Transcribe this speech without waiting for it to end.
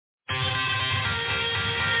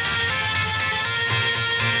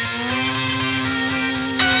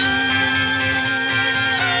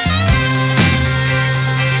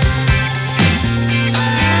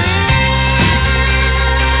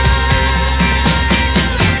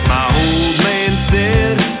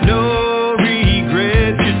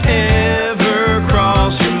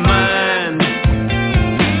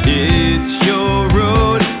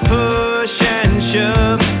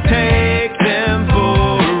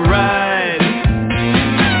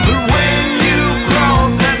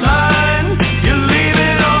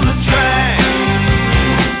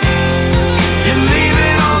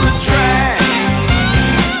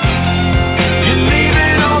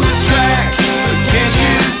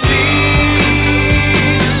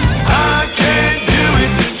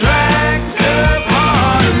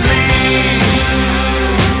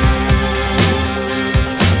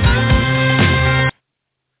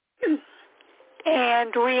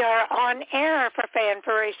We are on air for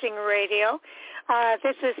Fan4Racing Radio.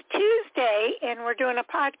 This is Tuesday, and we're doing a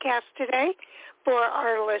podcast today for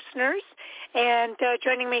our listeners. And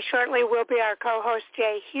joining me shortly will be our co-host,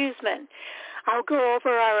 Jay Husmann. I'll go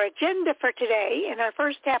over our agenda for today. In our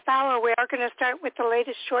first half hour, we are going to start with the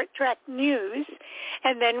latest short track news,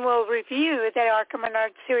 and then we'll review the ARCA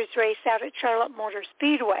Menards Series race out at Charlotte Motor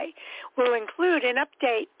Speedway. We'll include an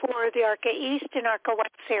update for the ARCA East and ARCA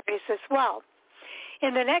West Series as well.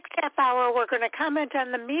 In the next half hour, we're going to comment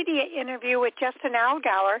on the media interview with Justin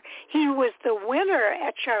Allgaier. He was the winner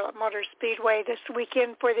at Charlotte Motor Speedway this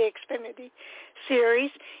weekend for the Xfinity Series.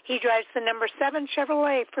 He drives the number 7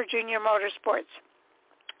 Chevrolet for Junior Motorsports.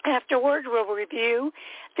 Afterward, we'll review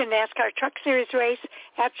the NASCAR Truck Series race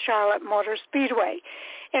at Charlotte Motor Speedway.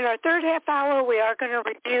 In our third half hour, we are going to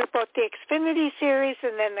review both the Xfinity Series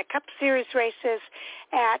and then the Cup Series races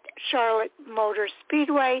at Charlotte Motor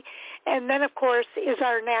Speedway. And then, of course, is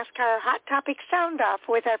our NASCAR Hot Topic Sound-Off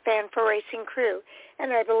with our Fan4Racing crew.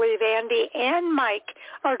 And I believe Andy and Mike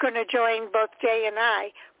are going to join both Jay and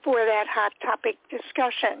I for that hot topic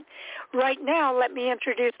discussion. Right now, let me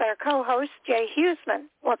introduce our co-host, Jay Husmann.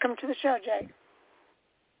 Welcome to the show, Jay.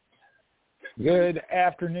 Good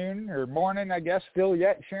afternoon, or morning, I guess, still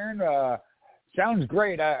yet, Sharon. Sounds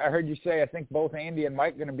great. I heard you say I think both Andy and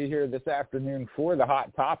Mike are going to be here this afternoon for the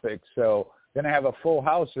hot topic, so going to have a full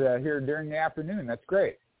house here during the afternoon. That's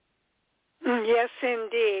great. Yes,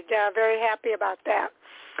 indeed. Very happy about that.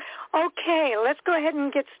 Okay, let's go ahead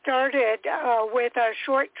and get started with our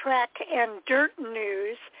short track and dirt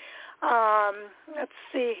news. Let's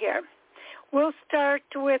see here. We'll start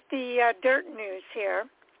with the dirt news here.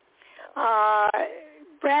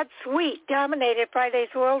 Brad Sweet dominated Friday's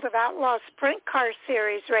World of Outlaws Sprint Car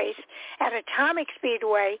Series race at Atomic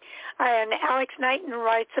Speedway, and Alex Knighton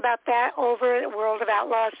writes about that over at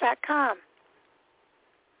worldofoutlaws.com.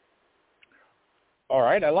 All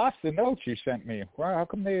right, I lost the notes you sent me. Well, how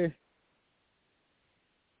come they...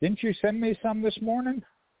 Didn't you send me some this morning?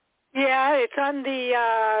 Yeah, it's on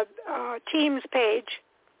the Teams page.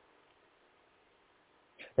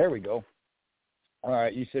 There we go. All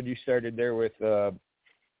right, you said you started there with, Brad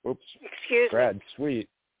Sweet.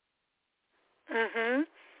 Mm-hmm.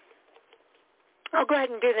 I'll go ahead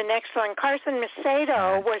and do the next one. Carson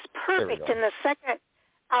Macedo was perfect in the second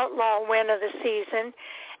Outlaw win of the season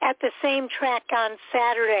at the same track on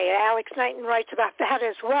Saturday. Alex Knighton writes about that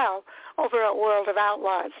as well over at World of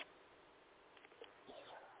Outlaws.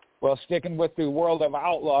 Well, sticking with the World of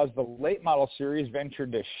Outlaws, the late model series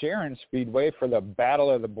ventured to Sharon Speedway for the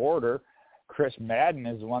Battle of the Border. Chris Madden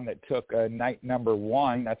is the one that took night number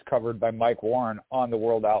 1. That's covered by Mike Warren on the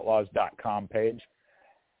worldoutlaws.com page,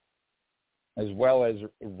 as well as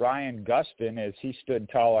Ryan Gustin as he stood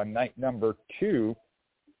tall on night number 2.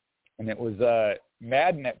 And it was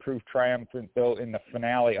Madden that proved triumphant, though, in the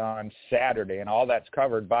finale on Saturday. And all that's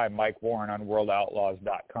covered by Mike Warren on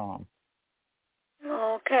worldoutlaws.com.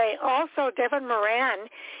 Okay. Also, Devin Moran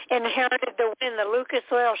inherited the win, the Lucas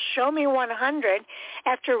Oil Show Me 100,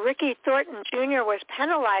 after Ricky Thornton Jr. was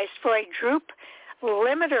penalized for a droop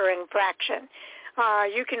limiter infraction.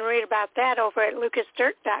 You can read about that over at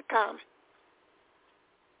lucasdirt.com.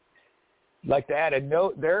 I'd like to add a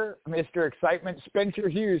note there. Mr. Excitement Spencer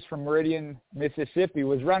Hughes from Meridian, Mississippi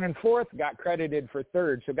was running 4th, got credited for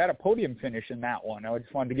 3rd, so got a podium finish in that one. I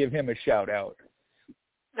just wanted to give him a shout-out.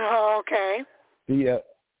 Oh, okay. The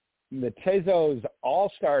Tezos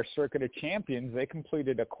All-Star Circuit of Champions, they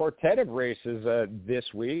completed a quartet of races this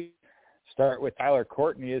week. Start with Tyler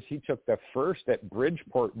Courtney as he took the first at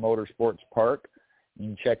Bridgeport Motorsports Park. You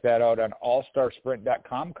can check that out on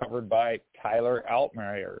allstarsprint.com, covered by Tyler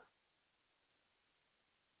Altmaier.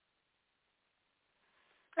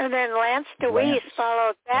 And then Lance DeWeese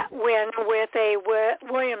followed that win with a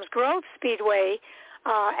Williams Grove Speedway,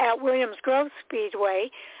 at Williams Grove Speedway.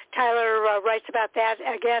 Tyler writes about that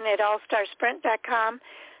again at allstarsprint.com.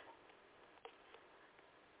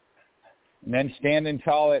 And then standing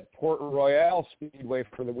tall at Port Royal Speedway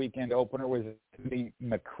for the weekend opener was the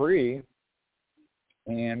McCree.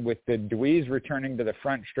 And with the DeWeese returning to the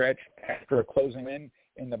front stretch after a closing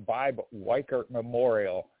in the Bibe Weichert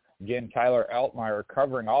Memorial. Again, Tyler Altmaier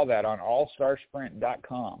covering all that on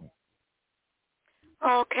allstarsprint.com.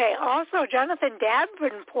 Okay. Also, Jonathan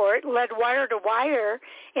Davenport led wire to wire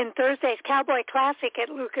in Thursday's Cowboy Classic at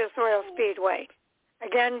Lucas Oil Speedway.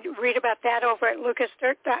 Again, read about that over at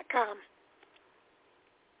lucasdirt.com.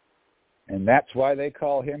 And that's why they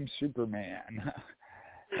call him Superman.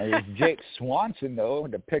 It was Jake Swanson, though,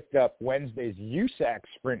 that picked up Wednesday's USAC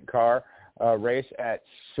sprint car race at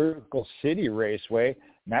Circle City Raceway.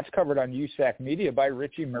 And that's covered on USAC Media by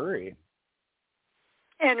Richie Murray.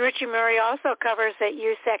 And Richie Murray also covers at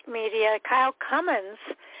USEC Media. Kyle Cummins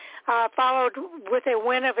followed with a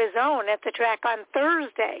win of his own at the track on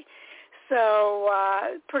Thursday. So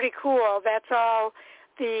pretty cool. That's all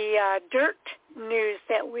the dirt news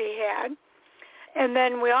that we had. And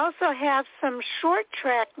then we also have some short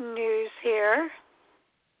track news here.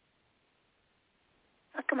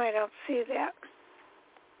 How come I don't see that?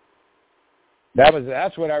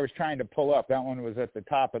 That's what I was trying to pull up. That one was at the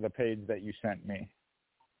top of the page that you sent me.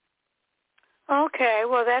 Okay,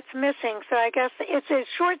 well, that's missing. So I guess it's a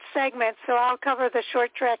short segment, so I'll cover the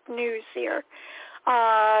short track news here.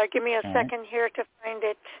 Give me a second here to find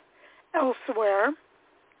it elsewhere.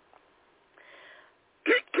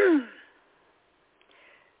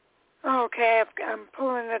 Okay, I'm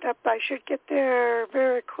pulling it up. I should get there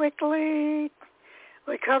very quickly.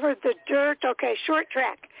 We covered the dirt. Okay, short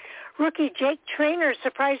track. Rookie Jake Traynor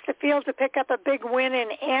surprised the field to pick up a big win in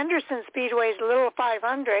Anderson Speedway's Little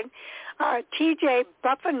 500. TJ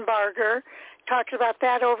Buffenbarger talked about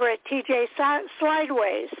that over at TJ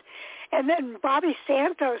Slideways. And then Bobby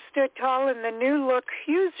Santos stood tall in the new-look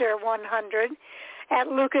Huser 100 at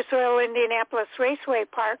Lucas Oil Indianapolis Raceway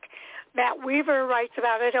Park. Matt Weaver writes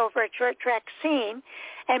about it over at Short Track Scene.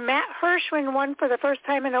 And Matt Hirschman won for the first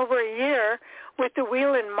time in over a year with the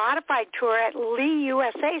Wheel and Modified Tour at Lee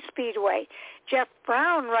USA Speedway. Jeff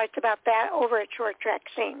Brown writes about that over at Short Track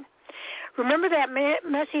Scene. Remember that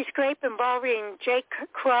messy scrape involving Jake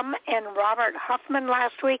Crum and Robert Huffman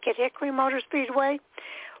last week at Hickory Motor Speedway?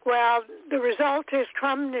 Well, the result is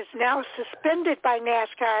Crum is now suspended by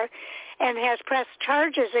NASCAR and has pressed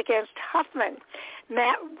charges against Huffman.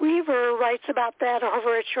 Matt Weaver writes about that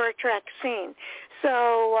over at Short Track Scene.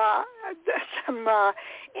 So some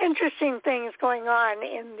interesting things going on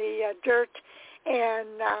in the dirt and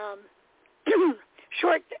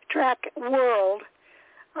short track world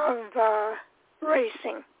of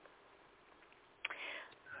racing.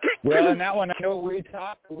 Well, and that one, I know we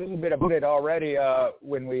talked a little bit about it already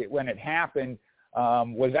when it happened,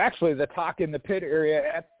 was actually the talk in the pit area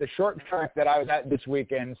at the short track that I was at this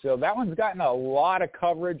weekend. So that one's gotten a lot of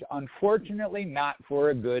coverage, unfortunately not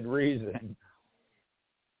for a good reason.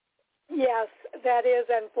 Yes, that is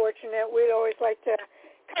unfortunate. We'd always like to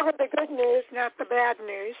cover the good news, not the bad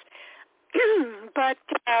news. But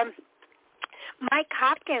Mike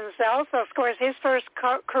Hopkins also scores his first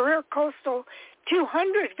career Coastal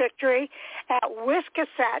 200 victory at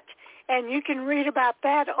Wiscasset, and you can read about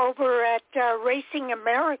that over at Racing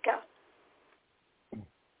America.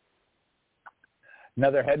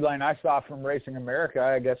 Another headline I saw from Racing America,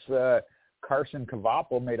 I guess Carson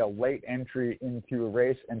Cavapo made a late entry into a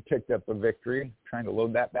race and picked up a victory. Trying to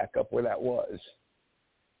load that back up where that was.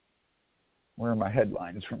 Where are my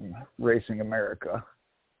headlines from Racing America?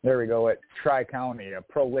 There we go, at Tri-County, a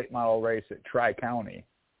pro late model race at Tri-County.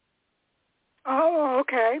 Oh,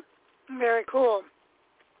 okay. Very cool.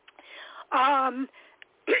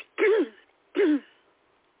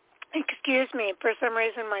 Excuse me. For some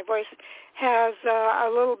reason, my voice has a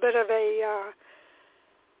little bit of a,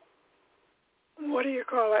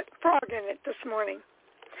 frog in it this morning.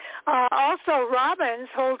 Also, Robbins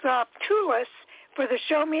holds up Tulis for the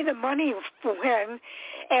Show Me the Money win,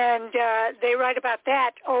 and they write about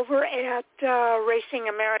that over at Racing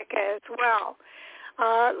America as well.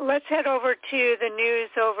 Let's head over to the news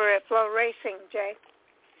over at Flow Racing, Jay.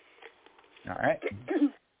 All right.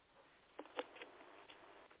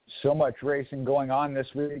 So much racing going on this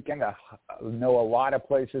weekend. I know a lot of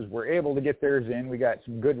places were able to get theirs in. We got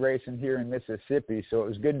some good racing here in Mississippi, so it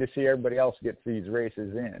was good to see everybody else get these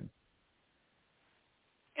races in.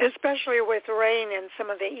 Especially with rain in some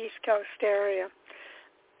of the East Coast area.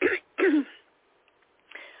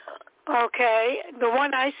 Okay, the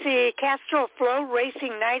one I see, Castrol Flow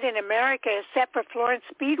Racing Night in America is set for Florence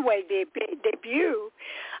Speedway debut.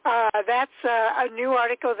 That's a new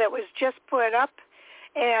article that was just put up,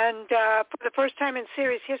 and for the first time in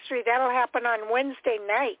series history, that'll happen on Wednesday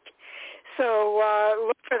night. So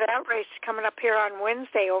look for that race coming up here on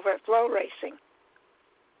Wednesday over at Flow Racing.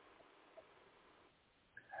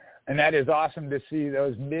 And that is awesome to see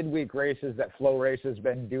those midweek races that Flow Race has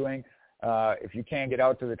been doing. If you can't get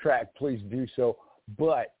out to the track, please do so.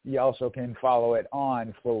 But you also can follow it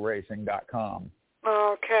on flowracing.com.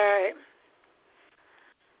 Okay.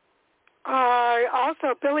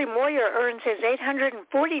 Also, Billy Moyer earns his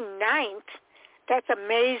 849th, that's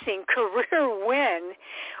amazing, career win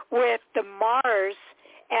with the Mars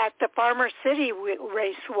at the Farmer City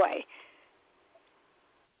Raceway.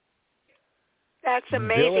 That's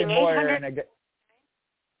amazing. Billy Moyer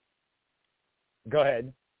go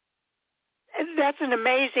ahead. That's an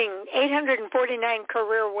amazing 849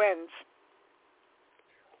 career wins.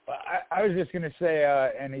 I was just going to say,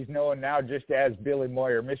 and he's known now just as Billy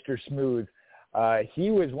Moyer, Mr. Smooth.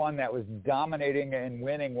 He was one that was dominating and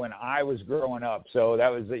winning when I was growing up. So that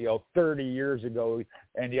was 30 years ago.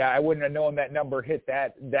 And I wouldn't have known that number hit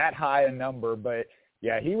that high a number. But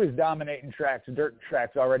he was dominating dirt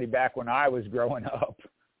tracks already back when I was growing up.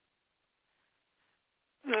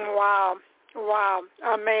 Wow,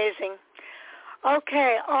 amazing.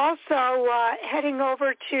 Okay, also heading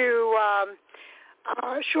over to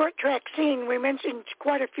short track scene, we mentioned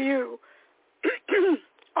quite a few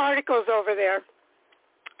articles over there,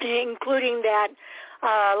 including that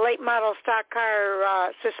late model stock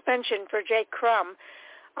car suspension for Jake Crum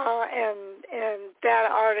and that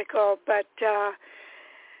article. But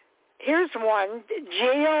here's one.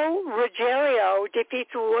 Gio Ruggiero defeats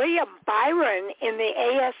William Byron in the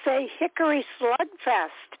ASA Hickory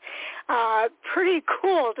Slugfest. Pretty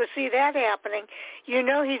cool to see that happening.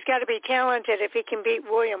 He's got to be talented if he can beat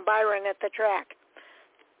William Byron at the track.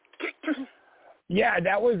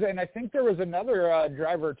 That was, and I think there was another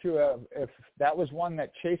driver too. If that was one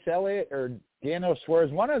that Chase Elliott or Daniel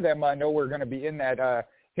Suarez, one of them I know we're going to be in that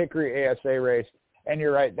Hickory ASA race. And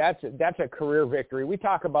you're right, that's a career victory. We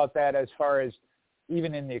talk about that as far as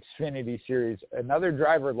even in the Xfinity Series. Another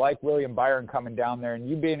driver like William Byron coming down there and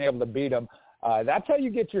you being able to beat him, that's how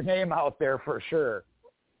you get your name out there for sure.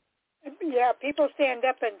 Yeah, people stand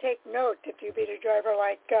up and take note if you beat a driver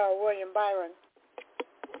like William Byron.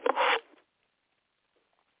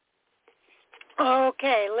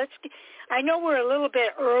 Okay, I know we're a little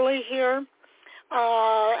bit early here.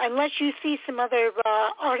 Unless you see some other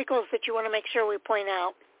articles that you want to make sure we point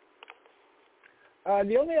out.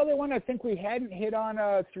 The only other one I think we hadn't hit on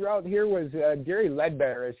throughout here was Gary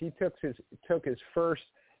Ledbetter, as he took his first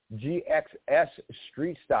GXS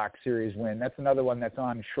Street Stock Series win. That's another one that's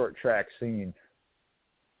on short track scene.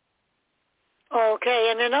 Okay,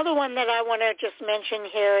 and another one that I want to just mention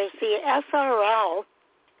here is the SRL.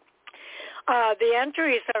 The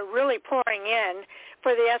entries are really pouring in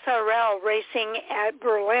for the SRL racing at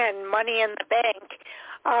Berlin, Money in the Bank.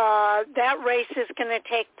 That race is going to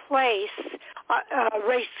take place,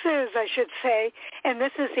 races I should say, and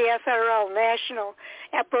this is the SRL National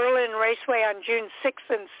at Berlin Raceway on June 6th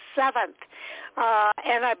and 7th.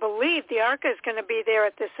 And I believe the ARCA is going to be there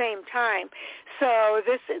at the same time. So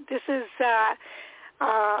this is...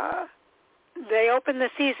 They opened the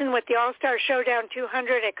season with the All-Star Showdown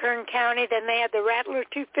 200 at Kern County. Then they had the Rattler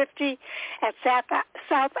 250 at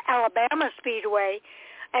South Alabama Speedway.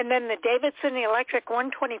 And then the Davidson Electric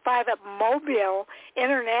 125 at Mobile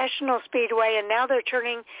International Speedway. And now they're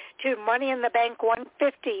turning to Money in the Bank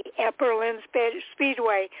 150 at Berlin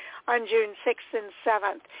Speedway on June 6th and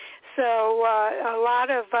 7th. So a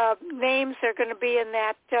lot of names are going to be in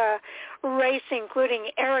that race,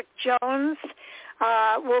 including Eric Jones.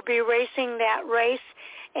 Will be racing that race,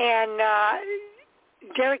 and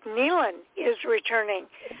Derek Nealon is returning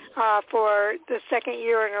for the second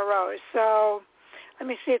year in a row. So let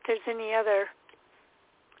me see if there's any other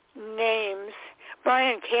names.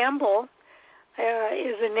 Brian Campbell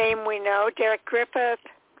is a name we know. Derek Griffith,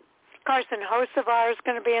 Carson Hocevar is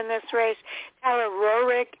going to be in this race. Tyler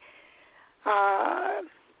Rohrig,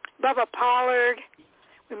 Bubba Pollard.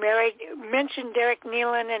 We mentioned Derek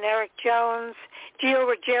Nealon and Eric Jones. Gio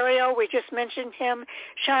Ruggiero, we just mentioned him.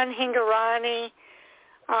 Sean Hingorani,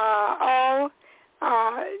 all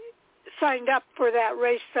signed up for that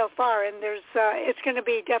race so far, and it's going to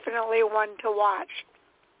be definitely one to watch.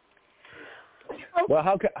 Well,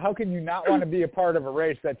 how can you not want to be a part of a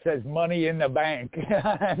race that says Money in the Bank?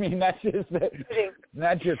 I mean, that's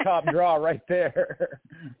your top draw right there.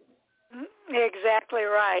 Exactly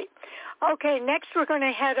right. Okay, next we're going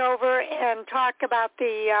to head over and talk about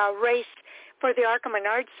the race for the ARCA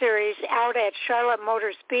Menards Series out at Charlotte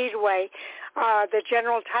Motor Speedway. The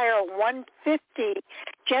General Tire 150,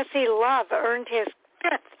 Jesse Love earned his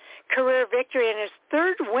 5th career victory and his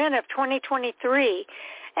 3rd win of 2023.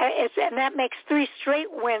 And that makes 3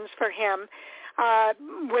 straight wins for him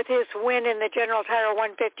with his win in the General Tire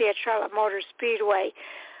 150 at Charlotte Motor Speedway.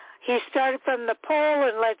 He started from the pole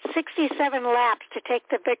and led 67 laps to take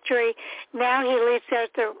the victory. Now he leads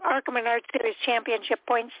the ARCA Menards Series Championship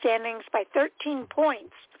point standings by 13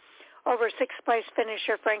 points over 6th place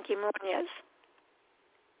finisher Frankie Muniz.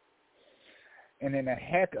 And in a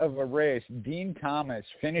heck of a race, Dean Thomas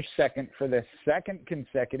finished second for the 2nd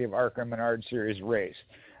consecutive ARCA Menards Series race.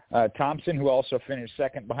 Thompson, who also finished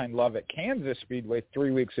second behind Love at Kansas Speedway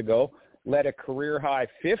 3 weeks ago, led a career-high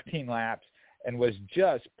 15 laps and was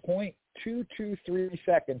just 0.223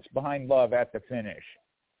 seconds behind Love at the finish.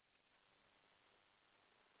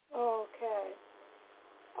 Okay.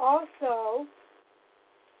 Also,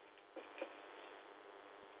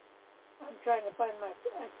 trying to find my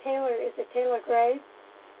Taylor. Is it Taylor Gray?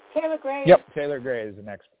 Taylor Gray. Yep, Taylor Gray is the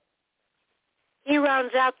next. He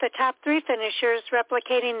rounds out the top three finishers,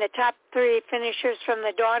 replicating the top three finishers from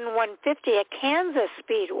the Dawn 150 at Kansas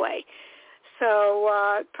Speedway.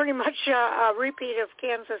 So pretty much a repeat of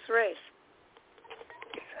Kansas race.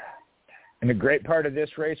 And the great part of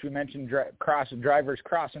this race, we mentioned drivers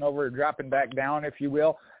crossing over, dropping back down, if you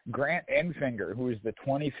will. Grant Enfinger, who is the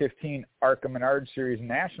 2015 ARCA Menards Series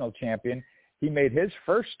national champion, he made his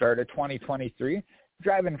first start of 2023,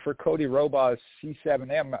 driving for Cody Robaugh's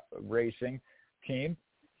C7M Racing team.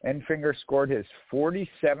 Enfinger scored his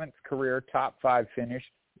 47th career top 5 finish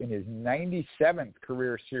in his 97th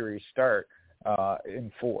career series start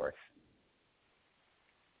in 4th.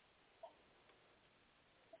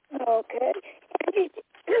 Okay.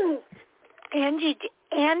 Andy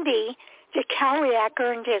Jakowiak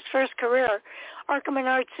earned his first career ARCA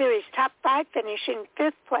Menards Series top 5 finish in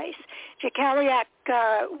 5th place. Jakowiak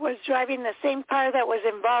was driving the same car that was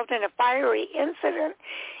involved in a fiery incident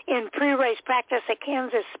in pre-race practice at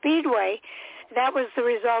Kansas Speedway. That was the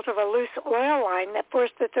result of a loose oil line that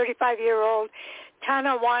forced the 35-year-old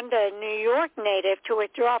Tonawanda, New York native to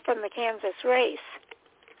withdraw from the Kansas race.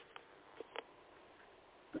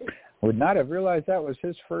 Would not have realized that was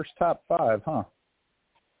his first top 5, huh?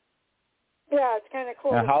 Yeah, it's kind of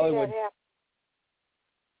cool. Now,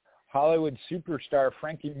 Hollywood superstar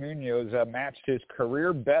Frankie Munoz matched his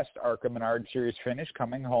career best ARCA Menards Series finish,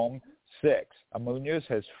 coming home 6th. Munoz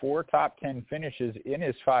has 4 top 10 finishes in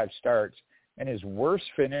his 5 starts, and his worst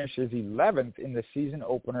finish is 11th in the season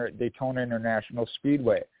opener at Daytona International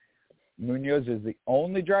Speedway. Munoz is the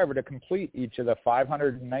only driver to complete each of the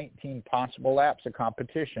 519 possible laps of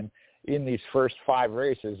competition in these first 5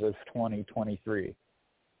 races of 2023.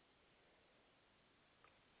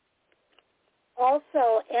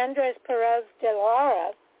 Also, Andres Perez de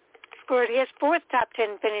Lara scored his 4th top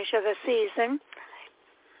 10 finish of the season.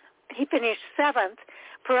 He finished 7th.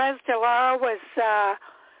 Perez de Lara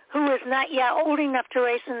who was not yet old enough to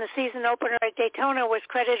race in the season opener at Daytona, was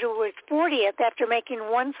credited with 40th after making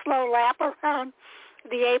one slow lap around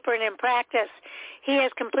the apron in practice. He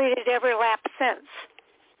has completed every lap since.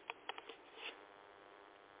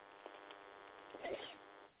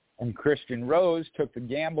 And Christian Rose took the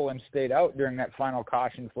gamble and stayed out during that final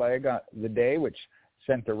caution flag the day, which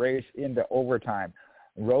sent the race into overtime.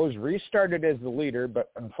 Rose restarted as the leader,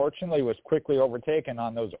 but unfortunately was quickly overtaken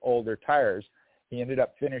on those older tires. He ended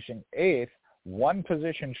up finishing 8th, 1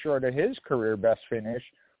 position short of his career best finish,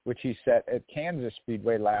 which he set at Kansas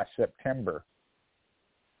Speedway last September.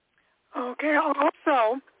 Okay,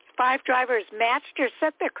 also, 5 drivers matched or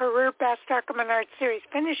set their career best ARCA Menards Series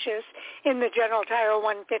finishes in the General Tire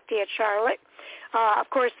 150 at Charlotte. Of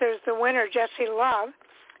course, there's the winner, Jesse Love.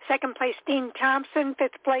 2nd place, Dean Thompson.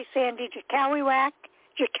 5th place, Andy Jakowiak.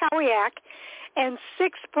 And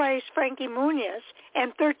 6th place, Frankie Munoz.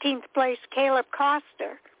 And 13th place, Caleb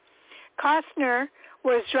Costner. Costner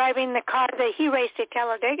was driving the car that he raced at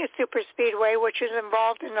Talladega Superspeedway, which was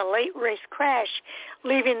involved in a late race crash,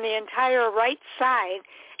 leaving the entire right side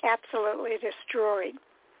absolutely destroyed.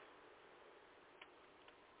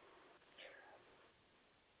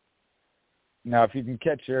 Now, if you can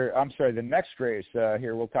catch the next race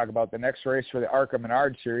here, we'll talk about the next race for the ARCA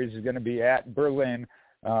Menards Series is going to be at Berlin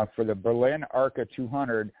for the Berlin ARCA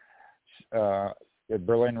 200 at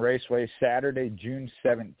Berlin Raceway, Saturday, June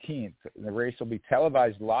 17th. The race will be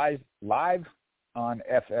televised live on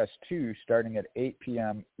FS2 starting at 8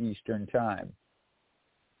 p.m. Eastern Time.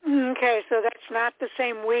 Okay, so that's not the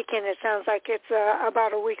same weekend. It sounds like it's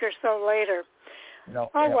about a week or so later. No,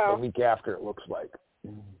 well. The week after, it looks like.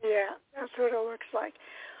 Yeah, that's what it looks like.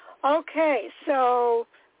 Okay, so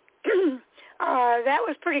that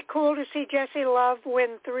was pretty cool to see Jesse Love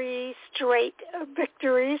win 3 straight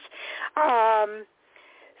victories.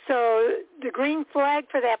 So the green flag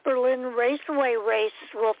for that Berlin Raceway race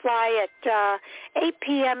will fly at 8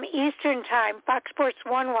 p.m. Eastern Time. Fox Sports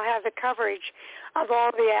 1 will have the coverage of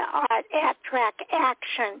all the at-track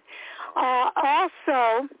action.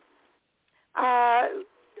 Also,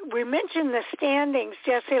 we mentioned the standings.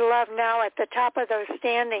 Jesse Love now at the top of those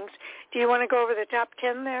standings. Do you want to go over the top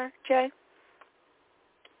 10 there, Jay?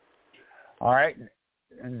 All right.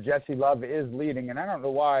 And Jesse Love is leading, and I don't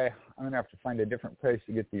know why. I'm going to have to find a different place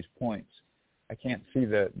to get these points. I can't see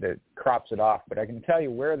the crops it off, but I can tell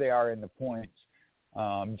you where they are in the points.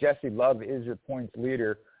 Jesse Love is your points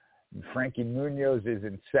leader. Frankie Munoz is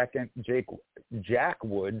in 2nd. Jack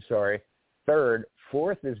Wood, third.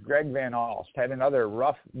 4th is Greg Van Alst. Had another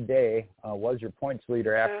rough day, was your points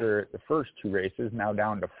leader after the first 2 races, now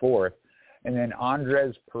down to 4th. And then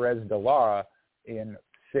Andres Perez de Lara in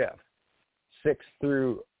 5th. 6th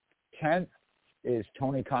through 10th is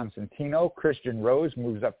Tony Constantino. Christian Rose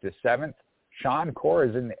moves up to 7th. Sean Corr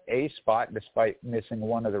is in the A spot despite missing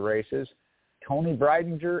one of the races. Tony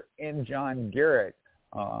Breidinger and John Garrett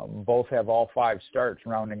both have all 5 starts,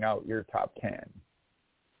 rounding out your top 10.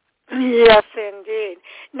 Yes, indeed.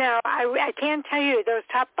 Now, I can tell you, those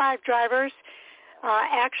top 5 drivers,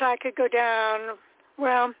 actually I could go down,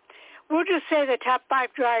 well, we'll just say the top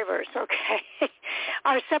 5 drivers, okay,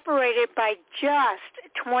 are separated by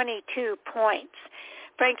just 22 points.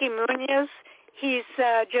 Frankie Muniz, he's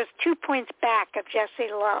just 2 points back of Jesse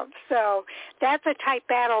Love. So that's a tight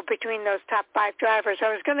battle between those top 5 drivers. I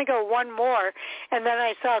was going to go one more, and then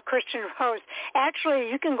I saw Christian Rose. Actually,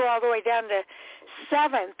 you can go all the way down to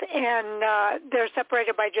 7th, and they're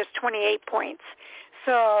separated by just 28 points.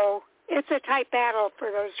 So it's a tight battle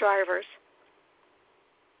for those drivers.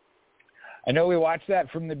 I know we watched that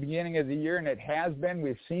from the beginning of the year, and it has been.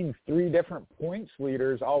 We've seen 3 different points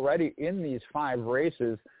leaders already in these 5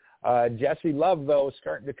 races. Jesse Love, though,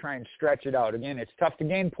 starting to try and stretch it out. Again, it's tough to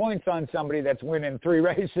gain points on somebody that's winning 3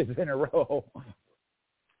 races in a row.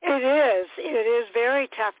 It is. It is very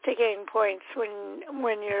tough to gain points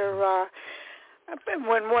when you're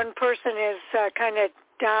when one person is kind of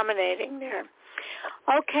dominating there.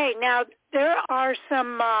 Okay, now there are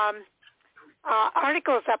some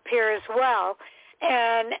articles up here as well.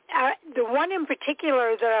 And the one in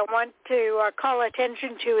particular that I want to call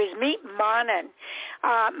attention to is Meet Manan.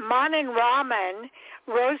 Manan Rahman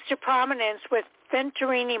rose to prominence with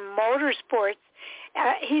Fan4Racing Motorsports.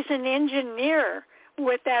 He's an engineer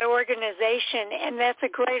with that organization, and that's a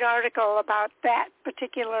great article about that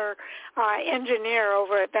particular engineer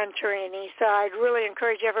over at Fan4Racing. So I'd really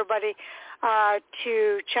encourage everybody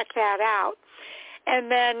to check that out.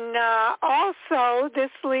 And then also,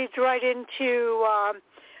 this leads right into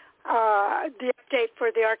the update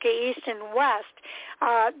for the ARCA East and West.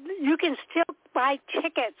 You can still buy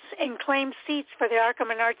tickets and claim seats for the ARCA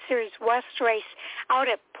Menards Series West race out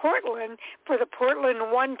at Portland for the Portland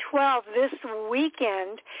 112 this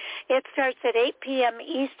weekend. It starts at 8 p.m.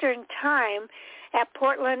 Eastern Time at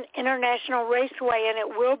Portland International Raceway, and it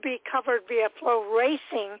will be covered via Flow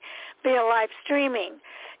Racing via live streaming.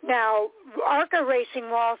 Now, ARCA Racing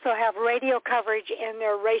will also have radio coverage and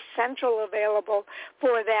their Race Central available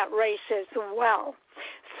for that race as well.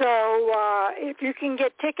 So if you can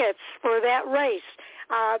get tickets for that race,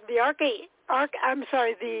 the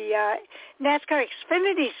NASCAR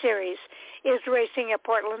Xfinity Series is racing at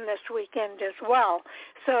Portland this weekend as well.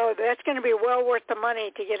 So that's going to be well worth the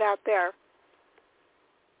money to get out there.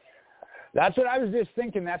 That's what I was just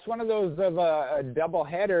thinking. That's one of those of a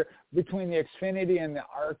doubleheader between the Xfinity and the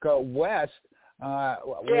ARCA West.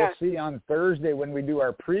 We'll see on Thursday when we do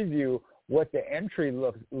our preview what the entry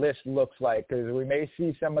list looks like, because we may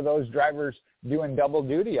see some of those drivers doing double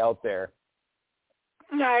duty out there.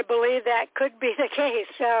 I believe that could be the case,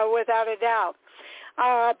 without a doubt.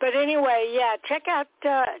 But anyway, check out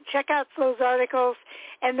those articles,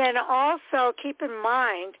 and then also keep in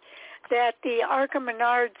mind that the ARCA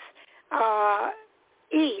Menards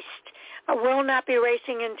East will not be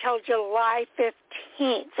racing until July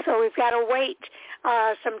 15th. So we've got to wait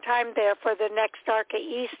some time there for the next ARCA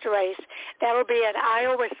East race. That will be at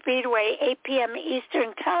Iowa Speedway, 8 p.m.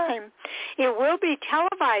 Eastern Time. It will be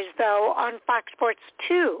televised, though, on Fox Sports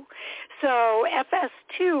 2. So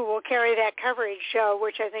FS2 will carry that coverage,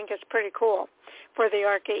 which I think is pretty cool for the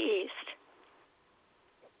ARCA East.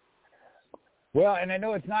 Well, and I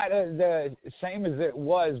know it's not the same as it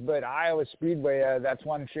was, but Iowa Speedway, that's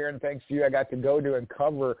one, Sharon, thanks to you, I got to go to and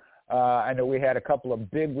cover. I know we had a couple of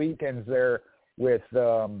big weekends there with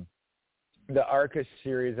the ARCA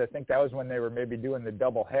Series. I think that was when they were maybe doing the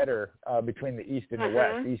doubleheader between the East and the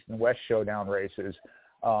West, East and West showdown races.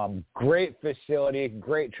 Great facility,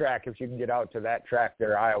 great track if you can get out to that track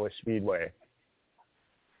there, Iowa Speedway.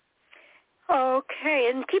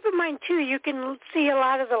 Okay, and keep in mind, too, you can see a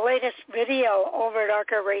lot of the latest video over at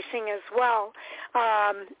ARCA Racing as well.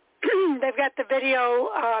 They've got the video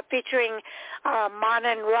featuring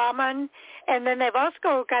Manan Rahman, and then they've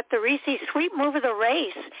also got the Reese Sweet Move of the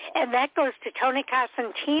Race, and that goes to Tony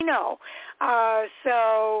Constantino.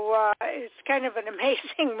 So it's kind of an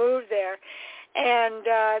amazing move there. And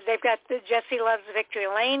they've got the Jesse Love's Victory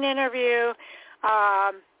Lane interview,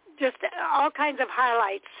 just all kinds of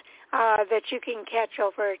highlights that you can catch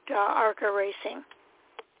over at ARCA Racing.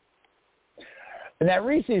 And that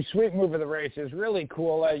Reese's Sweet Move of the Race is really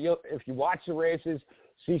cool. If you watch the races,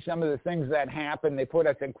 see some of the things that happen. They put,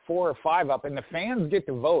 I think, 4 or 5 up, and the fans get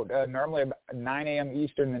to vote. Normally about 9 a.m.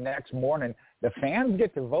 Eastern the next morning, the fans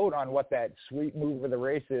get to vote on what that Sweet Move of the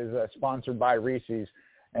Race is, sponsored by Reese's.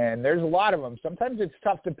 and there's a lot of them. Sometimes it's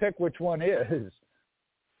tough to pick which one is.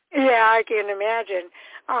 Yeah, I can imagine.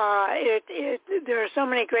 There are so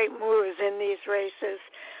many great moves in these races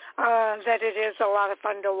that it is a lot of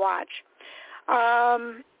fun to watch.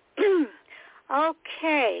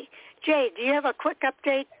 Okay. Jay, do you have a quick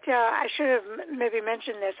update? I should have maybe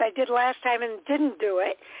mentioned this. I did last time and didn't do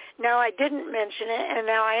it. Now I didn't mention it, and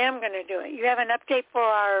now I am going to do it. You have an update for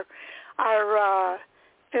our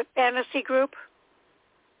fantasy group?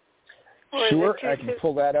 Sure, I can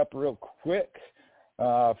pull that up real quick.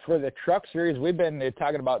 For the Truck Series, we've been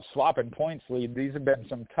talking about swapping points lead. These have been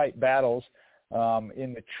some tight battles.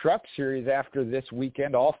 In the Truck Series after this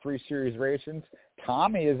weekend, all 3 series races,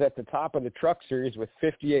 Tommy is at the top of the Truck Series with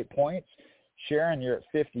 58 points. Sharon, you're at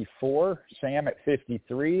 54. Sam at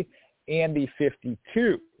 53. Andy,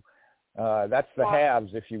 52. That's the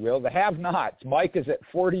halves, if you will. The have-nots, Mike is at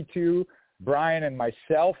 42. Brian and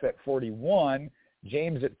myself at 41.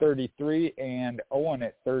 James at 33. And Owen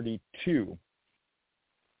at 32.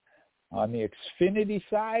 On the Xfinity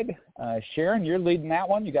side, Sharon, you're leading that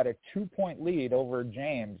one. You got a 2-point lead over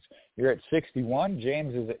James. You're at 61.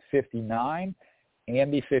 James is at 59.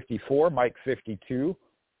 Andy, 54. Mike, 52.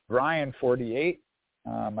 Brian, 48.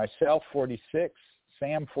 Myself, 46.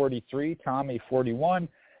 Sam, 43. Tommy, 41.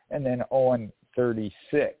 And then Owen,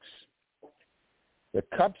 36. The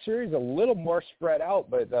Cup Series, a little more spread out,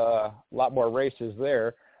 but a lot more races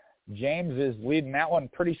there. James is leading that one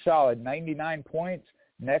pretty solid, 99 points.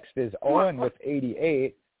 Next is Owen with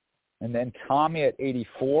 88, and then Tommy at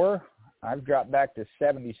 84. I've dropped back to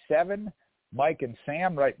 77. Mike and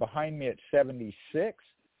Sam right behind me at 76.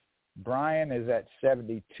 Brian is at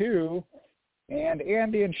 72. And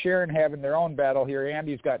Andy and Sharon having their own battle here.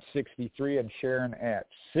 Andy's got 63 and Sharon at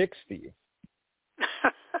 60.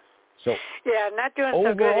 So yeah, not doing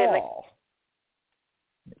overall, so good in the...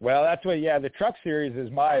 Well, that's what, the Truck Series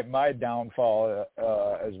is my downfall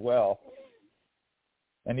as well.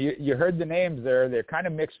 And you heard the names there. They're kind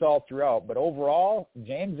of mixed all throughout. But overall,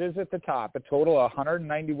 James is at the top, a total of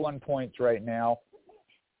 191 points right now.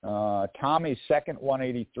 Tommy's second,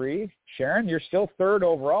 183. Sharon, you're still third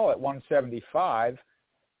overall at 175.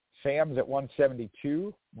 Sam's at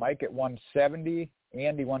 172. Mike at 170.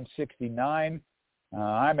 Andy, 169.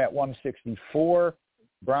 I'm at 164.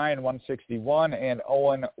 Brian, 161. And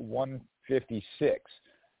Owen, 156.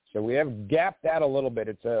 So we have gapped that a little bit.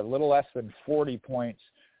 It's a little less than 40 points.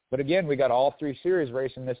 But again, we got all 3 series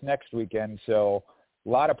racing this next weekend. So a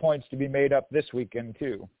lot of points to be made up this weekend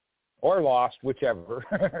too. Or lost, whichever.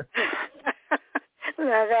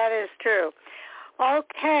 That is true.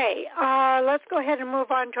 Okay. Let's go ahead and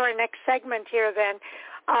move on to our next segment here then.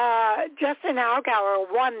 Justin Allgaier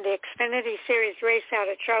won the Xfinity Series race out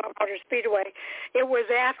at Charlotte Motor Speedway. It was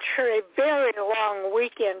after a very long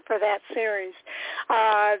weekend for that series.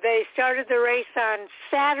 They started the race on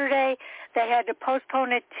Saturday. They had to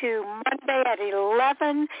postpone it to Monday at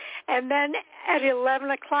 11, and then at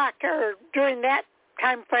 11 o'clock, or during that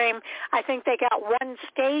time frame, I think they got one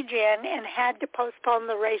stage in and had to postpone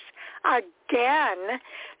the race again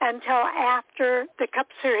until after the Cup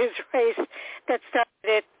Series race that started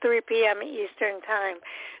at 3 p.m. Eastern Time.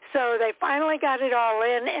 So they finally got it all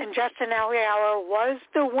in, and Justin Allgaier was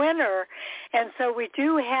the winner. And so we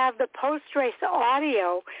do have the post-race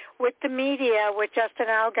audio with the media with Justin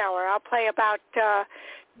Allgaier. I'll play about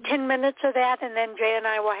 10 minutes of that, and then Jay and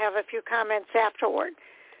I will have a few comments afterward.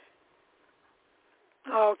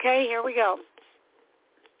 Okay, here we go.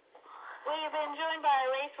 We've been joined by a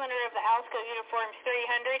race winner of the Alsco Uniforms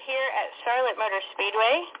 300 here at Charlotte Motor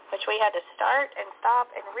Speedway, which we had to start and stop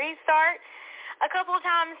and restart a couple of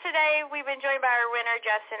times today. We've been joined by our winner,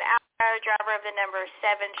 Justin Allgaier, driver of the number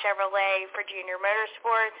 7 Chevrolet for JR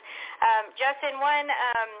Motorsports. Justin, one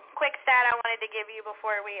quick stat I wanted to give you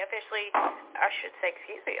before we officially,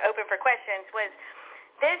 open for questions was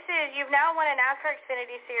you've now won a NASCAR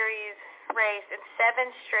Xfinity Series race in 7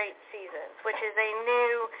 straight seasons, which is a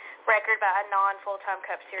new record by a non-full-time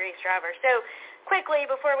Cup Series driver. So quickly,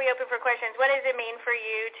 before we open for questions, what does it mean for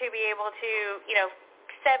you to be able to,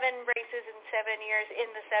 7 races in 7 years in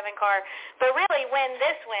the 7 car, but really win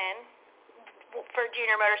this win for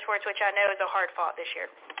JR Motorsports, which I know is a hard fought this year?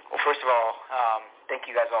 Well, first of all, thank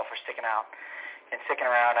you guys all for sticking out and sticking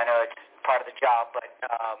around. I know it's part of the job, but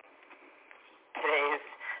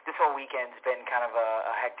this whole weekend's been kind of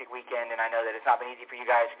a hectic weekend, and I know that it's not been easy for you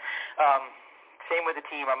guys. Same with the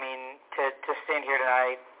team. I mean, to stand here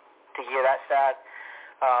tonight, to hear that stat,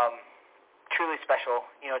 truly special.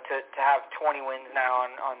 To have 20 wins now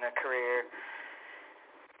on the career.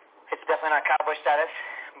 It's definitely not cowboy status,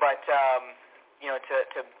 but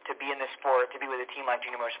to be in this sport, to be with a team like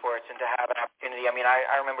JR Motorsports, and to have an opportunity. I mean,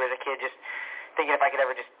 I remember as a kid just thinking if I could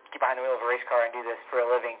ever just get behind the wheel of a race car and do this for a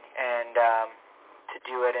living, and to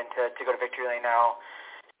do it and to go to victory lane now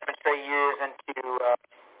 7 straight years, and to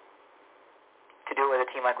do it with a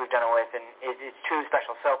team like we've done it with, and it's truly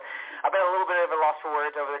special. So I've been a little bit of a loss for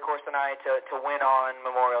words over the course of the night to win on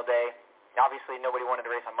Memorial Day. Obviously, nobody wanted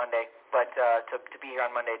to race on Monday, but to be here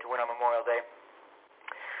on Monday, to win on Memorial Day,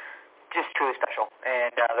 just truly special.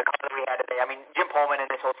 And the car that we had today, I mean, Jim Pullman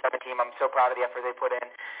and this whole 7 team, I'm so proud of the effort they put in.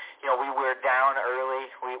 You know, we were down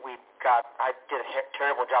early. I did a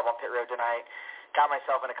terrible job on pit road tonight. Got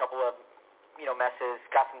myself in a couple of, messes,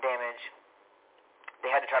 got some damage.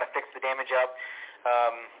 They had to try to fix the damage up.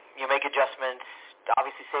 Make adjustments,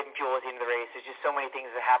 obviously saving fuel at the end of the race. There's just so many things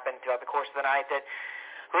that happened throughout the course of the night that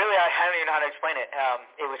really I don't even know how to explain it.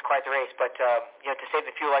 It was quite the race, but to save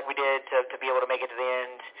the fuel like we did, to be able to make it to the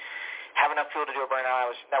end, have enough fuel to do a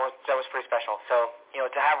burnout, that was pretty special. So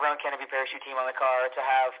to have Roan Canopy Parachute Team on the car, to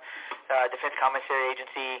have Defense Commissary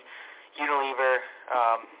Agency, Unilever,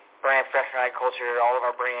 Brand Professional Agriculture, all of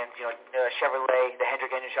our brands, Chevrolet, the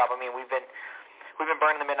Hendrick Engine Shop. I mean, we've been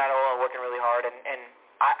burning the midnight oil and working really hard. And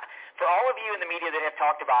for all of you in the media that have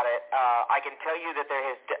talked about it, I can tell you that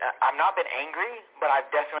I've not been angry, but I've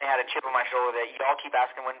definitely had a chip on my shoulder that y'all keep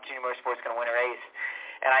asking when JR Motorsports is going to win a race.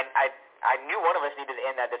 And I knew one of us needed to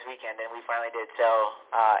end that this weekend, and we finally did. So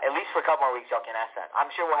at least for a couple more weeks, y'all can ask that.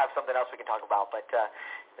 I'm sure we'll have something else we can talk about, but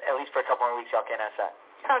at least for a couple more weeks, y'all can ask that.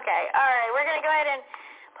 Okay. All right. We're going to go ahead and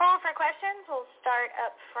poll for questions. We'll start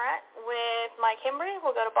up front with Mike Hembry.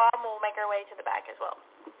 We'll go to Bob, and we'll make our way to the back as well.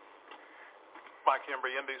 Mike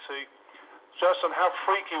Hembry, NBC. Justin, how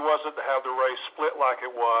freaky was it to have the race split like it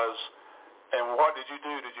was, and what did you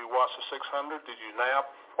do? Did you watch the 600? Did you nap?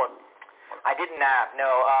 What? I didn't nap, no.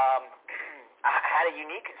 I had a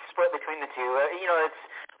unique split between the two. It's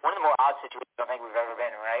one of the more odd situations I think we've ever been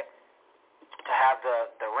in, right? To have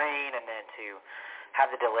the rain and then to have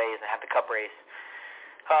the delays and have the Cup race.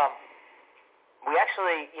 We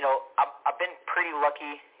actually, I've been pretty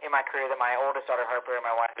lucky in my career that my oldest daughter, Harper, and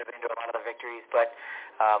my wife have been to a lot of the victories, but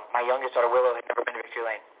my youngest daughter, Willow, had never been to victory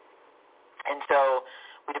lane. And so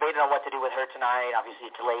we debated on what to do with her tonight. Obviously,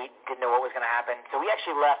 it's late, didn't know what was going to happen. So we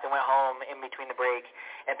actually left and went home in between the break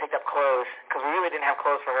and picked up clothes because we really didn't have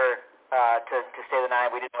clothes for her to stay the night.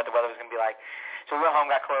 We didn't know what the weather was going to be like. So we went home,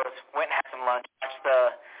 got clothes, went and had some lunch,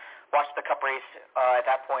 watched the Cup race at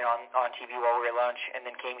that point on TV while we were at lunch, and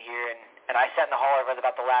then came here. And I sat in the hall over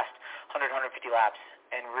about the last 100, 150 laps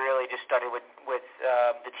and really just started with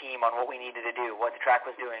the team on what we needed to do, what the track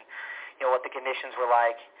was doing, what the conditions were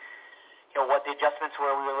like, what the adjustments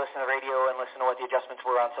were. We were listening to the radio and listening to what the adjustments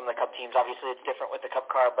were on some of the Cup teams. Obviously, it's different with the Cup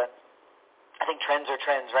car, but I think trends are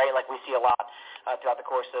trends, right? Like we see a lot throughout the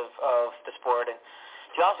course of the sport. And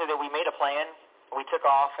to be honest with you, we made a plan. We took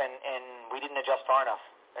off, and we didn't adjust far enough.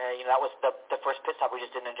 That was the first pit stop. We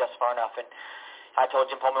just didn't adjust far enough. And I told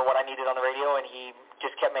Jim Pullman what I needed on the radio, and he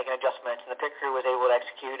just kept making adjustments. And the pit crew was able to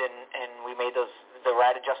execute, and we made the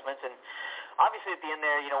right adjustments. And obviously at the end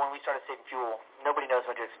there, when we started saving fuel, nobody knows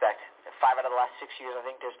what to expect. 5 out of the last 6 years, I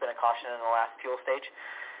think there's been a caution in the last fuel stage.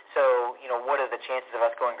 So, what are the chances of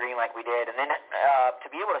us going green like we did? And then to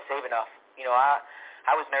be able to save enough,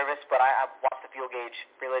 I was nervous, but I watched the fuel gauge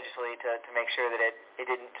religiously to make sure that it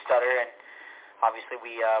didn't stutter. And obviously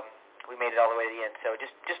we made it all the way to the end. So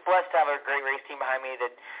just blessed to have a great race team behind me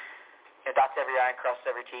that dots every I and crosses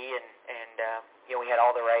every T, and we had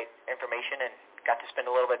all the right information and got to spend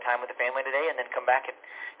a little bit of time with the family today, and then come back and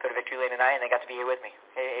go to victory lane tonight, and they got to be here with me.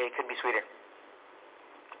 It couldn't be sweeter.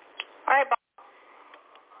 All right, Bob.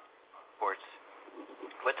 Sports.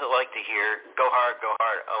 What's it like to hear "Go hard, go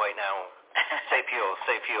hard"? Oh wait, now save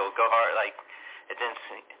fuel, go hard. Like it didn't.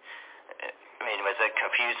 I mean, was it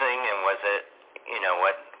confusing, and was it,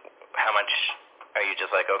 how much are you just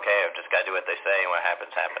like, okay, I've just got to do what they say, and what happens,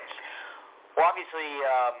 happens? Well, obviously,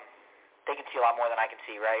 they can see a lot more than I can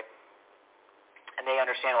see, right? And they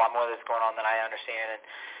understand a lot more that's going on than I understand.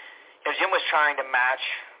 And Jim was trying to match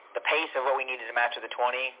the pace of what we needed to match with the 20.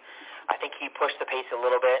 I think he pushed the pace a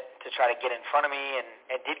little bit to try to get in front of me,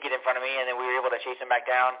 and did get in front of me, and then we were able to chase him back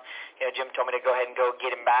down. Jim told me to go ahead and go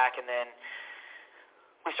get him back, and then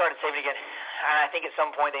we started saving again. And I think at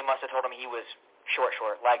some point they must have told him he was short,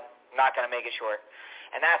 like not going to make it short.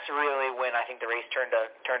 And that's really when I think the race turned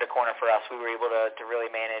a corner for us. We were able to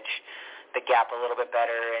really manage the gap a little bit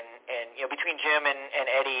better. And between Jim and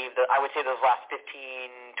Eddie, I would say those last 15,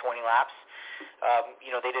 20 laps,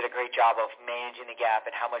 they did a great job of managing the gap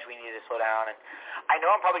and how much we needed to slow down. And I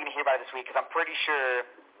know I'm probably going to hear about it this week because I'm pretty sure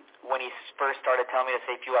when he first started telling me to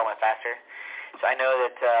save fuel, I went faster. So I know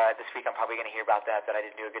that this week I'm probably going to hear about that I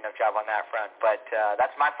didn't do a good enough job on that front. But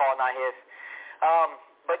that's my fault, not his.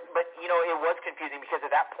 But it was confusing because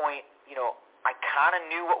at that point, I kind of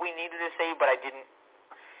knew what we needed to save, but I didn't.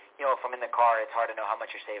 If I'm in the car, it's hard to know how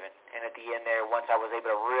much you're saving. And at the end there, once I was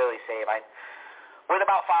able to really save, with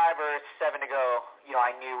about 5 or 7 to go,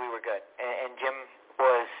 I knew we were good. And Jim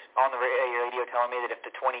was on the radio telling me that if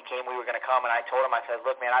the 20 came, we were going to come. And I told him, I said,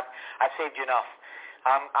 look, man, I've saved you enough.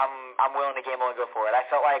 I'm willing to gamble and go for it. I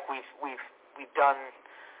felt like we've done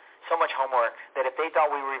so much homework that if they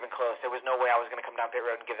thought we were even close, there was no way I was going to come down pit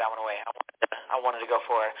road and give that one away. I wanted to go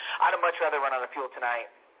for it. I'd have much rather run on the fuel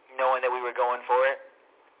tonight knowing that we were going for it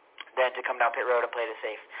than to come down pit road and play it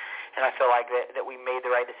safe. And I feel like that we made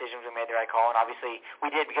the right decisions, we made the right call, and obviously we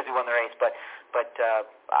did because we won the race. But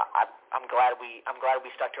I'm glad we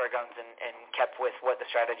stuck to our guns and kept with what the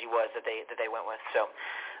strategy was that they went with. So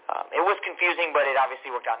it was confusing, but it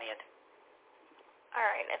obviously worked out in the end. All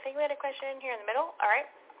right, I think we had a question here in the middle. All right.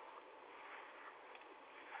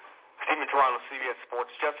 Steven Toronto, CBS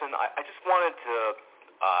Sports. Justin, I just wanted to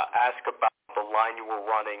ask about the line you were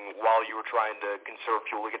running while you were trying to conserve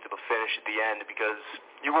fuel to get to the finish at the end, because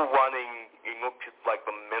you were running, you looked like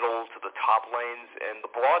the middle to the top lanes, and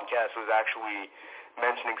the broadcast was actually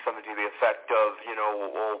mentioning something to the effect of,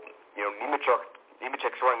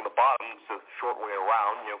 Nemechek's running the bottom, so the short way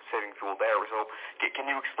around, saving fuel there. So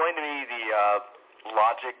can you explain to me the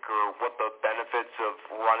logic or what the benefits of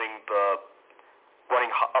running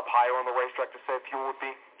up higher on the racetrack to save fuel would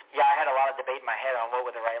be? Yeah, I had a lot of debate in my head on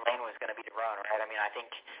what the right lane was going to be to run, right? I mean, I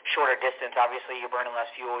think shorter distance, obviously you're burning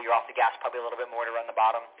less fuel, you're off the gas probably a little bit more to run the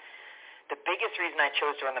bottom. The biggest reason I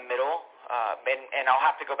chose to run the middle, and I'll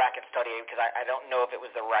have to go back and study it because I don't know if it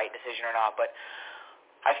was the right decision or not, but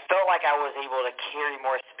I felt like I was able to carry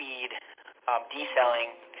more speed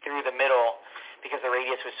decelling through the middle because the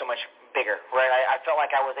radius was so much bigger, right? I felt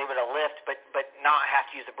like I was able to lift but not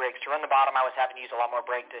have to use the brakes. To run the bottom, I was having to use a lot more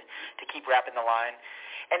brake to keep wrapping the line.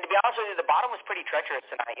 And to be honest with you, the bottom was pretty treacherous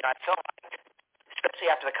tonight. I felt like, especially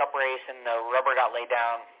after the Cup race and the rubber got laid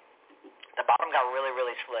down, the bottom got really,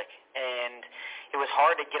 really slick. And it was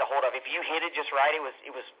hard to get a hold of. If you hit it just right, it was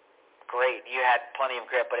great. You had plenty of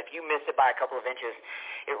grip. But if you missed it by a couple of inches,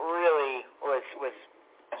 it really was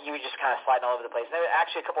you were just kind of sliding all over the place. And there were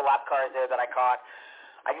actually a couple lap cars there that I caught.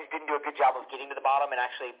 I just didn't do a good job of getting to the bottom and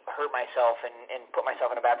actually hurt myself and put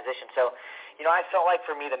myself in a bad position. So, I felt like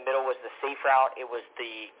for me the middle was the safe route. It was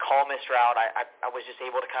the calmest route. I was just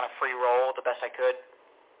able to kind of free roll the best I could.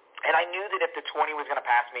 And I knew that if the 20 was going to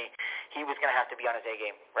pass me, he was going to have to be on his A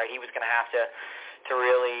game, right? He was going to have to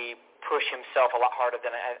really push himself a lot harder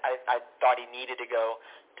than I thought he needed to go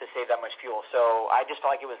to save that much fuel. So I just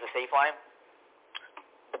felt like it was the safe line.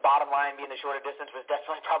 The bottom line being the shorter distance was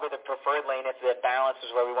definitely probably the preferred lane if the balance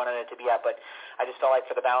was where we wanted it to be at. But I just felt like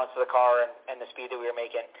for the balance of the car and the speed that we were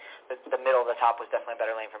making, the middle of the top was definitely a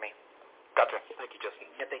better lane for me. Gotcha. Thank you, Justin.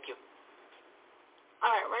 Yeah, thank you. All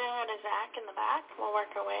right, we're going to go to Zach in the back. We'll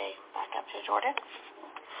work our way back up to Jordan.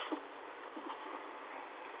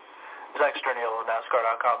 Zach Sterniolo,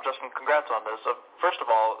 NASCAR.com. Justin, congrats on this. First of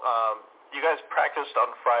all, you guys practiced on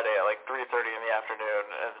Friday at like 3:30 in the afternoon,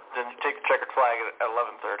 and then you take the checkered flag at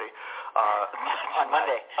 11:30. On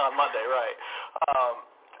Monday. On Monday, right.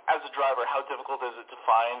 As a driver, how difficult is it to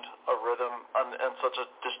find a rhythm on such a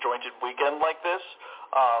disjointed weekend like this?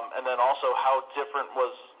 And then also, how different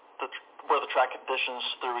were the track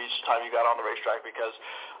conditions through each time you got on the racetrack? Because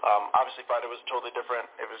obviously Friday was totally different.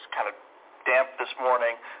 It was kind of damp this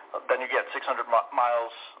morning. Then you get 600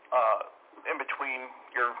 miles in between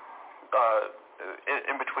your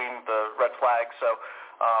in between the red flags. So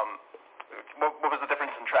what was the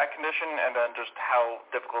difference in track condition, and then just how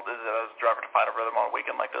difficult is it as a driver to find a rhythm on a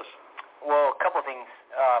weekend like this? Well, a couple of things.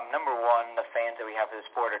 Number one, the fans that we have for the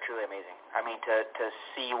sport are truly amazing. I mean, to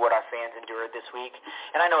see what our fans endured this week,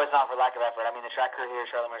 and I know it's not for lack of effort. I mean, the track crew here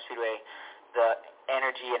at Charlotte Motor Speedway, the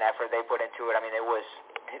energy and effort they put into it, I mean, there's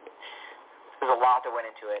a lot that went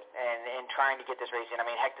into it, and trying to get this race in. I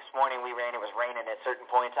mean, heck, this morning we ran, it was raining at certain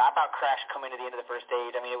points. I about crashed coming to the end of the first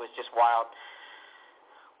stage. I mean, it was just wild.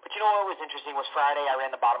 But you know what was interesting was Friday I ran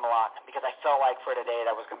the bottom a lot because I felt like for today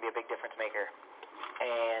that was going to be a big difference maker.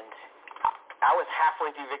 And I was halfway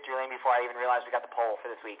through victory lane before I even realized we got the pole for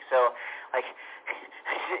this week. So, like,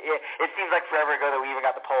 it seems like forever ago that we even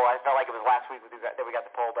got the pole. I felt like it was last week that we got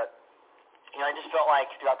the pole. But, I just felt like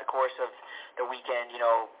throughout the course of the weekend,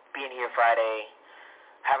 being here Friday,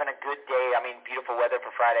 having a good day, I mean, beautiful weather for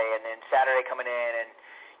Friday, and then Saturday coming in and,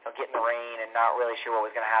 getting the rain and not really sure what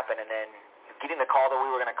was going to happen, and then getting the call that we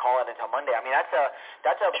were going to call it until Monday. I mean, that's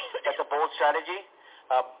a bold strategy,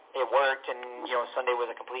 it worked, and Sunday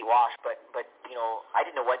was a complete wash. But I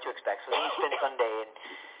didn't know what to expect. So then you spend Sunday, and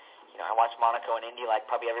I watched Monaco and Indy like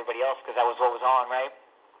probably everybody else because that was what was on, right?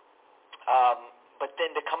 But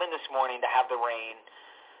then to come in this morning to have the rain,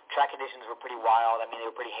 track conditions were pretty wild. I mean, they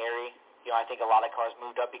were pretty hairy. I think a lot of cars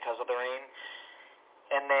moved up because of the rain.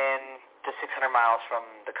 And then the 600 miles from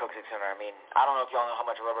the Coke 600. I mean, I don't know if y'all know how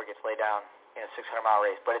much rubber gets laid down in a 600-mile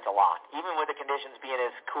race, but it's a lot. Even with the conditions being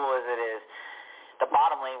as cool as it is, the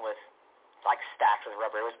bottom lane was like stacked with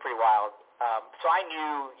rubber. It was pretty wild. So I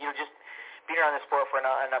knew, just being around the sport for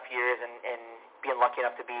enough years and being lucky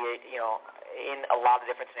enough to be, in a lot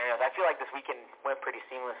of different scenarios, I feel like this weekend went pretty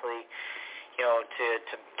seamlessly,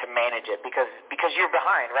 to manage it because you're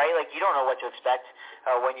behind, right? Like, you don't know what to expect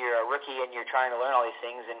when you're a rookie and you're trying to learn all these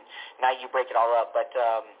things, and now you break it all up. But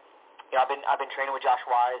I've been training with Josh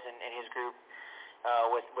Wise and his group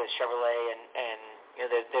with Chevrolet, and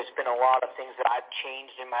there's been a lot of things that I've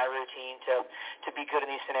changed in my routine to be good in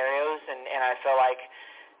these scenarios, and I felt like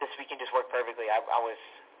this weekend just worked perfectly.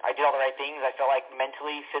 I did all the right things. I felt like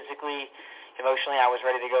mentally, physically, emotionally, I was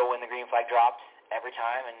ready to go when the green flag dropped every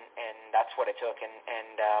time, and that's what it took.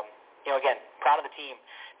 And again, proud of the team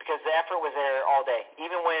because the effort was there all day.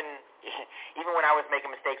 Even when I was making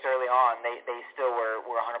mistakes early on, they still were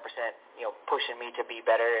 100% pushing me to be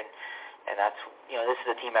better, and that's this is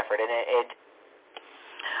a team effort, and it.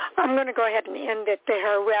 I'm going to go ahead and end it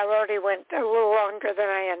there. We already went a little longer than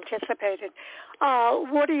I anticipated.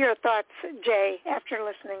 What are your thoughts, Jay, after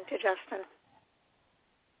listening to Justin?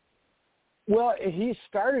 Well, he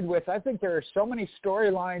started with, I think there are so many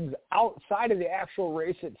storylines outside of the actual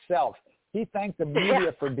race itself. He thanked the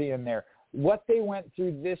media for being there, what they went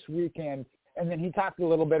through this weekend, and then he talked a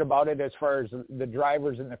little bit about it as far as the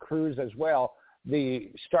drivers and the crews as well,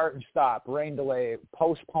 the start and stop, rain delay,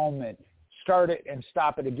 postponement, start it and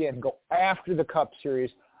stop it again, go after the Cup Series.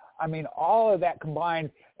 I mean, all of that combined,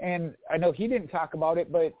 and I know he didn't talk about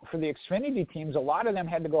it, but for the Xfinity teams, a lot of them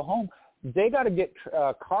had to go home. They got to get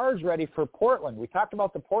cars ready for Portland. We talked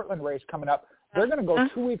about the Portland race coming up. They're going to go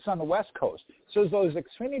 2 weeks on the West Coast. So those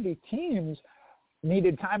Xfinity teams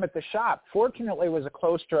needed time at the shop. Fortunately, it was a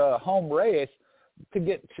close to a home race to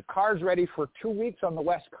get cars ready for 2 weeks on the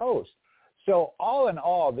West Coast. So all in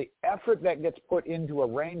all, the effort that gets put into a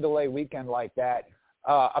rain delay weekend like that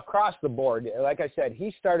across the board, like I said,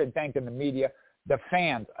 he started thanking the media, the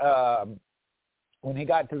fans. When he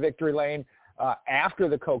got to victory lane, after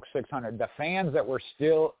the Coke 600, the fans that were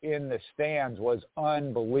still in the stands was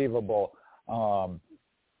unbelievable. And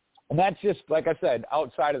that's just, like I said,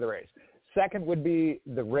 outside of the race. Second would be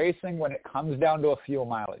the racing when it comes down to a fuel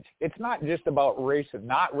mileage. It's not just about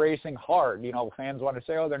not racing hard. Fans want to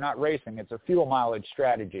say, they're not racing. It's a fuel mileage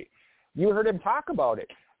strategy. You heard him talk about it.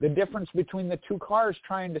 The difference between the two cars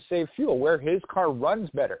trying to save fuel, where his car runs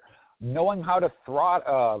better. Knowing how to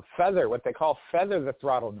feather, what they call feather the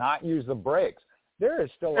throttle, not use the brakes. There is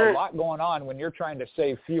still a lot going on when you're trying to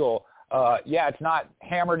save fuel. It's not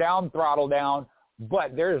hammer down, throttle down,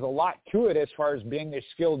 but there is a lot to it as far as being a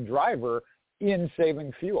skilled driver in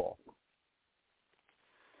saving fuel.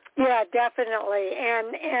 Yeah, definitely.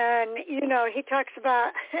 And he talks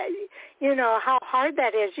about, how hard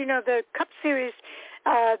that is. The Cup Series,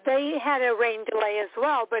 they had a rain delay as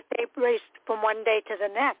well, but they raced from one day to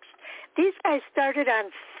the next. These guys started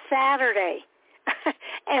on Saturday,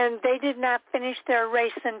 and they did not finish their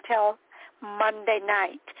race until Monday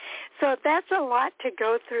night. So that's a lot to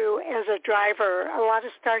go through as a driver, a lot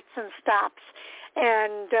of starts and stops,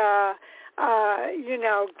 and,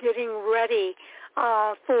 getting ready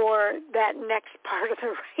for that next part of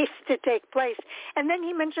the race to take place. And then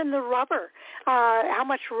he mentioned the rubber, how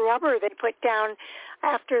much rubber they put down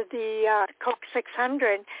after the Coke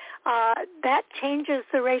 600. That changes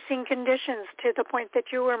the racing conditions to the point that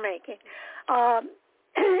you were making.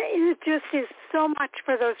 It just is so much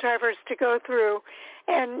for those drivers to go through.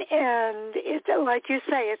 And it's like you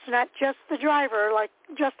say, it's not just the driver, like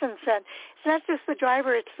Justin said. It's not just the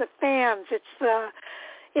driver, it's the fans,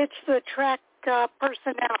 it's the track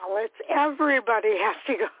personnel. It's everybody has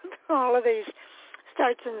to go through all of these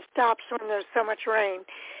starts and stops when there's so much rain.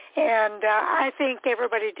 And I think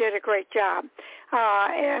everybody did a great job.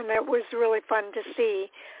 And it was really fun to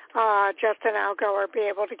see Justin Allgaier be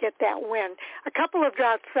able to get that win. A couple of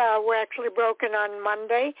droughts were actually broken on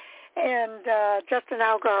Monday, and Justin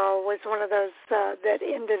Allgaier was one of those that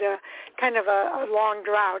ended a kind of a long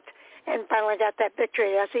drought and finally got that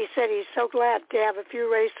victory. As he said, he's so glad to have a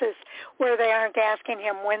few races where they aren't asking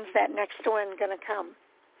him, when's that next win going to come?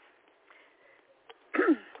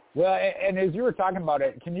 Well, and as you were talking about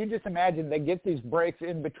it, can you just imagine they get these breaks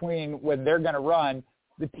in between when they're going to run?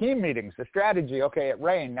 the team meetings, the strategy. Okay, it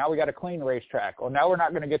rained. Now we got a clean racetrack. Or now we're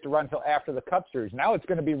not going to get to run until after the Cup Series. Now it's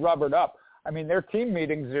going to be rubbered up. I mean, their team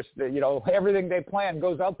meetings, just, everything they plan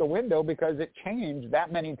goes out the window because it changed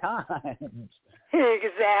that many times.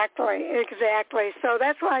 Exactly. So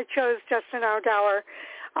that's why I chose Justin Allgaier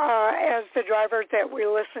as the driver that we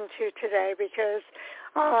listened to today, because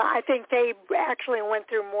I think they actually went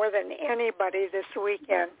through more than anybody this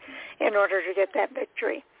weekend in order to get that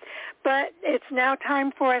victory. But it's now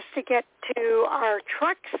time for us to get to our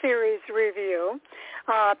Truck Series review.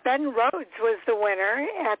 Ben Rhodes was the winner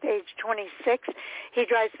at age 26. He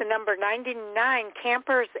drives the number 99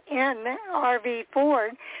 Campers Inn RV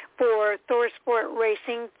Ford for ThorSport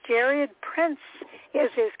Racing. Jared Prince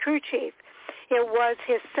is his crew chief. It was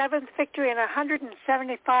his 7th victory in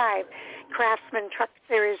 175 Craftsman Truck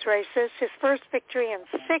Series races, his first victory in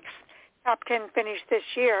 6 top 10 finish this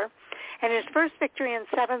year, and his first victory and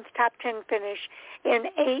 7th top 10 finish in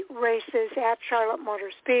 8 races at Charlotte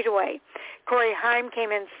Motor Speedway. Corey Heim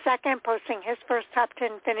came in second, posting his first top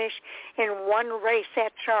 10 finish in 1 race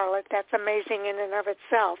at Charlotte. That's amazing in and of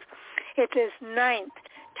itself. It's his 9th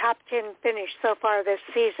top 10 finish so far this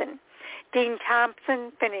season. Dean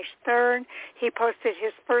Thompson finished 3rd. He posted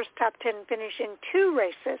his first top 10 finish in 2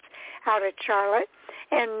 races out at Charlotte.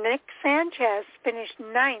 And Nick Sanchez finished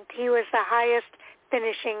 9th. He was the highest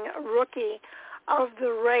finishing rookie of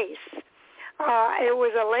the race. It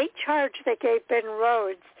was a late charge that gave Ben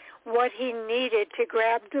Rhodes what he needed to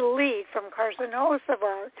grab the lead from Carson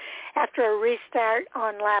Hocevar after a restart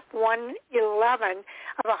on lap 111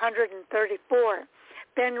 of 134.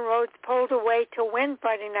 Ben Rhodes pulled away to win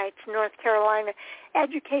Friday night's North Carolina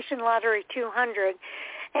Education Lottery 200,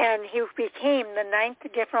 and he became the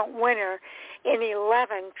 9th different winner in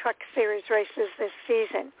 11 Truck Series races this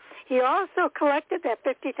season. He also collected that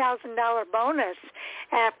 $50,000 bonus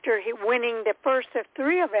after winning the first of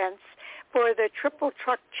 3 events for the Triple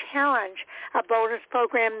Truck Challenge, a bonus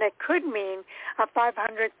program that could mean a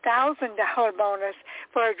 $500,000 bonus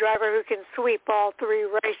for a driver who can sweep all 3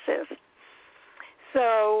 races.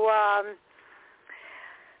 So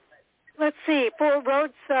let's see.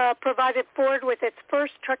 Rhodes provided Ford with its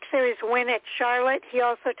first Truck Series win at Charlotte. He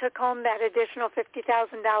also took home that additional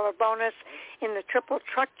 $50,000 bonus in the Triple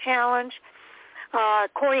Truck Challenge.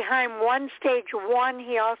 Corey Heim won Stage 1.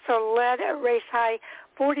 He also led a race-high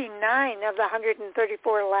 49 of the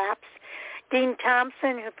 134 laps. Dean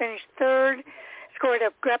Thompson, who finished 3rd, scored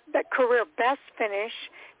a career best finish.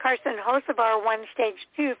 Carson Hocevar won Stage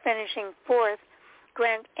 2, finishing 4th.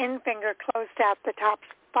 Grant Enfinger closed out the top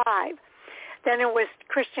 5. Then it was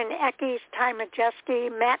Christian Eckes, Ty Majeski,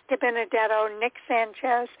 Matt DiBenedetto, Nick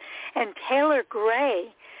Sanchez, and Taylor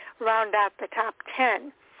Gray round out the top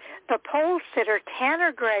 10. The pole sitter,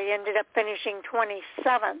 Tanner Gray, ended up finishing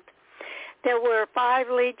 27th. There were 5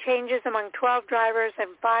 lead changes among 12 drivers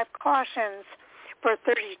and 5 cautions for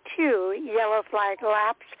 32 yellow flag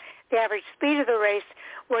laps. The average speed of the race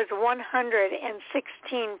was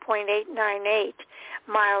 116.898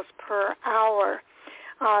 miles per hour.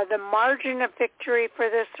 The margin of victory for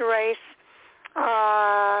this race,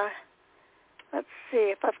 let's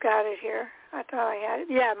see if I've got it here. I thought I had it.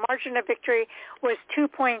 Yeah, margin of victory was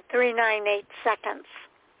 2.398 seconds.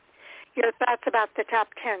 Your thoughts about the top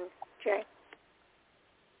 10, Jay?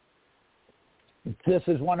 This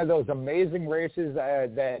is one of those amazing races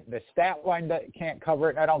that the stat line can't cover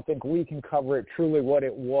it, and I don't think we can cover it truly what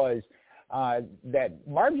it was. That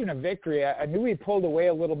margin of victory, I knew he pulled away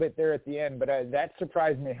a little bit there at the end, but that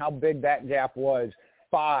surprised me how big that gap was.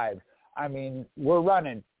 5. I mean, we're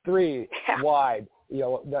running 3 wide,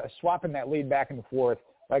 swapping that lead back and forth.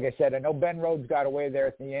 Like I said, I know Ben Rhodes got away there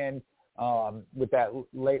at the end with that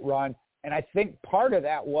late run, and I think part of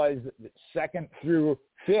that was 2nd through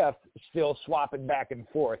 5th still swapping back and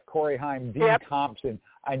forth. Corey Heim, Dean Thompson,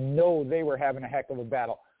 I know they were having a heck of a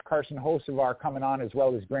battle. Carson Hocevar coming on as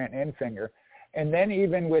well as Grant Enfinger. And then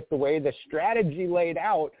even with the way the strategy laid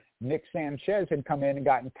out, Nick Sanchez had come in and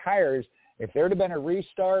gotten tires. If there had been a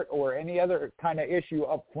restart or any other kind of issue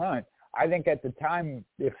up front, I think at the time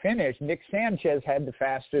it finished, Nick Sanchez had the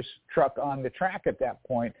fastest truck on the track at that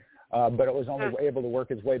point, but it was only able to work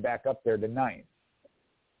his way back up there to 9th.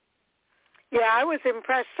 Yeah, I was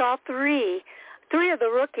impressed. All 3 of the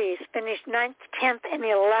rookies finished 9th, 10th, and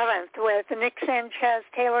 11th with Nick Sanchez,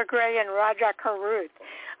 Taylor Gray, and Raja Karuth.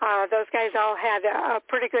 Those guys all had a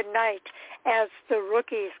pretty good night as the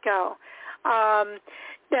rookies go.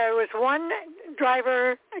 There was one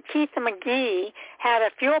driver, Keith McGee, had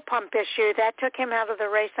a fuel pump issue. That took him out of the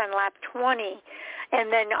race on lap 20.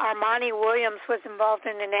 And then Armani Williams was involved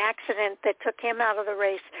in an accident that took him out of the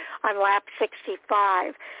race on lap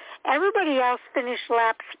 65. Everybody else finished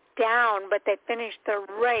laps down, but they finished the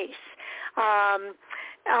race.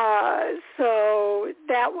 So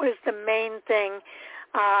that was the main thing.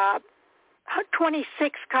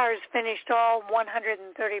 26 cars finished all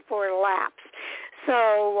 134 laps.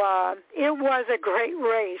 So it was a great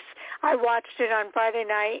race. I watched it on Friday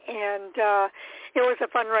night, and it was a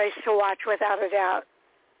fun race to watch without a doubt.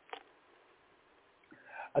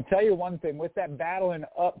 I'll tell you one thing, with that battling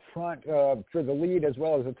up front for the lead as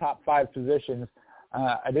well as the top 5 positions,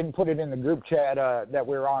 I didn't put it in the group chat that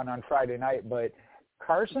we were on Friday night, but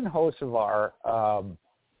Carson Hocevar,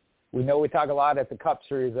 we know we talk a lot at the Cup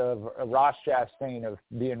Series of Ross Chastain of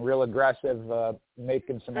being real aggressive,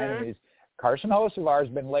 making some enemies. Carson Hocevar has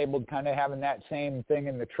been labeled kind of having that same thing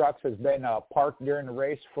in the trucks, has been parked during the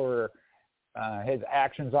race for his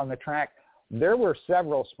actions on the track. There were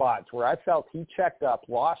several spots where I felt he checked up,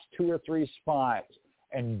 lost 2 or 3 spots,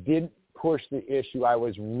 and didn't push the issue. I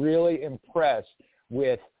was really impressed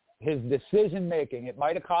with his decision-making. It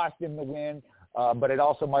might have cost him the win, but it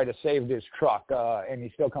also might have saved his truck, and he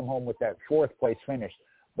still come home with that 4th-place finish.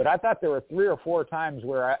 But I thought there were 3 or 4 times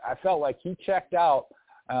where I felt like he checked out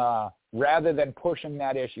rather than pushing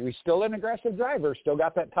that issue. He's still an aggressive driver, still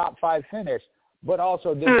got that top 5 finish, but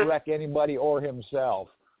also didn't wreck anybody or himself.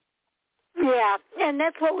 Yeah, and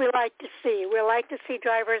that's what we like to see. We like to see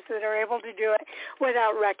drivers that are able to do it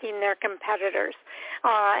without wrecking their competitors.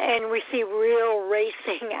 And we see real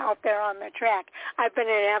racing out there on the track. I've been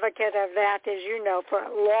an advocate of that, as you know, for a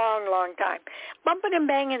long, long time. Bumping and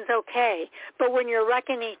banging's okay, but when you're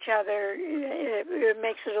wrecking each other, it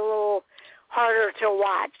makes it a little harder to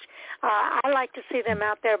watch. I like to see them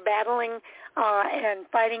out there battling and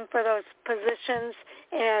fighting for those positions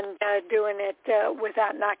and doing it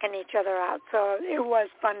without knocking each other out. So it was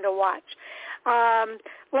fun to watch.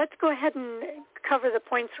 Let's go ahead and cover the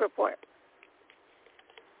points report.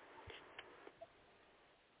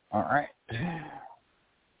 All right.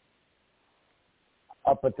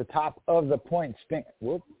 Up at the top of the points,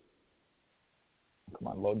 come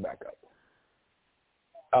on, load back up.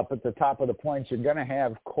 Up at the top of the points, you're going to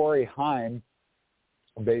have Corey Heim,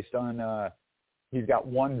 based on he's got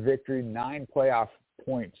 1 victory, 9 playoff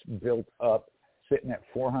points built up, sitting at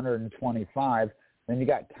 425. Then you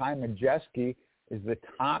got Ty Majeski is the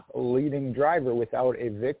top leading driver without a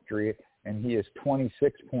victory, and he is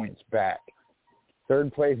 26 points back.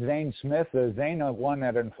 3rd place, Zane Smith. Zane, one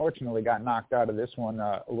that unfortunately got knocked out of this one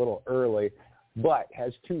a little early, but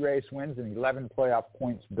has 2 race wins and 11 playoff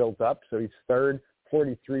points built up, so he's 3rd,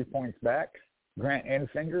 43 points back. Grant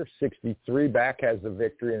Enfinger, 63 back, has the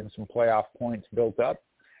victory and some playoff points built up,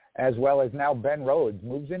 as well as now Ben Rhodes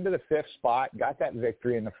moves into the 5th spot, got that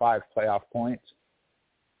victory in the 5 playoff points.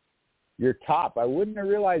 Your top, I wouldn't have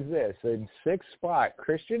realized this, in 6th spot,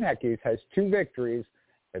 Christian Eckes has 2 victories,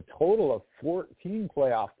 a total of 14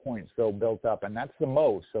 playoff points, though, built up, and that's the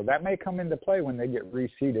most. So that may come into play when they get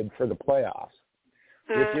reseeded for the playoffs,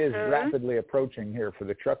 which is rapidly approaching here for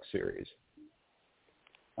the Truck Series.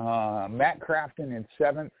 Matt Crafton in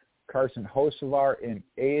 7th, Carson Hocevar in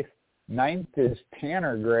 8th, 9th is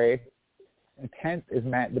Tanner Gray, and 10th is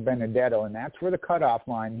Matt DiBenedetto, and that's where the cutoff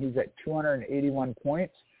line. He's at 281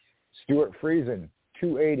 points. Stuart Friesen,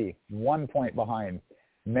 280, 1 point behind.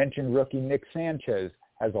 Mentioned rookie Nick Sanchez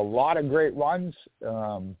has a lot of great runs,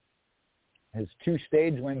 has 2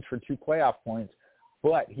 stage wins for 2 playoff points,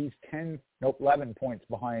 but he's 11 points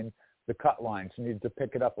behind the cut line, so needs to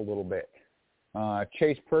pick it up a little bit.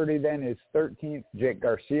 Chase Purdy then is 13th. Jake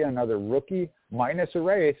Garcia, another rookie, minus a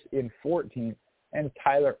race, in 14th. And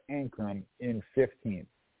Tyler Ankrum in 15th.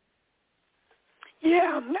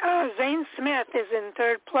 Yeah, Zane Smith is in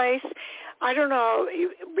 3rd place. I don't know,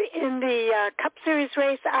 in the Cup Series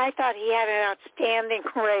race, I thought he had an outstanding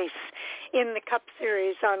race in the Cup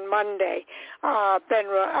Series on Monday.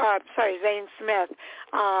 Zane Smith.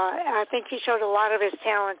 I think he showed a lot of his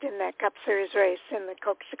talent in that Cup Series race in the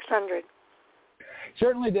Coke 600.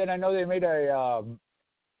 Certainly did. I know they made a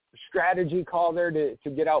strategy call there to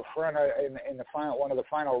get out front in the one of the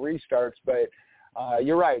final restarts, but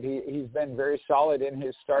you're right. He's been very solid in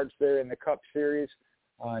his starts there in the Cup Series.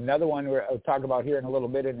 Another one I'll talk about here in a little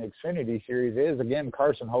bit in the Xfinity Series is, again,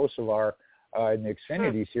 Carson Hocevar in the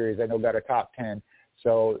Xfinity Series. I know got a top 10.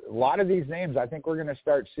 So a lot of these names I think we're going to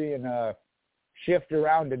start seeing shift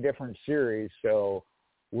around to different series. So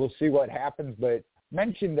we'll see what happens. But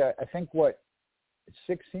mentioned, I think,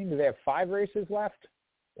 16, do they have 5 races left?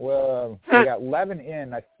 Well, they got 11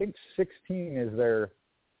 in. I think 16 is their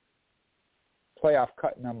playoff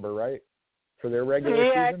cut number, right, for their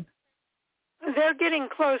regular season? They're getting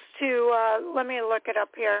close to, let me look it up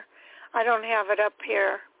here. I don't have it up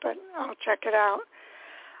here, but I'll check it out.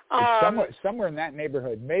 Somewhere in that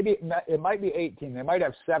neighborhood. Maybe it might be 18. They might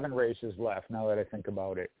have 7 races left now that I think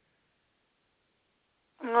about it.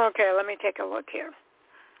 Okay, let me take a look here.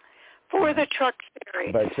 For the Truck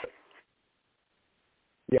Series. But,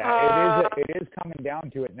 it is coming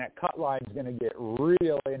down to it, and that cut line is going to get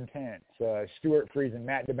real intense. Stuart Friesen,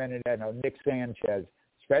 Matt DiBenedetto, Nick Sanchez,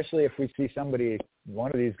 especially if we see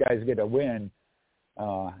one of these guys get a win,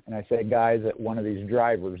 and I say guys, that one of these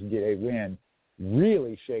drivers get a win,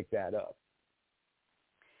 really shake that up.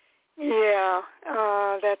 Yeah,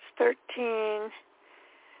 that's 13.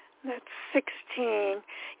 That's 16.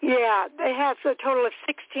 Yeah, they have a total of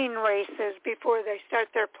 16 races before they start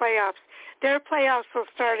their playoffs. Their playoffs will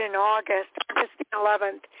start in August the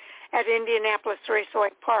 11th at Indianapolis Raceway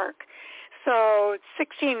Park. So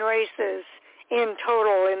 16 races in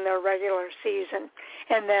total in their regular season,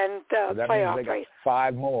 and then the that playoff means they race. got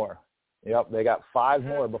 5 more. Yep, they got 5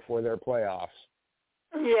 more before their playoffs.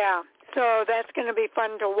 Yeah, so that's going to be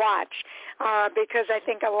fun to watch because I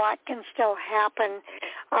think a lot can still happen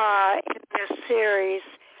in this series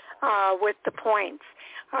with the points.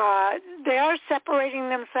 They are separating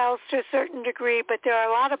themselves to a certain degree, but there are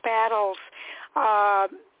a lot of battles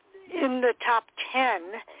in the top 10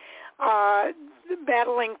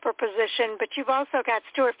 battling for position. But you've also got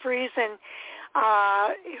Stuart Friesen,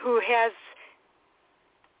 who has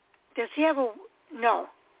 – does he have a – no.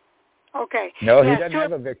 Okay. No, he doesn't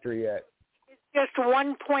have a victory yet. Just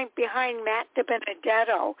 1 point behind Matt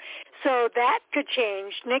DiBenedetto. So that could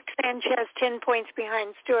change. Nick Sanchez 10 points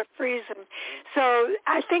behind Stuart Friesen. So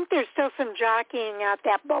I think there's still some jockeying out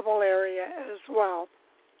that bubble area as well.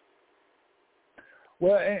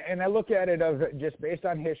 Well, and I look at it of just based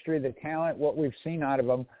on history, the talent, what we've seen out of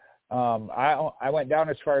them. I went down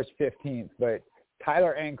as far as 15th, but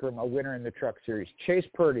Tyler Ankrum, a winner in the Truck Series. Chase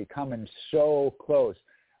Purdy coming so close.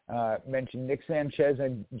 Mentioned Nick Sanchez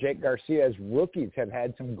and Jake Garcia as rookies have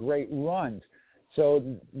had some great runs. So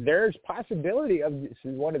there's possibility of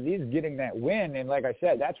one of these getting that win. And like I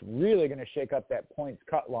said, that's really going to shake up that points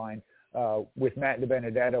cut line with Matt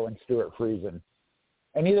DiBenedetto and Stuart Friesen.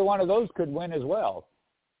 And either one of those could win as well.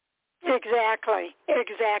 Exactly.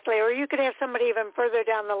 Or you could have somebody even further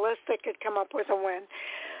down the list that could come up with a win.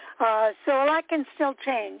 So a lot can still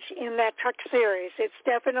change in that Truck Series. It's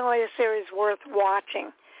definitely a series worth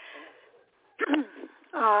watching.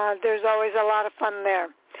 There's always a lot of fun there.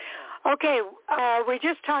 Okay, we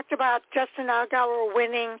just talked about Justin Allgaier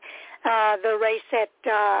winning the race at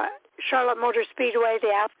Charlotte Motor Speedway, the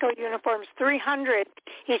ASCO Uniforms 300.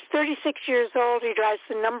 He's 36 years old. He drives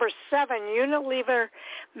the number 7 Unilever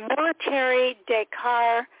Military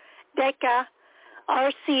Deca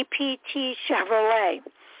RCPT Chevrolet.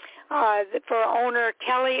 For owner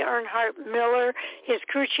Kelly Earnhardt Miller. His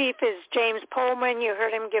crew chief is James Pullman. You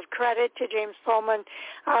heard him give credit to James Pullman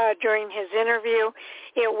during his interview.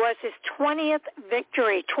 It was his 20th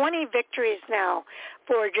victory, 20 victories now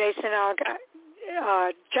for Justin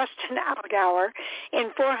Allgaier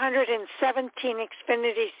in 417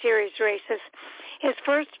 Xfinity Series races. His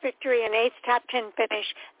first victory and 8th top 10 finish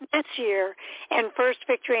this year, and first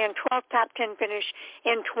victory and 12th top 10 finish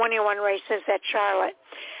in 21 races at Charlotte.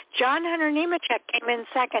 John Hunter Nemechek came in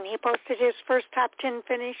second. He posted his first top 10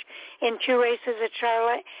 finish in 2 races at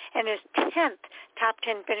Charlotte and his 10th top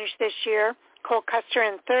 10 finish this year. Cole Custer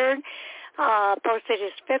in third. Posted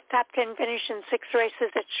his 5th top 10 finish in 6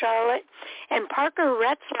 races at Charlotte. And Parker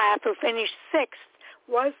Retzlaff, who finished 6th,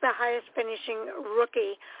 was the highest finishing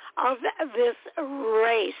rookie of this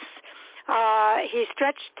race. He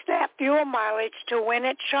stretched that fuel mileage to win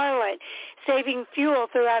at Charlotte, saving fuel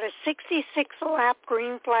throughout a 66-lap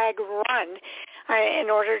green flag run in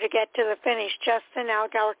order to get to the finish. Justin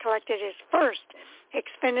Allgaier collected his first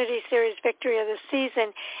Xfinity Series victory of the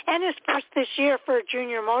season and his first this year for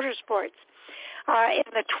Junior Motorsports. In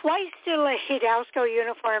the twice-delayed ASCO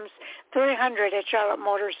Uniforms 300 at Charlotte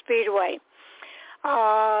Motor Speedway.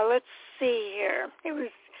 Let's see here. It was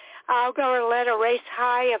Allgaier led a race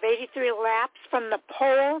high of 83 laps from the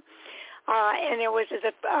pole, and it was,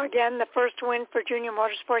 again, the first win for Junior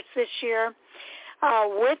Motorsports this year.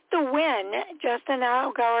 With the win, Justin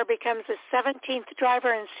Allgaier becomes the 17th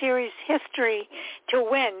driver in series history to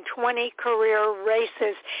win 20 career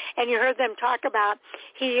races. And you heard them talk about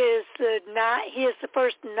he is the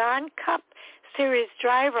first non-Cup Series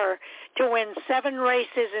driver to win 7 races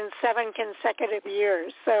in 7 consecutive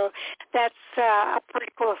years. So that's a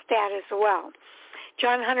pretty cool stat as well.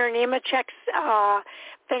 John Hunter Nemechek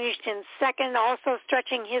finished in second, also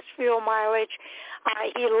stretching his fuel mileage.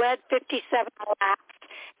 He led 57 laps.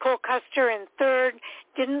 Cole Custer in third,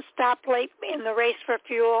 didn't stop late in the race for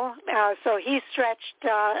fuel, so he stretched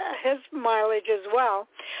his mileage as well.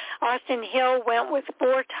 Austin Hill went with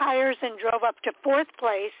 4 tires and drove up to 4th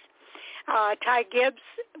place. Ty Gibbs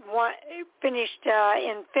finished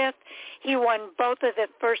in 5th. He won both of the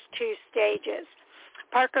first 2 stages.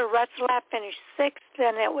 Parker Retzlaff finished 6th,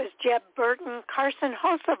 and it was Jeb Burton, Carson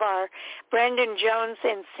Hocevar, Brandon Jones,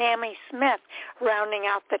 and Sammy Smith rounding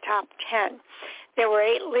out the top 10. There were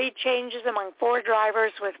 8 lead changes among 4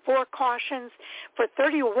 drivers with 4 cautions for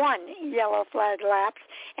 31 yellow flag laps,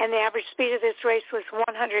 and the average speed of this race was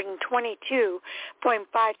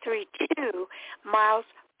 122.532 miles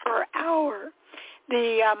per hour.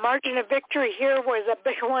 The margin of victory here was a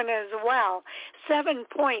big one as well,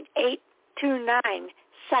 7.829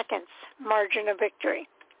 seconds margin of victory.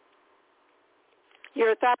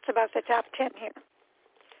 Your thoughts about the top 10 here?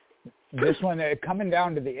 This one, coming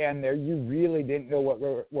down to the end there, you really didn't know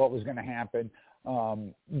what was going to happen.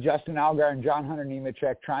 Justin Allgaier and John Hunter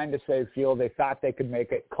Nemechek trying to save fuel. They thought they could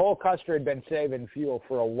make it. Cole Custer had been saving fuel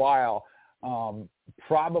for a while,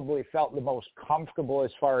 probably felt the most comfortable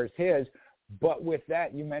as far as his. But with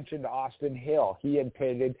that, you mentioned Austin Hill. He had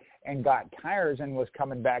pitted and got tires and was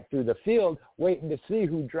coming back through the field, waiting to see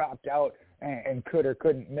who dropped out and could or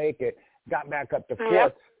couldn't make it. Got back up to 4th.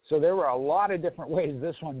 Yep. So there were a lot of different ways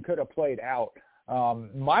this one could have played out.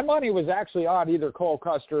 My money was actually on either Cole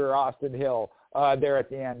Custer or Austin Hill there at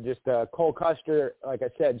the end. Just Cole Custer, like I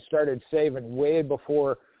said, started saving way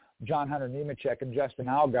before John Hunter Nemechek and Justin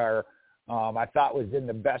Allgaier, I thought was in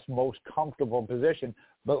the best, most comfortable position.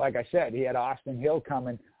 But like I said, he had Austin Hill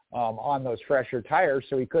coming on those fresher tires,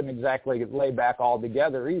 so he couldn't exactly lay back all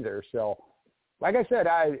together either. So like I said,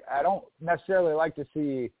 I don't necessarily like to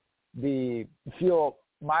see the fuel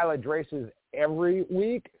mileage races every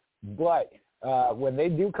week, but when they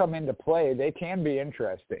do come into play, they can be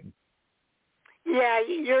interesting. Yeah,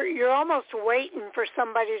 you're almost waiting for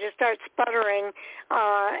somebody to start sputtering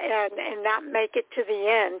and not make it to the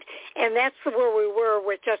end. And that's where we were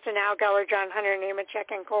with Justin Allgaier, John Hunter Nemechek,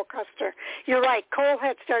 and Cole Custer. You're right. Cole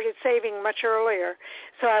had started saving much earlier,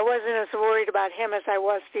 so I wasn't as worried about him as I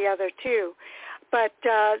was the other 2. But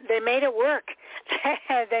they made it work.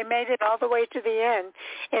 They made it all the way to the end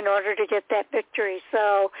in order to get that victory.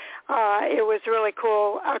 So it was really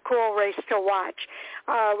cool, a cool race to watch.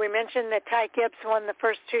 We mentioned that Ty Gibbs won the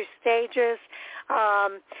first 2 stages.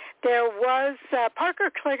 There was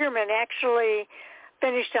Parker Kligerman actually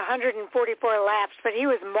finished 144 laps, but he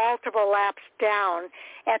was multiple laps down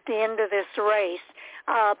at the end of this race.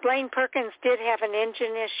 Blaine Perkins did have an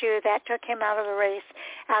engine issue that took him out of the race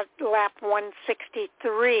at lap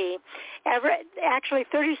 163. Actually,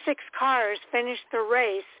 36 cars finished the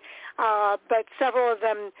race, but several of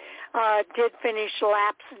them did finish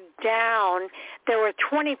laps down. There were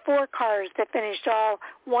 24 cars that finished all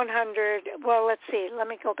 100. Well, let's see. Let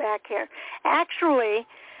me go back here. Actually,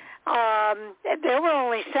 there were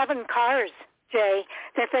only 7 cars, Jay,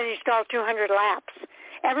 that finished all 200 laps.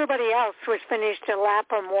 Everybody else was finished a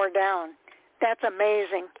lap or more down. That's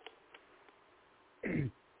amazing.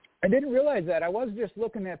 I didn't realize that. I was just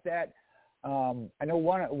looking at that. I know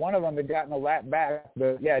one of them had gotten a lap back,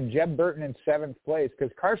 but yeah, Jeb Burton in 7th place,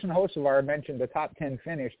 because Carson Hocevar mentioned the top 10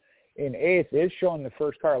 finish in 8th is showing the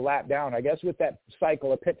first car a lap down. I guess with that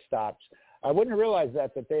cycle of pit stops, I wouldn't have realized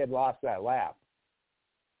that they had lost that lap.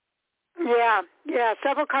 Yeah,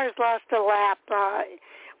 several cars lost a lap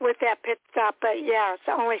with that pit stop, but yeah,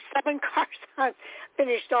 so only 7 cars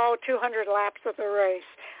finished all 200 laps of the race.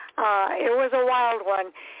 It was a wild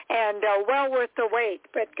one and well worth the wait,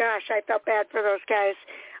 but gosh, I felt bad for those guys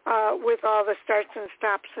with all the starts and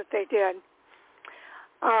stops that they did.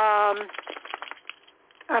 I'm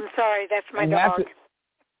sorry, that's my dog.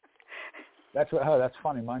 That's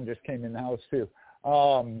funny. Mine just came in the house too.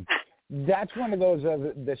 That's one of those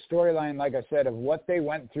the storyline, like I said, of what they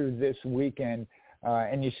went through this weekend.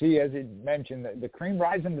 And you see, as you mentioned, the cream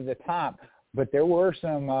rising to the top, but there were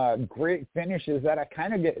some great finishes that I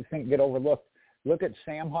kind of think get overlooked. Look at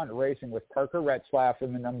Sam Hunt Racing with Parker Retzlaff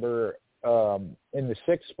in the in the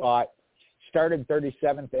 6th spot, started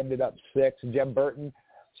 37th, ended up 6th. Jeb Burton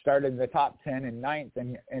started in the top 10 in 9th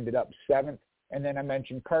and ended up 7th. And then I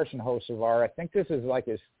mentioned Carson Hocevar. I think this is like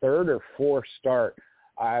his 3rd or 4th start.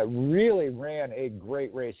 Really ran a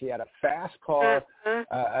great race. He had a fast car.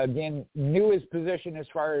 Again, knew his position as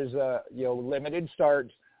far as limited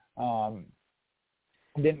starts.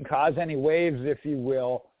 Didn't cause any waves, if you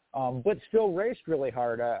will, but still raced really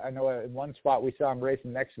hard. I know in one spot we saw him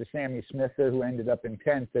racing next to Sammy Smith there, who ended up in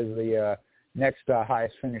 10th as the next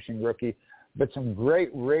highest finishing rookie. But some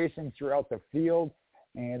great racing throughout the field,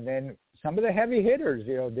 and then some of the heavy hitters,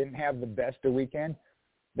 didn't have the best of weekend.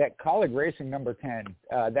 That Kaulig Racing number 10,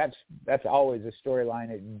 that's always a storyline.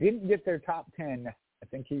 It didn't get their top 10. I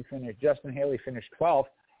think Justin Haley finished 12th.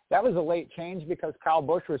 That was a late change because Kyle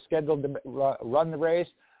Busch was scheduled to run the race.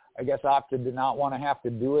 I guess opted to not want to have to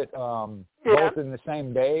do it both in the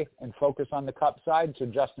same day and focus on the Cup side. So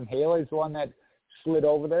Justin Haley's the one that slid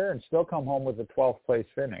over there and still come home with a 12th place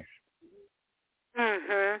finish.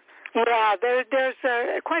 Mhm. Yeah, there's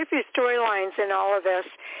quite a few storylines in all of this,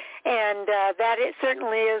 and that it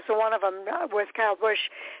certainly is one of them with Kyle Busch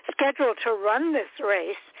scheduled to run this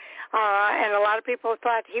race. And a lot of people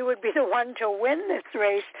thought he would be the one to win this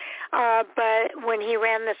race, but when he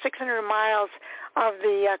ran the 600 miles of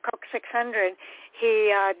the Coke 600,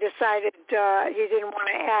 he decided he didn't want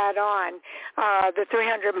to add on the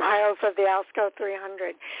 300 miles of the Alsco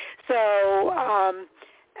 300. So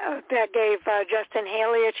that gave Justin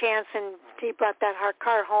Haley a chance, and he brought that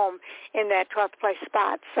car home in that 12th place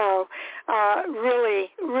spot. So really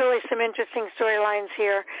some interesting storylines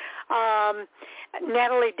here.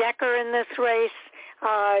 Natalie Decker in this race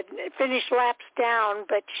finished laps down,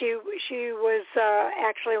 but she was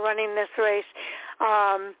actually running this race.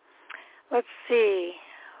 Let's see,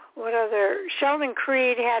 what other? Sheldon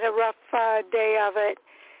Creed had a rough day of it.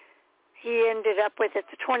 He ended up with the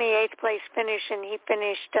 28th place finish, and he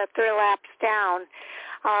finished 3 laps down.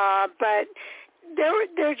 But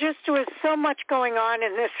there just was so much going on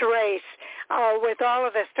in this race with all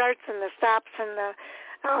of the starts and the stops and the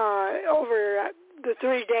over the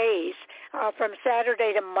 3 days from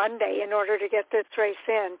Saturday to Monday in order to get this race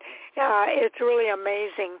in. It's really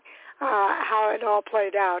amazing how it all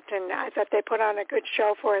played out, and I thought they put on a good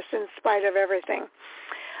show for us in spite of everything.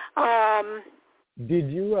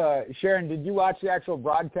 Did you, Sharon, did you watch the actual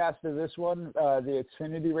broadcast of this one, the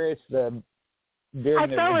Xfinity race,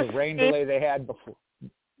 during the rain delay they had before?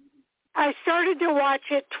 I started to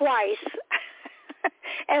watch it twice,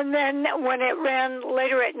 and then when it ran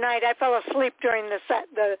later at night, I fell asleep during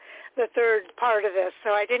the third part of this,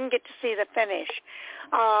 so I didn't get to see the finish,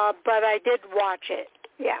 but I did watch it,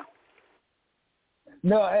 yeah.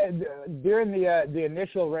 No, during the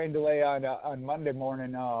initial rain delay on Monday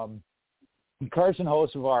morning, Carson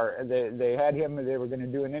Hocevar, they had him. They were going to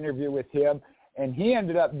do an interview with him, and he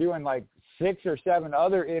ended up doing like 6 or 7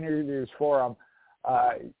 other interviews for him.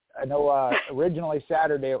 I know originally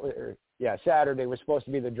Saturday was supposed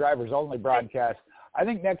to be the drivers only broadcast. I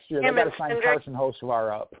think next year they got to sign Carson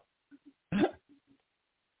Hocevar up.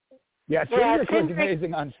 Cindric was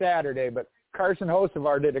amazing on Saturday, but Carson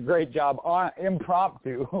Hocevar did a great job on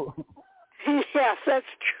impromptu. Yes, that's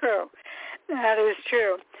true. That is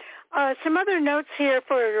true. Some other notes here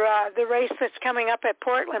for the race that's coming up at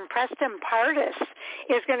Portland. Preston Pardus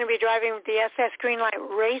is going to be driving the SS Greenlight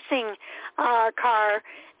Racing car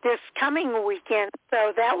this coming weekend.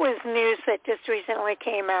 So that was news that just recently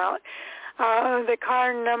came out. The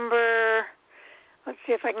car number, let's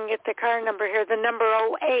see if I can get the car number here, the number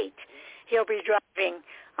 08 he'll be driving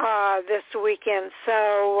this weekend.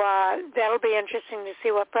 So that'll be interesting to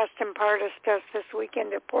see what Preston Pardus does this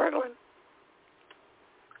weekend at Portland.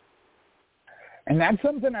 And that's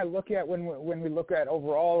something I look at when we look at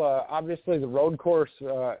overall. Obviously, the road course,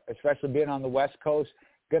 especially being on the West Coast,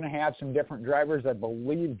 going to have some different drivers. I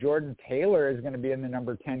believe Jordan Taylor is going to be in the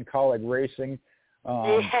number 10 Kaulig Racing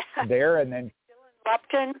there, and then Dylan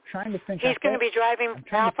Lupton. Trying to think, he's going to be driving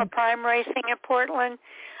Alpha Prime Racing at Portland,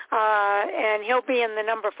 and he'll be in the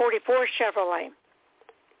number 44 Chevrolet.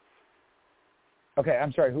 Okay,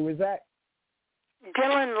 I'm sorry. Who is that?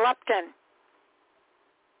 Dylan Lupton.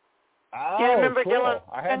 Oh, do you remember cool. Dylan?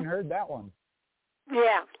 I hadn't heard that one.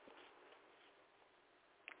 Yeah.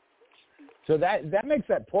 So that makes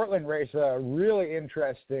that Portland race really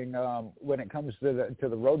interesting when it comes to the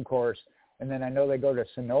road course. And then I know they go to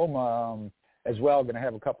Sonoma as well, going to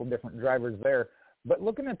have a couple different drivers there. But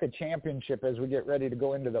looking at the championship as we get ready to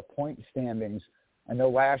go into the point standings, I know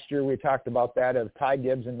last year we talked about that of Ty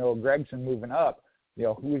Gibbs and Noah Gragson moving up,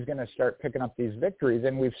 who's going to start picking up these victories.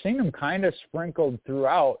 And we've seen them kind of sprinkled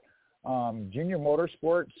throughout. Junior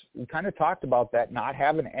Motorsports, we kind of talked about that, not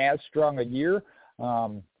having as strong a year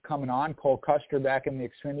coming on. Cole Custer back in the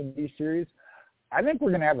Xfinity Series. I think we're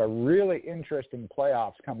going to have a really interesting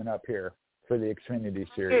playoffs coming up here for the Xfinity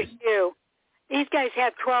Series. You. These guys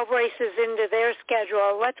have 12 races into their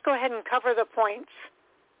schedule. Let's go ahead and cover the points.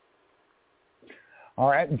 All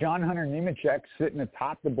right, John Hunter Nemechek sitting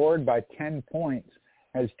atop the board by 10 points,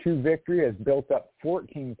 has 2 victories, has built up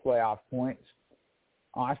 14 playoff points.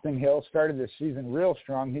 Austin Hill started the season real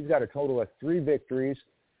strong. He's got a total of 3 victories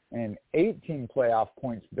and 18 playoff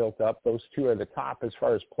points built up. Those 2 are the top as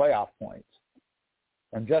far as playoff points.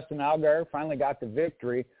 And Justin Allgaier finally got the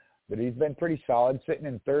victory, but he's been pretty solid, sitting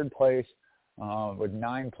in third place with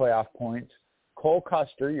 9 playoff points. Cole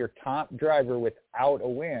Custer, your top driver without a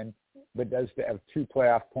win, but does have 2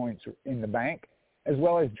 playoff points in the bank, as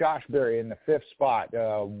well as Josh Berry in the 5th spot,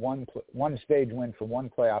 one stage win for 1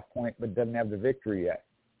 playoff point, but doesn't have the victory yet.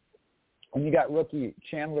 And you got rookie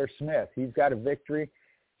Chandler Smith. He's got a victory.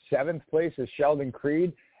 7th place is Sheldon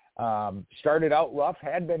Creed. Started out rough,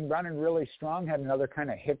 had been running really strong, had another kind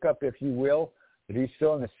of hiccup, if you will, but he's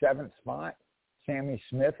still in the 7th spot. Sammy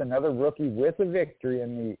Smith, another rookie with a victory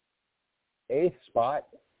in the 8th spot.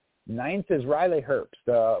 9th is Riley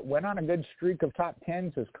Herbst. Went on a good streak of top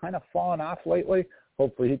 10s, has kind of fallen off lately.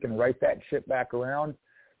 Hopefully he can right that ship back around.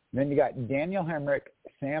 And then you got Daniel Hemrick,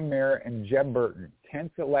 Sam Mayer, and Jeb Burton,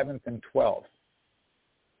 10th, 11th, and 12th.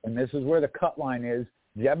 And this is where the cut line is.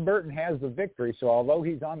 Jeb Burton has the victory, so although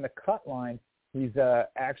he's on the cut line, he's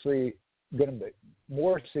actually going to be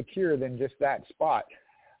more secure than just that spot.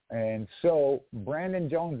 And so Brandon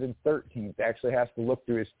Jones in 13th actually has to look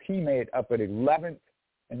to his teammate up at 11th,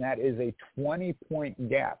 and that is a 20-point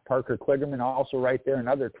gap. Parker Kligerman also right there,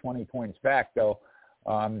 another 20 points back, though.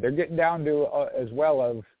 They're getting down to as well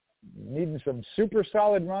of needing some super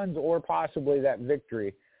solid runs or possibly that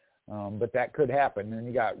victory, but that could happen. And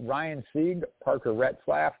you got Ryan Sieg, Parker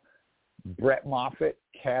Retzlaff, Brett Moffitt,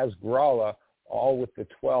 Kaz Gralla, all with the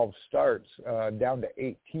 12 starts down to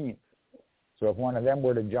 18th. So if one of them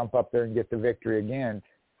were to jump up there and get the victory again,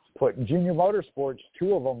 put Junior Motorsports,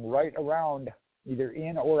 2 of them right around either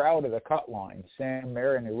in or out of the cut line. Sam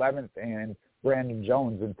Mayer in 11th and Brandon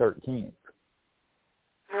Jones in 13th.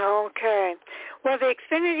 Okay. Well, the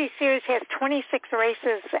Xfinity Series has 26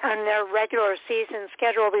 races on their regular season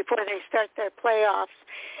schedule before they start their playoffs.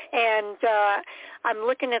 And I'm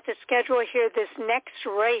looking at the schedule here. This next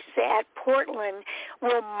race at Portland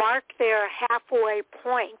will mark their halfway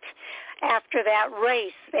point. After that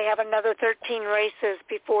race, they have another 13 races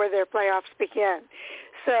before their playoffs begin.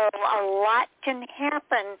 So a lot can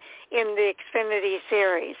happen in the Xfinity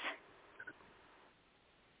Series.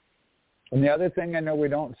 And the other thing, I know we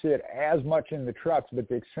don't see it as much in the trucks, but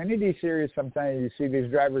the Xfinity Series, sometimes you see these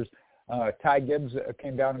drivers. Ty Gibbs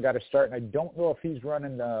came down and got a start, and I don't know if he's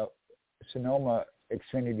running the Sonoma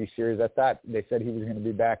Xfinity Series. I thought they said he was going to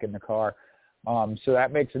be back in the car. So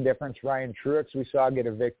that makes a difference. Ryan Truex, we saw get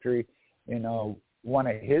a victory in one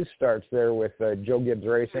of his starts there with Joe Gibbs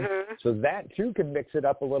Racing. Mm-hmm. So that, too, can mix it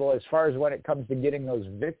up a little as far as when it comes to getting those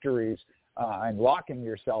victories and locking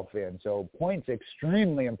yourself in. So points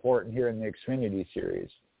extremely important here in the Xfinity Series.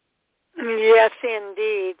 Yes,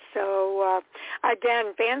 indeed. So,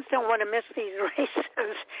 again, fans don't want to miss these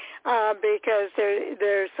races because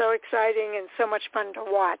they're so exciting and so much fun to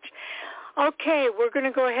watch. Okay, we're going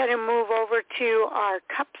to go ahead and move over to our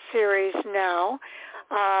Cup Series now.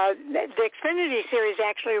 The Xfinity Series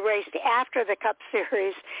actually raced after the Cup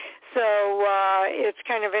Series, so it's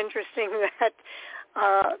kind of interesting that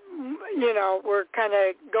we're kind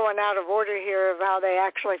of going out of order here of how they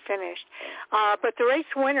actually finished. But the race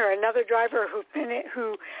winner, another driver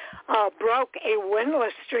who broke a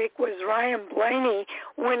winless streak, was Ryan Blaney,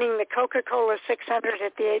 winning the Coca-Cola 600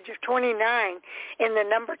 at the age of 29 in the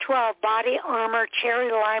number 12 body armor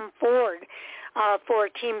Cherry Lime Ford for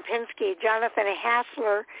Team Penske. Jonathan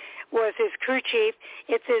Hassler was his crew chief.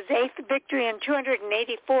 It's his 8th victory in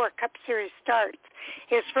 284 Cup Series starts.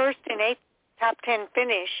 His first and 8th top 10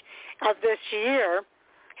 finish of this year,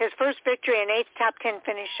 his first victory and 8th top 10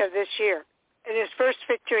 finish of this year, and his first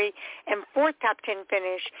victory and 4th top 10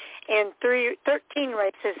 finish in 13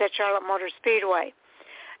 races at Charlotte Motor Speedway.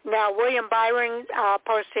 Now, William Byron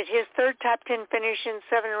posted his 3rd top 10 finish in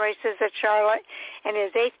 7 races at Charlotte and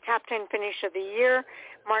his 8th top 10 finish of the year.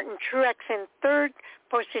 Martin Truex in 3rd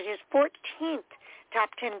posted his 14th top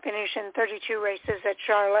 10 finish in 32 races at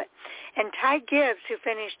Charlotte. And Ty Gibbs, who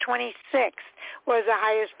finished 26th, was the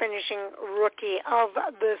highest finishing rookie of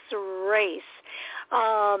this race.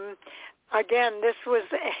 Again, this was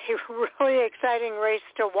a really exciting race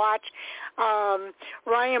to watch.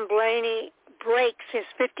 Ryan Blaney breaks his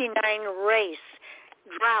 59 race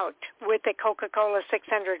drought with the Coca-Cola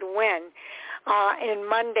 600 win in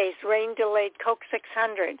Monday's rain-delayed Coke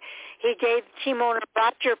 600. He gave team owner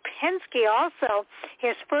Roger Penske also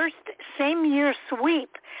his first same-year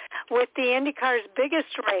sweep with the IndyCar's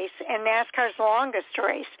biggest race and NASCAR's longest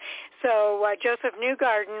race. So Joseph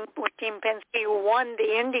Newgarden with Team Penske won the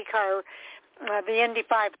IndyCar, the Indy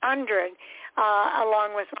 500,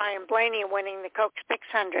 along with Ryan Blaney winning the Coke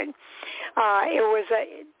 600. It was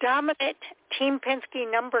a dominant Team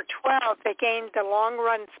Penske number 12 that gained the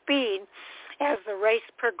long-run speed As the race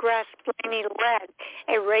progressed, Blaney led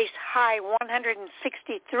a race-high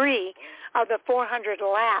 163 of the 400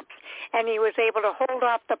 laps, and he was able to hold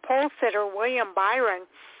off the pole sitter, William Byron,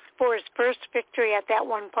 for his first victory at that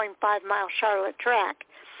 1.5-mile Charlotte track.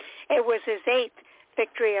 It was his 8th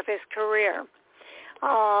victory of his career.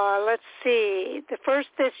 Let's see. The first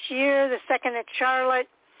this year, the second at Charlotte,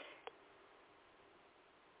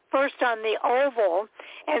 first on the oval,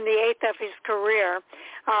 and the 8th of his career.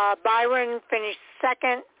 Byron finished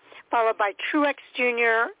second, followed by Truex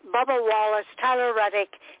Jr., Bubba Wallace, Tyler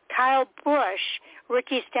Reddick, Kyle Busch,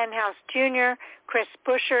 Ricky Stenhouse Jr., Chris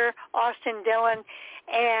Buescher, Austin Dillon,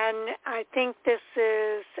 and I think this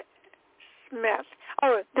is Smith.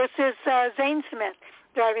 Oh, this is Zane Smith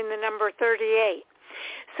driving the number 38.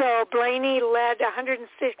 So Blaney led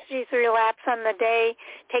 163 laps on the day,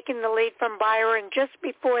 taking the lead from Byron just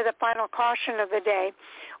before the final caution of the day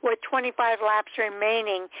with 25 laps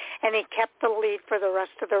remaining, and he kept the lead for the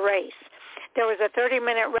rest of the race. There was a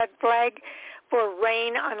 30-minute red flag for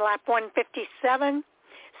rain on lap 157.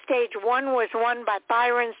 Stage 1 was won by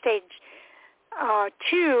Byron. Stage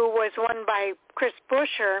 2 was won by Chris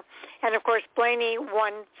Buescher, and of course Blaney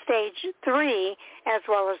won Stage 3 as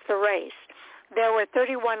well as the race. There were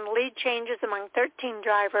 31 lead changes among 13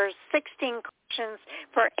 drivers, 16 cautions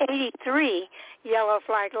for 83 yellow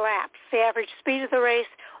flag laps. The average speed of the race,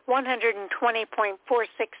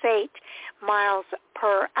 120.468 miles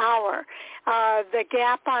per hour. The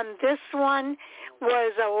gap on this one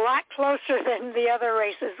was a lot closer than the other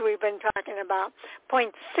races we've been talking about,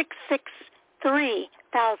 0.663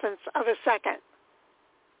 thousandths of a second.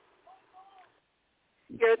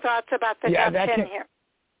 Your thoughts about the top 10 here?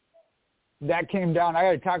 That came down. I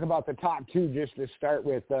got to talk about the top two just to start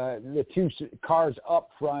with. The two cars up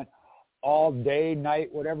front all day,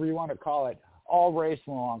 night, whatever you want to call it, all race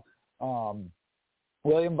long.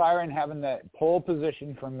 William Byron having the pole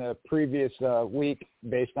position from the previous week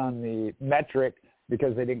based on the metric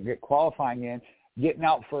because they didn't get qualifying in, getting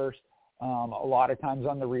out first a lot of times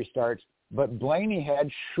on the restarts. But Blaney had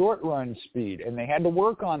short run speed, and they had to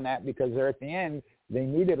work on that because they're at the end. They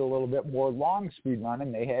needed a little bit more long speed run,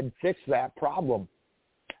 and they had fixed that problem.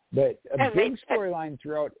 But a big storyline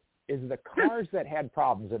throughout is the cars that had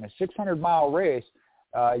problems. In a 600-mile race,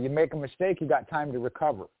 you make a mistake, you got time to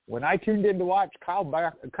recover. When I tuned in to watch, Kyle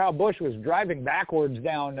Busch was driving backwards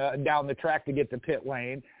down the track to get to pit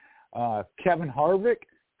lane. Kevin Harvick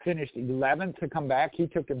finished 11th to come back. He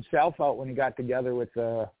took himself out when he got together with,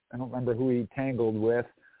 I don't remember who he tangled with.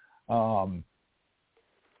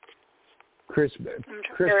 Chris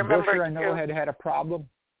Buescher, I know, had a problem.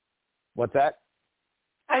 What's that?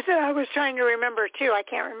 I said I was trying to remember, too. I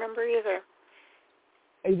can't remember either.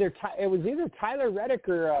 It was either Tyler Reddick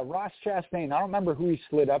or Ross Chastain. I don't remember who he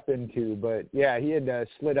slid up into, but, yeah, he had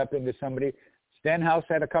slid up into somebody. Stenhouse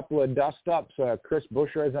had a couple of dust-ups. Chris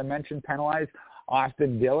Buescher, as I mentioned, penalized.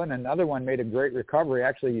 Austin Dillon, another one, made a great recovery.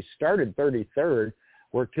 Actually, he started 33rd,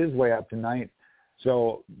 worked his way up to 9th.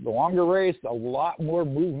 So the longer race, a lot more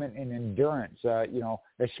movement and endurance,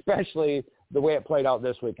 especially the way it played out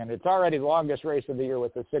this weekend. It's already the longest race of the year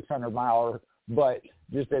with the 600-miler, but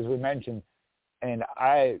just as we mentioned, and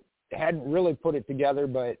I hadn't really put it together,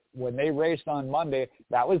 but when they raced on Monday,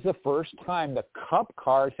 that was the first time the Cup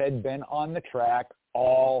cars had been on the track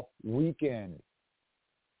all weekend.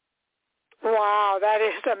 Wow, that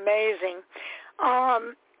is amazing.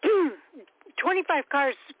 25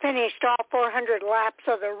 cars finished all 400 laps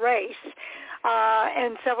of the race,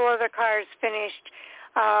 and several other cars finished,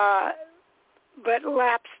 but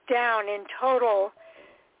laps down in total.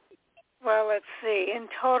 Well, let's see. In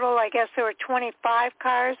total, I guess there were 25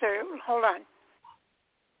 cars, or hold on.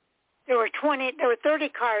 There were 30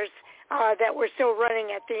 cars that were still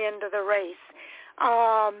running at the end of the race.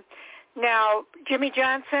 Now, Jimmy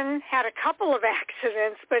Johnson had a couple of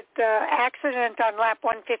accidents, but the accident on lap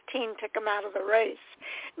 115 took him out of the race.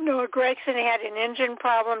 Noah Gragson had an engine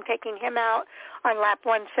problem, taking him out on lap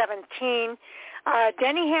 117.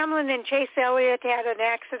 Denny Hamlin and Chase Elliott had an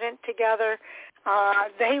accident together.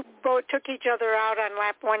 They both took each other out on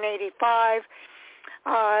lap 185.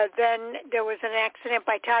 Then there was an accident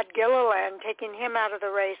by Todd Gilliland, taking him out of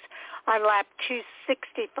the race on lap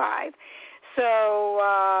 265. So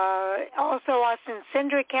also Austin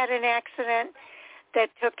Cindric had an accident that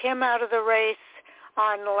took him out of the race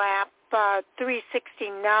on lap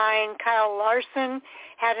 369. Kyle Larson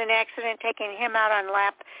had an accident taking him out on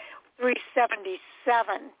lap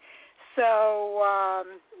 377. So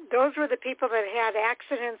those were the people that had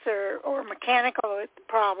accidents or mechanical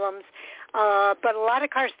problems, but a lot of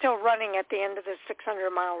cars still running at the end of the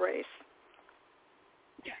 600-mile race.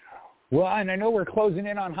 Well, and I know we're closing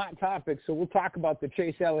in on hot topics, so we'll talk about the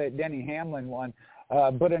Chase Elliott, Denny Hamlin one.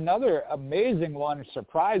 But another amazing one,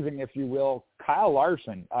 surprising, if you will, Kyle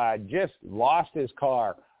Larson just lost his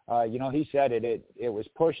car. He said it was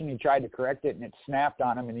pushing. He tried to correct it, and it snapped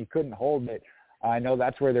on him, and he couldn't hold it. I know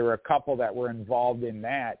that's where there were a couple that were involved in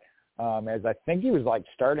that, as I think he was like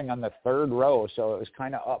starting on the third row, so it was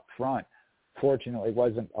kind of up front. Fortunately,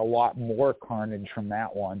 wasn't a lot more carnage from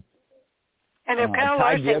that one. And if Kyle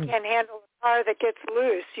Larson can't handle a car that gets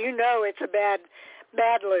loose, it's a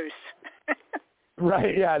bad loose.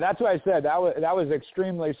 Right, yeah, that's what I said. That was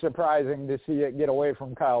extremely surprising to see it get away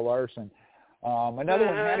from Kyle Larson. Another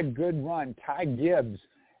one had a good run, Ty Gibbs,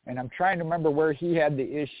 and I'm trying to remember where he had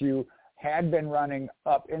the issue. Had been running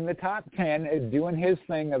up in the top 10, is doing his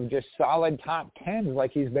thing of just solid top 10s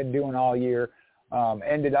like he's been doing all year.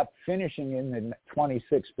 Ended up finishing in the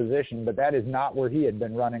 26th position, but that is not where he had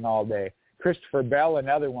been running all day. Christopher Bell,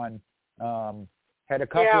 another one, had a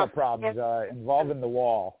couple of problems involving the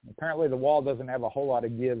wall. Apparently the wall doesn't have a whole lot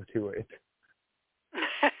of give to it.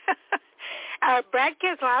 Brad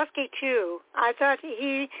Keselowski, too. I thought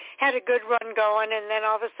he had a good run going, and then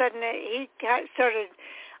all of a sudden he started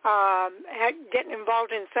getting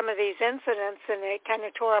involved in some of these incidents, and it kind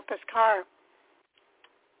of tore up his car.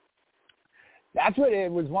 That's what it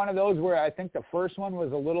was, one of those where I think the first one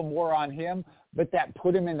was a little more on him, but that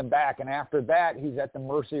put him in the back. And after that, he's at the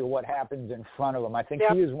mercy of what happens in front of him. I think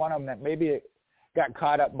he is one of them that maybe got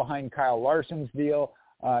caught up behind Kyle Larson's deal.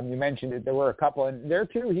 You mentioned it. There were a couple. And there,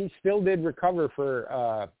 too, he still did recover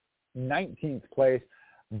for 19th place.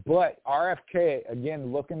 But RFK,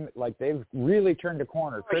 again, looking like they've really turned a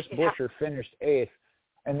corner. Chris Buescher finished 8th.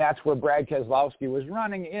 And that's where Brad Keselowski was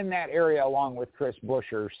running in that area along with Chris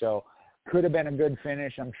Buescher. So could have been a good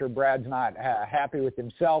finish. I'm sure Brad's not happy with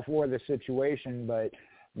himself or the situation, but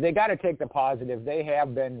they got to take the positive. They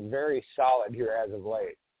have been very solid here as of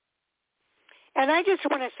late. And I just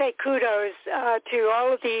want to say kudos to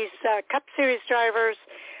all of these Cup Series drivers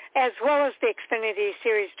as well as the Xfinity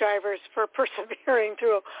Series drivers for persevering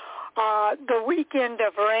through the weekend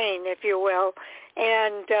of rain, if you will,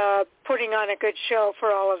 and putting on a good show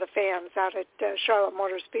for all of the fans out at Charlotte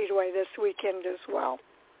Motor Speedway this weekend as well.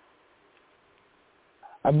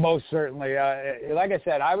 Most certainly. Like I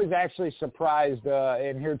said, I was actually surprised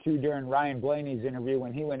in here, too, during Ryan Blaney's interview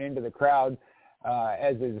when he went into the crowd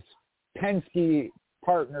as his Penske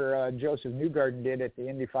partner, Joseph Newgarden, did at the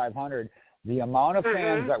Indy 500. The amount of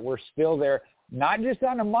fans that were still there, not just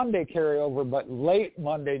on a Monday carryover, but late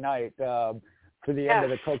Monday night for the end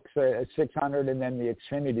of the Cook's 600 and then the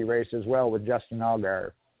Xfinity race as well with Justin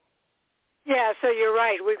Allgaier. Yeah, so you're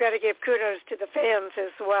right. We've got to give kudos to the fans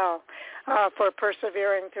as well for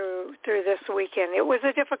persevering through this weekend. It was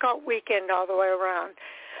a difficult weekend all the way around.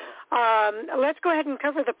 Let's go ahead and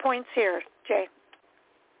cover the points here, Jay.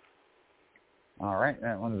 All right,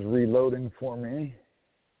 that one's reloading for me.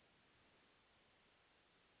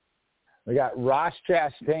 We got Ross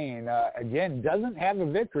Chastain, again, doesn't have a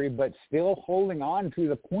victory, but still holding on to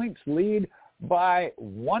the points lead by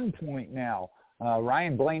 1 point now.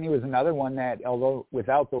 Ryan Blaney was another one that, although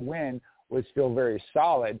without the win, was still very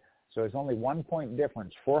solid. So it's only 1 point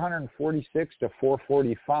difference, 446 to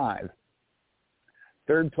 445.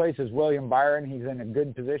 Third place is William Byron. He's in a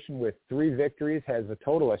good position with 3 victories, has a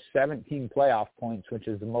total of 17 playoff points, which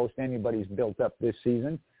is the most anybody's built up this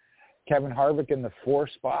season. Kevin Harvick in the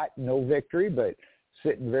 4th spot, no victory, but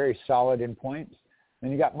sitting very solid in points.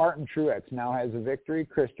 Then you got Martin Truex now has a victory.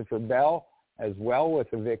 Christopher Bell as well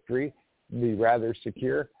with a victory, be rather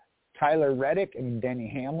secure. Tyler Reddick and Denny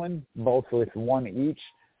Hamlin, both with 1 each.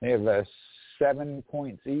 They have 7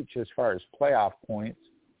 points each as far as playoff points.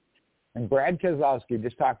 And Brad Keselowski,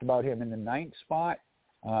 just talked about him in the 9th spot.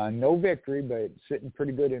 No victory, but sitting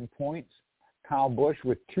pretty good in points. Kyle Busch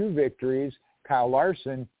with 2 victories. Kyle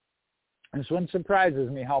Larson, this one surprises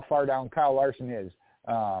me how far down Kyle Larson is.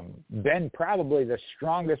 Been probably the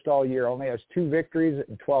strongest all year, only has 2 victories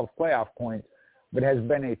and 12 playoff points, but has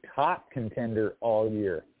been a top contender all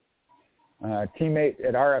year. Teammate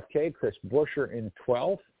at RFK, Chris Buescher in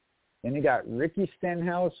 12th. Then you got Ricky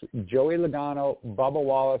Stenhouse, Joey Logano, Bubba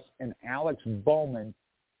Wallace, and Alex Bowman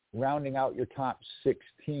rounding out your top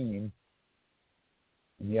 16.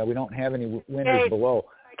 And yeah, we don't have any winners below.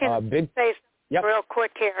 I can say real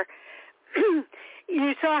quick here.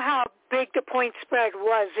 You saw how big the point spread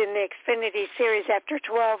was in the Xfinity Series after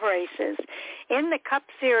 12 races. In the Cup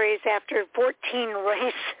Series after 14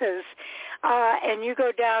 races, and you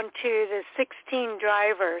go down to the 16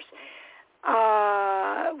 drivers.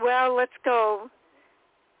 Well, let's go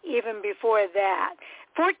even before that.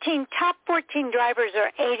 top 14 drivers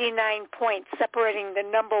are 89 points, separating the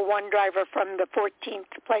number one driver from the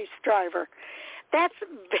 14th place driver. That's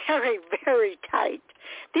very, very tight.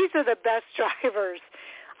 These are the best drivers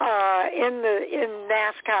in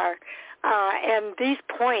NASCAR, and these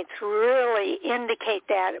points really indicate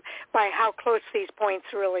that by how close these points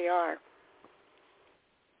really are.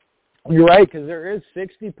 You're right, because there is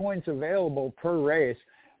 60 points available per race.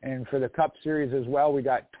 And for the Cup Series as well, we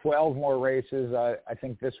got 12 more races. I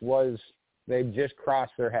think they just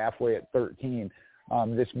crossed their halfway at 13,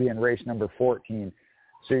 this being race number 14.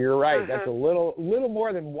 So you're right. That's a little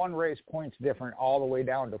more than one race points different all the way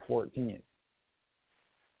down to 14.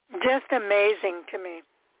 Just amazing to me.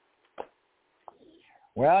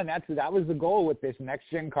 Well, and that was the goal with this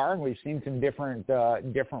next-gen car, and we've seen some different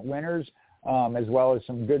winners, as well as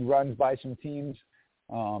some good runs by some teams.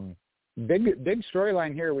 Big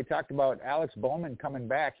storyline here. We talked about Alex Bowman coming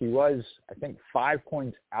back. He was, I think, 5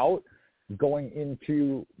 points out going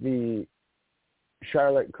into the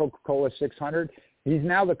Charlotte Coca-Cola 600. He's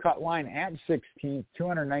now the cut line at 16th,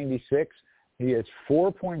 296. He is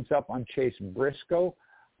 4 points up on Chase Briscoe,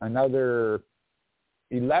 another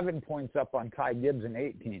 11 points up on Ty Gibbs in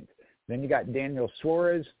 18th. Then you got Daniel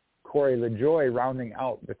Suarez, Corey LaJoie rounding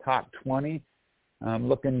out the top 20.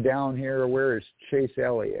 Looking down here, where is Chase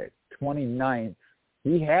Elliott? 29th.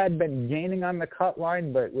 He had been gaining on the cut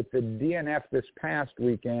line, but with the DNF this past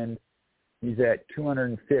weekend, he's at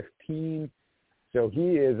 215. So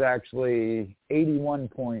he is actually 81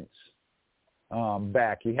 points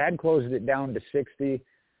back. He had closed it down to 60.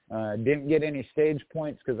 Didn't get any stage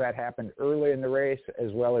points because that happened early in the race,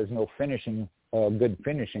 as well as no good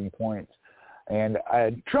finishing points. And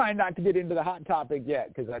I try not to get into the hot topic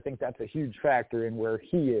yet because I think that's a huge factor in where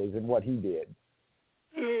he is and what he did.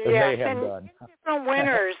 Yes, and different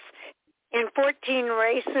winners in 14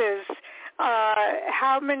 races.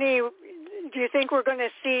 How many do you think we're going to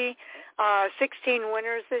see? 16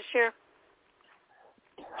 winners this year?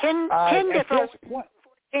 10 different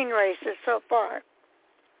 14 races so far.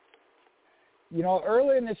 You know,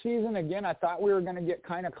 early in the season, again, I thought we were going to get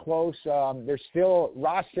kind of close. There's still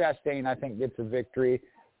Ross Chastain, I think, gets a victory.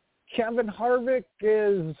 Kevin Harvick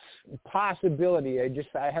is a possibility.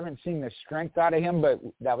 I haven't seen the strength out of him, but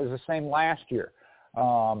that was the same last year.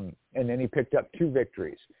 And then he picked up 2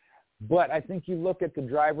 victories. But I think you look at the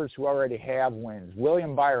drivers who already have wins.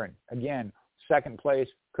 William Byron, again, second place,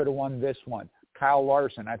 could have won this one. Kyle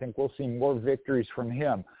Larson, I think we'll see more victories from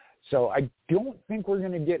him. So I don't think we're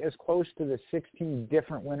going to get as close to the 16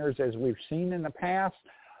 different winners as we've seen in the past.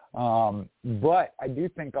 But I do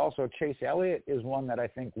think also Chase Elliott is one that I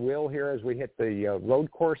think will here as we hit the road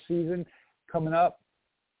course season coming up.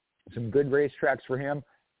 Some good racetracks for him.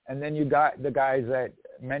 And then you got the guys that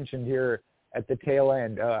mentioned here at the tail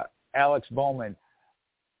end, Alex Bowman.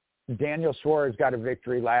 Daniel Suarez got a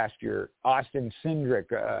victory last year. Austin Cindric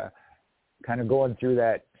kind of going through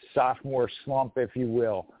that sophomore slump, if you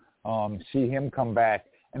will. See him come back.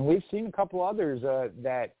 And we've seen a couple others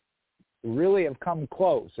that really have come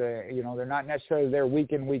close. They're not necessarily there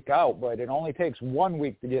week in, week out, but it only takes 1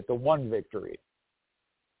 week to get the one victory.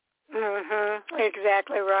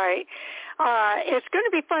 Exactly right. It's going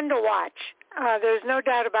to be fun to watch. There's no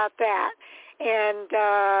doubt about that. And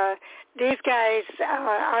these guys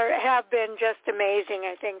have been just amazing,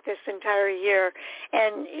 I think, this entire year.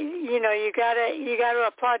 And you gotta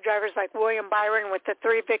applaud drivers like William Byron with the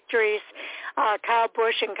 3 victories, Kyle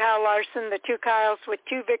Busch and Kyle Larson, the 2 Kyles with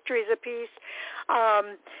 2 victories apiece.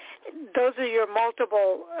 Those are your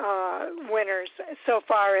multiple winners so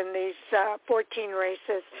far in these 14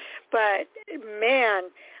 races. But man,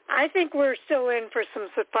 I think we're still in for some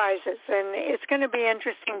surprises, and it's going to be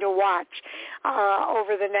interesting to watch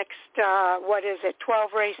over the next,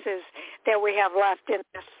 12 races that we have left in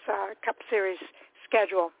this Cup Series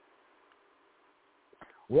schedule.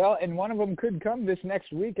 Well, and one of them could come this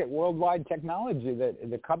next week at Worldwide Technology.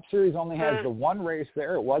 The Cup Series only has the one race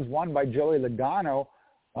there. It was won by Joey Logano,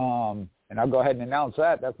 and I'll go ahead and announce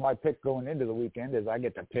that. That's my pick going into the weekend, as I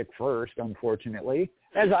get to pick first, unfortunately,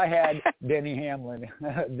 as I had Denny Hamlin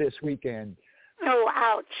this weekend. Oh,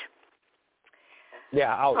 ouch.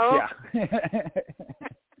 Yeah, ouch, yeah.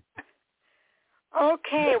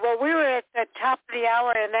 Okay, well, we were at the top of the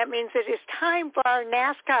hour, and that means it is time for our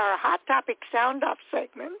NASCAR Hot Topic Sound-Off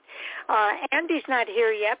segment. Andy's not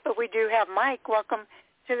here yet, but we do have Mike. Welcome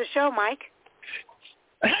to the show, Mike.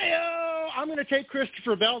 Hey-o! I'm going to take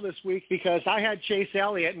Christopher Bell this week because I had Chase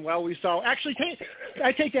Elliott, and we saw – actually,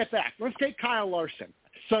 I take that back. Let's take Kyle Larson.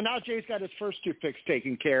 So now Jay's got his first 2 picks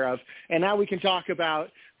taken care of, and now we can talk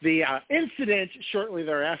about the incident shortly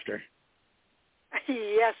thereafter.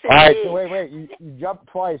 Yes, indeed. All right, so wait. You jumped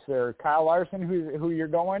twice there. Kyle Larson, who you're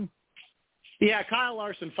going? Yeah, Kyle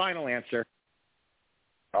Larson, final answer.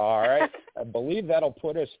 All right. I believe that'll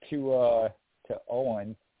put us to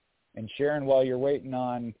Owen. And Sharon, while you're waiting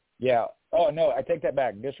on – yeah. Oh, no, I take that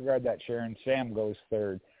back. Disregard that, Sharon. Sam goes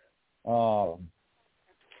third.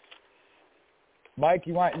 Mike,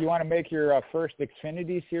 you want to make your first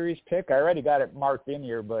Xfinity Series pick? I already got it marked in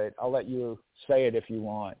here, but I'll let you say it if you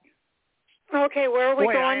want. Okay, where are we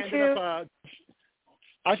going to?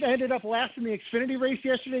 I ended up last in the Xfinity race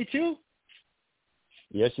yesterday, too.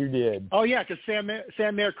 Yes, you did. Oh, yeah, because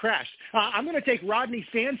Sam Mayer crashed. I'm going to take Rodney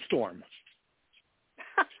Sandstorm.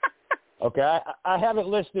 Okay, I have it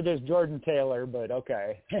listed as Jordan Taylor, but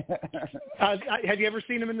okay. Have you ever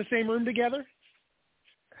seen them in the same room together?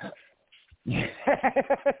 I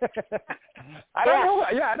don't know.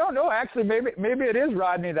 Yeah, I don't know. Actually, maybe it is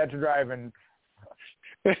Rodney that's driving.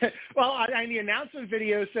 Well, the announcement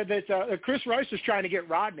video said that Chris Rice was trying to get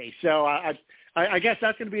Rodney, so I guess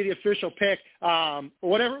that's going to be the official pick.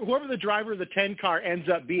 Whoever the driver of the 10 car ends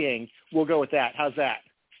up being, we'll go with that. How's that?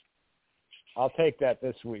 I'll take that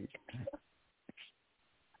this week.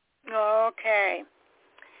 Okay.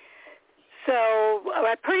 So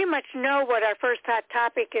I pretty much know what our first hot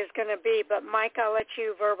topic is going to be, but Mike, I'll let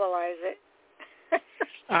you verbalize it.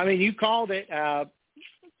 I mean, you called it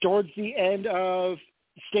towards the end of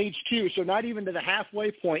stage 2, so not even to the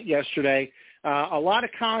halfway point yesterday. A lot of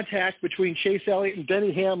contact between Chase Elliott and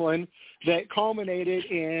Denny Hamlin that culminated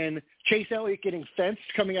in Chase Elliott getting fenced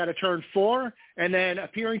coming out of turn 4 and then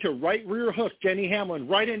appearing to right rear hook Denny Hamlin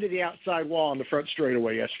right into the outside wall on the front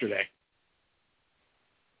straightaway yesterday.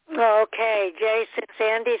 Okay, Jay, since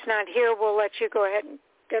Andy's not here, we'll let you go ahead and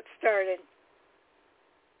get started.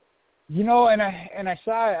 You know, and I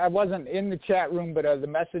saw, I wasn't in the chat room, but the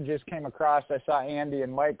messages came across. I saw Andy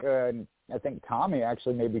and Mike, and I think Tommy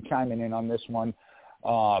actually may be chiming in on this one,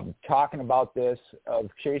 talking about this of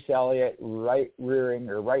Chase Elliott right rearing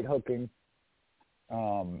or right hooking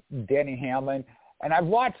Denny Hamlin. And I've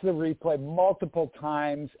watched the replay multiple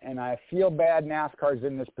times, and I feel bad NASCAR's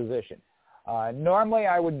in this position. Normally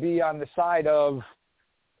I would be on the side of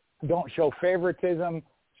don't show favoritism.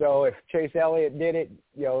 So if Chase Elliott did it,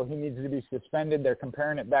 you know, he needs to be suspended. They're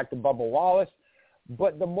comparing it back to Bubba Wallace.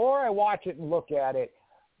 But the more I watch it and look at it,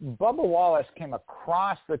 Bubba Wallace came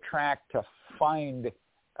across the track to find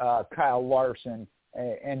Kyle Larson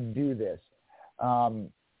and do this.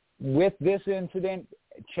 With this incident,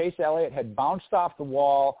 Chase Elliott had bounced off the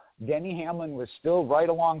wall. Denny Hamlin was still right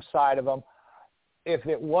alongside of him. If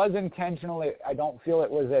it was intentional, I don't feel it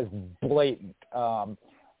was as blatant.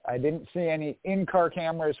 I didn't see any in-car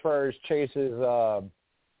camera as far as Chase's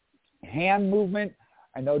hand movement.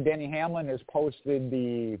 I know Denny Hamlin has posted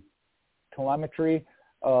the telemetry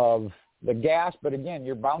of the gas, but again,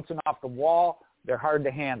 you're bouncing off the wall. They're hard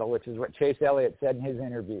to handle, which is what Chase Elliott said in his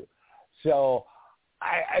interview. So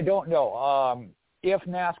I don't know if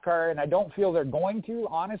NASCAR, and I don't feel they're going to,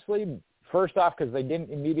 honestly, first off, because they didn't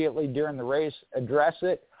immediately during the race address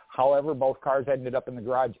it. However, both cars ended up in the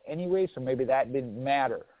garage anyway, so maybe that didn't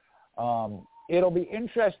matter. It'll be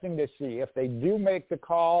interesting to see. If they do make the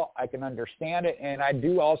call, I can understand it, and I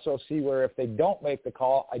do also see where if they don't make the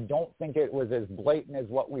call, I don't think it was as blatant as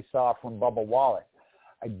what we saw from Bubba Wallace.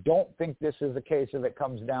 I don't think this is a case of it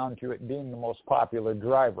comes down to it being the most popular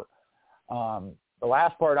driver. The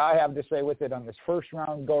last part I have to say with it on this first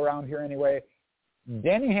round, go around here anyway,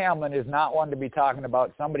 Denny Hamlin is not one to be talking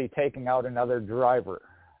about somebody taking out another driver.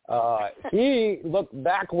 He looked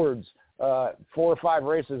backwards 4 or 5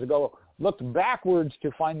 races ago, looked backwards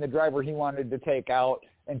to find the driver he wanted to take out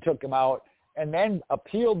and took him out, and then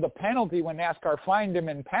appealed the penalty when NASCAR fined him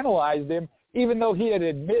and penalized him, even though he had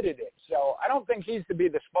admitted it. So I don't think he's to be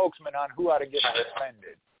the spokesman on who ought to get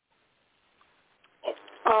suspended.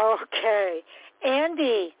 Okay.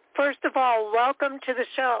 Andy, first of all, welcome to the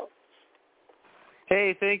show.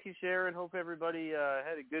 Hey, thank you, Sharon. Hope everybody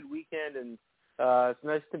had a good weekend, and it's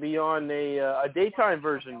nice to be on a daytime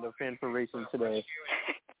version of Fan4Racing today.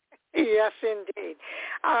 Yes, indeed.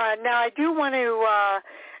 Now, I do want to,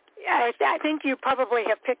 I think you probably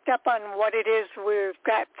have picked up on what it is we've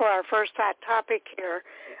got for our first hot topic here,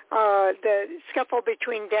 the scuffle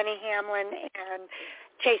between Denny Hamlin and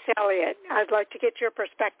Chase Elliott. I'd like to get your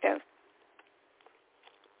perspective.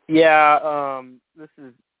 Yeah, this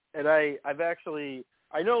is, and I've actually,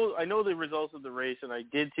 I know the results of the race, and I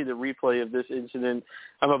did see the replay of this incident.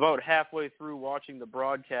 I'm about halfway through watching the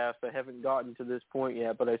broadcast. I haven't gotten to this point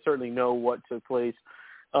yet, but I certainly know what took place.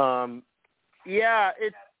 Yeah,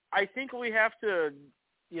 I think we have to,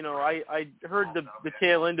 you know, I heard the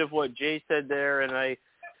tail end of what Jay said there, and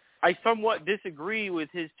I somewhat disagree with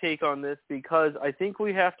his take on this because I think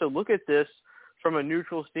we have to look at this from a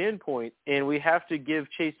neutral standpoint, and we have to give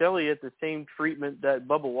Chase Elliott the same treatment that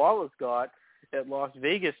Bubba Wallace got at Las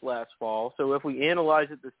Vegas last fall. So if we analyze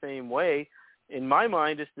it the same way, in my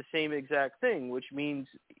mind, it's the same exact thing, which means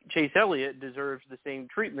Chase Elliott deserves the same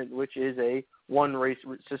treatment, which is a one-race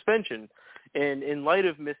suspension. And in light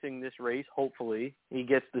of missing this race, hopefully he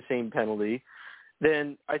gets the same penalty,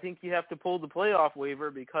 then I think you have to pull the playoff waiver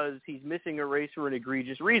because he's missing a race for an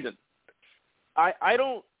egregious reason. I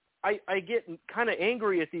get kind of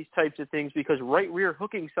angry at these types of things because right rear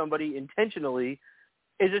hooking somebody intentionally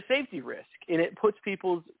is a safety risk, and it puts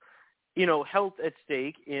people's health at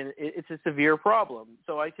stake, and it's a severe problem.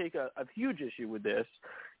 So I take a huge issue with this.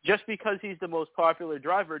 Just because he's the most popular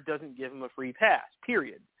driver doesn't give him a free pass,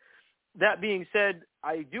 period. That being said,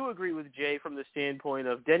 I do agree with Jay from the standpoint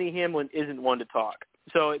of Denny Hamlin isn't one to talk.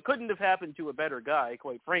 So it couldn't have happened to a better guy,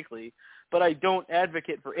 quite frankly, but I don't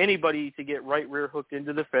advocate for anybody to get right rear hooked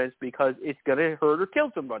into the fence because it's going to hurt or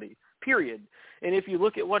kill somebody, period. And if you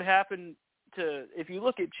look at what happened if you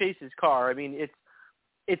look at Chase's car, I mean,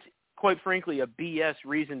 it's quite frankly a BS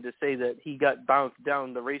reason to say that he got bounced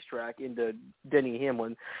down the racetrack into Denny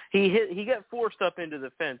Hamlin. He got forced up into the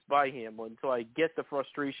fence by Hamlin, so I get the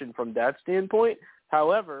frustration from that standpoint.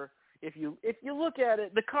 However, if you look at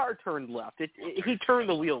it, the car turned left. He turned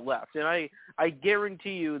the wheel left, and I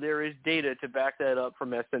guarantee you there is data to back that up from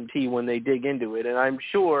SMT when they dig into it, and I'm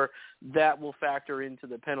sure that will factor into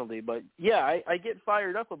the penalty. But, yeah, I get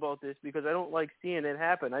fired up about this because I don't like seeing it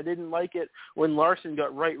happen. I didn't like it when Larson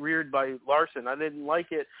got right-reared by Larson. I didn't like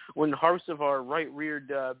it when Harsevar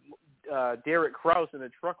right-reared Derek Kraus in a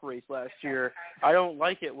truck race last year. I don't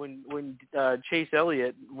like it when Chase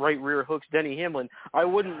Elliott right rear hooks Denny Hamlin. I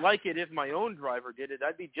wouldn't like it if my own driver did it.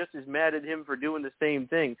 I'd be just as mad at him for doing the same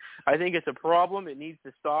thing. I think it's a problem. It needs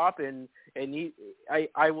to stop, and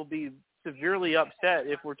I will be severely upset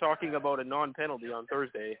if we're talking about a non-penalty on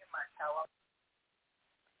Thursday.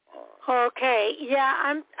 Okay, yeah,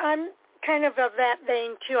 I'm kind of that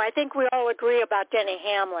vein too. I think we all agree about Denny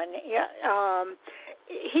Hamlin. Yeah,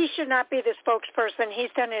 he should not be the spokesperson. He's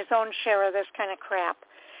done his own share of this kind of crap.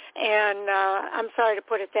 And I'm sorry to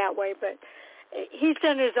put it that way, but he's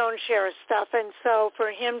done his own share of stuff. And so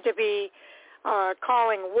for him to be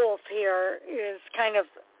calling wolf here is kind of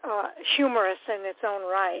humorous in its own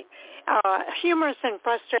right. Humorous and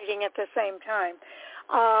frustrating at the same time.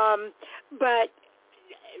 But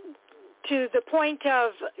to the point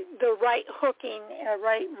of the right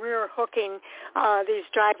rear hooking these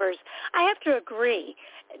drivers, I have to agree.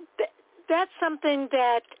 That's something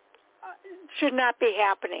that should not be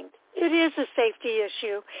happening. It is a safety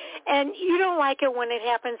issue, and you don't like it when it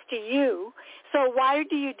happens to you, so why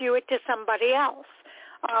do you do it to somebody else?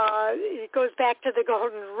 It goes back to the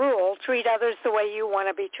golden rule, treat others the way you want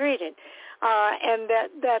to be treated. And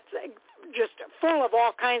that's just full of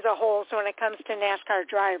all kinds of holes when it comes to NASCAR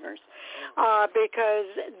drivers, because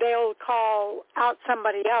they'll call out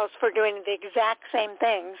somebody else for doing the exact same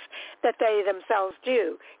things that they themselves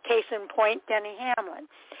do. Case in point, Denny Hamlin.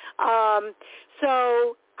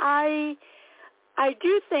 So I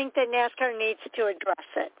do think that NASCAR needs to address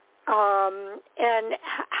it. And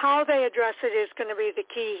how they address it is going to be the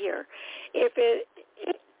key here. If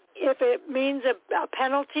it means a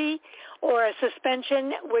penalty or a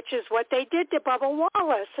suspension, which is what they did to Bubba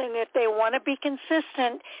Wallace, and if they want to be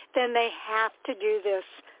consistent, then they have to do this,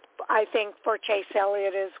 I think, for Chase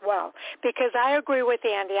Elliott as well. Because I agree with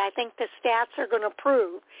Andy. I think the stats are going to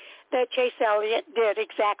prove that Chase Elliott did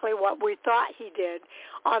exactly what we thought he did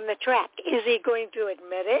on the track. Is he going to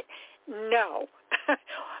admit it? No.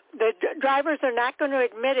 The drivers are not going to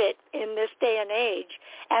admit it in this day and age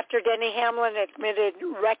after Denny Hamlin admitted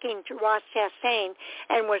wrecking to Ross Chastain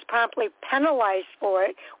and was promptly penalized for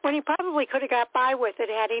it when he probably could have got by with it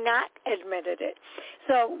had he not admitted it.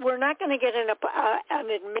 So we're not going to get an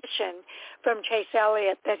admission from Chase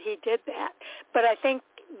Elliott that he did that. But I think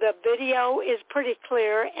the video is pretty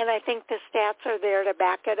clear, and I think the stats are there to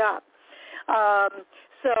back it up.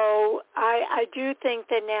 So I do think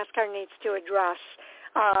that NASCAR needs to address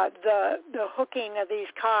the hooking of these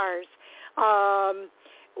cars,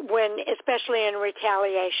 especially in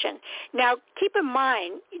retaliation. Now, keep in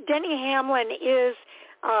mind, Denny Hamlin is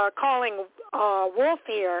calling wolf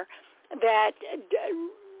here that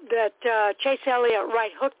Chase Elliott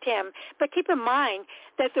right hooked him. But keep in mind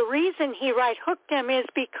that the reason he right hooked him is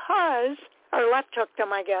because, or left hooked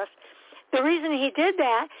him, I guess. The reason he did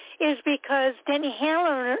that is because Denny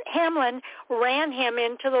Hamlin ran him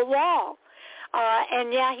into the wall.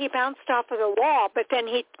 And yeah, he bounced off of the wall, but then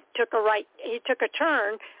he took a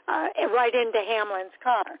turn right into Hamlin's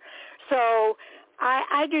car. So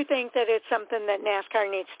I do think that it's something that NASCAR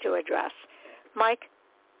needs to address. Mike?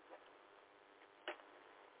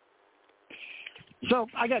 So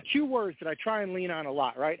I got two words that I try and lean on a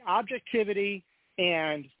lot, right? Objectivity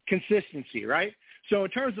and consistency, right? So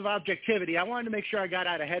in terms of objectivity, I wanted to make sure I got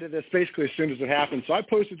out ahead of this basically as soon as it happened. So I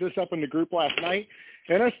posted this up in the group last night,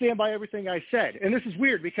 and I stand by everything I said. And this is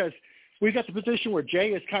weird because we got the position where Jay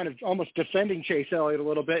is kind of almost defending Chase Elliott a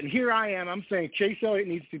little bit, and here I am. I'm saying Chase Elliott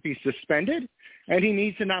needs to be suspended, and he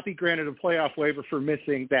needs to not be granted a playoff waiver for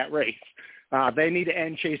missing that race. They need to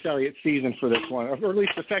end Chase Elliott's season for this one, or at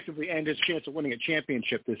least effectively end his chance of winning a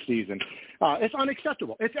championship this season. It's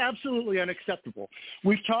unacceptable. It's absolutely unacceptable.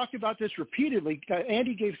 We've talked about this repeatedly.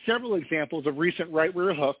 Andy gave several examples of recent right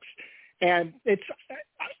rear hooks, and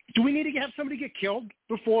do we need to have somebody get killed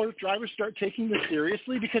before drivers start taking this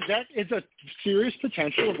seriously? Because that is a serious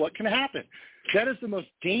potential of what can happen. That is the most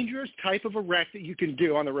dangerous type of a wreck that you can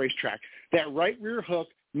do on the racetrack. That right rear hook,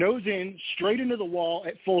 nose in, straight into the wall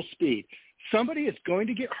at full speed. Somebody is going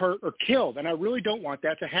to get hurt or killed, and I really don't want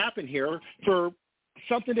that to happen here for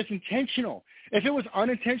something that's intentional. If it was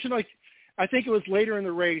unintentional, like I think it was later in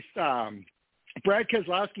the race, Brad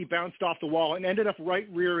Keselowski bounced off the wall and ended up right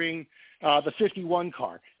rearing the 51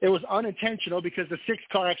 car. It was unintentional because the 6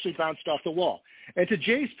 car actually bounced off the wall. And to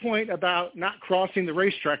Jay's point about not crossing the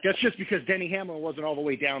racetrack, that's just because Denny Hamlin wasn't all the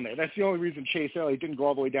way down there. That's the only reason Chase Elliott didn't go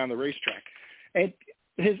all the way down the racetrack. And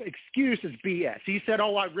his excuse is BS. He said,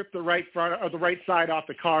 I ripped the right front or the right side off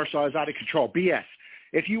the car, so I was out of control. BS.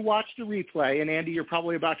 If you watch the replay, and Andy, you're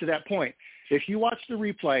probably about to that point, if you watch the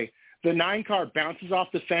replay, the 9 car bounces off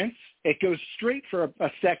the fence, it goes straight for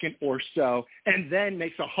a second or so, and then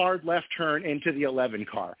makes a hard left turn into the 11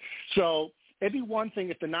 car. So it'd be one thing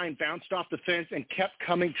if the 9 bounced off the fence and kept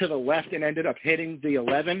coming to the left and ended up hitting the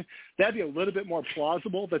 11. That'd be a little bit more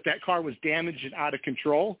plausible that car was damaged and out of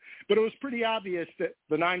control. But it was pretty obvious that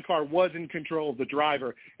the 9 car was in control of the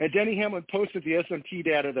driver. And Denny Hamlin posted the SMT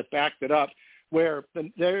data that backed it up, where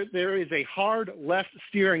there is a hard left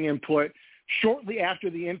steering input shortly after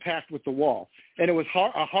the impact with the wall. And it was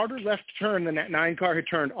a harder left turn than that 9 car had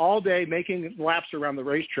turned all day, making laps around the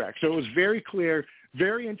racetrack. So it was very clear,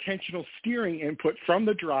 very intentional steering input from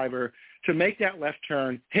the driver to make that left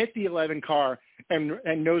turn, hit the 11 car, and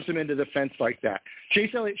nose him into the fence like that.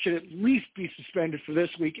 Chase Elliott should at least be suspended for this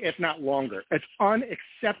week, if not longer. It's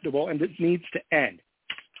unacceptable, and it needs to end.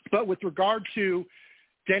 But with regard to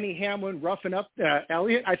Denny Hamlin roughing up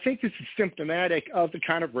Elliott, I think this is symptomatic of the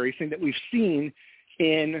kind of racing that we've seen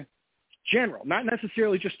in general. Not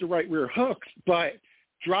necessarily just the right rear hooks, but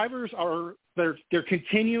drivers they're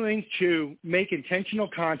continuing to make intentional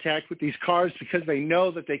contact with these cars because they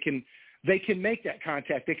know that they can make that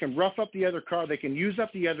contact. They can rough up the other car. They can use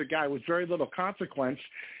up the other guy with very little consequence.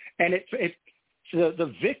 And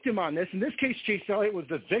the victim on this, in this case, Chase Elliott was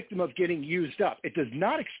the victim of getting used up. It does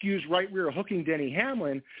not excuse right rear hooking Denny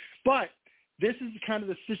Hamlin, but this is kind of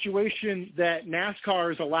the situation that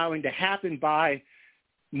NASCAR is allowing to happen by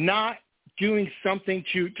not doing something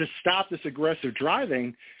to stop this aggressive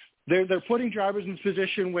driving. They're putting drivers in a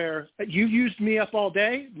position where you used me up all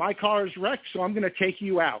day, my car is wrecked, so I'm going to take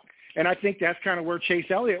you out. And I think that's kind of where Chase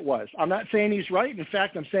Elliott was. I'm not saying he's right. In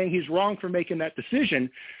fact, I'm saying he's wrong for making that decision.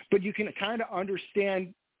 But you can kind of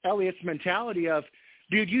understand Elliott's mentality of,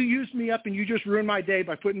 dude, you used me up and you just ruined my day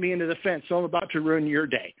by putting me into the fence, so I'm about to ruin your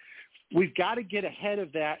day. We've got to get ahead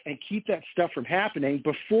of that and keep that stuff from happening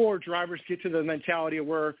before drivers get to the mentality of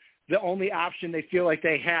where the only option they feel like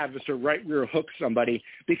they have is to right rear hook somebody,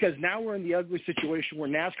 because now we're in the ugly situation where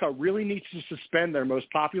NASCAR really needs to suspend their most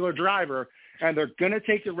popular driver, and they're going to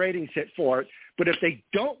take the ratings hit for it. But if they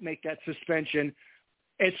don't make that suspension,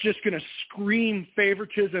 it's just going to scream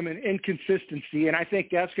favoritism and inconsistency, and I think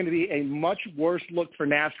that's going to be a much worse look for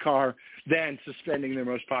NASCAR than suspending their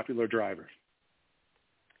most popular driver.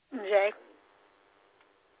 Jay?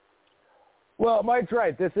 Well, Mike's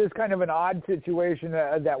right. This is kind of an odd situation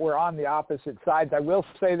that we're on the opposite sides. I will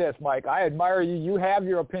say this, Mike. I admire you. You have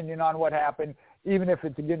your opinion on what happened, even if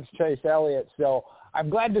it's against Chase Elliott. So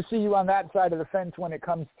I'm glad to see you on that side of the fence when it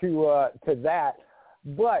comes to that.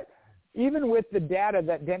 But even with the data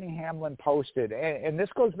that Denny Hamlin posted, and this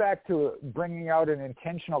goes back to bringing out an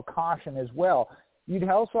intentional caution as well, you'd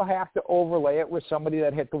also have to overlay it with somebody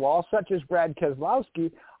that hit the wall, such as Brad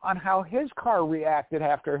Keselowski, on how his car reacted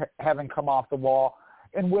after having come off the wall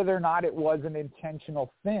and whether or not it was an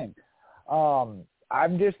intentional thing.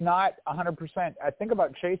 I'm just not 100%. I think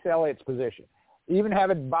about Chase Elliott's position. Even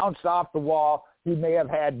having bounced off the wall, he may have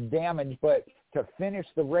had damage, but to finish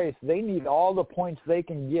the race. They need all the points they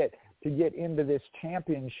can get to get into this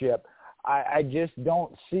championship. I just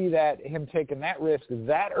don't see that him taking that risk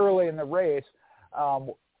that early in the race,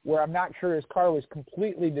 where I'm not sure his car was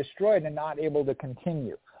completely destroyed and not able to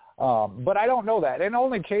continue. But I don't know that. And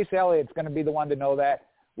only Chase Elliott's going to be the one to know that.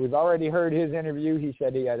 We've already heard his interview. He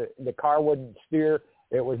said the car wouldn't steer.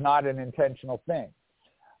 It was not an intentional thing.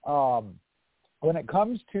 When it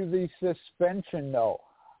comes to the suspension, though,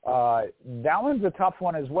 that one's a tough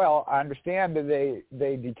one as well. I understand that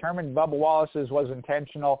they determined Bubba Wallace's was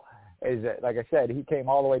intentional. Like I said, he came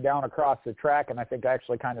all the way down across the track, and I think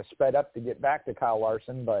actually kind of sped up to get back to Kyle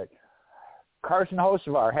Larson. But Carson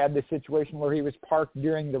Hocevar had the situation where he was parked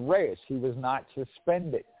during the race. He was not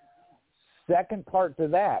suspended. Second part to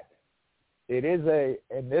that,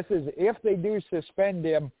 and this is if they do suspend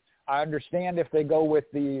him, I understand if they go with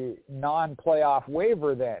the non-playoff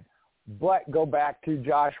waiver then, but go back to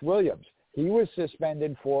Josh Williams. He was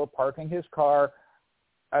suspended for parking his car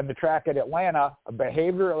on the track at Atlanta, a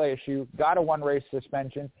behavioral issue, got a one-race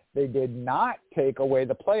suspension. They did not take away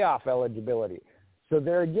the playoff eligibility. So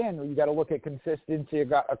there again, you got to look at consistency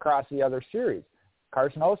across the other series.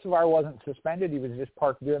 Carson Hocevar wasn't suspended. He was just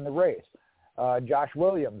parked during the race. Josh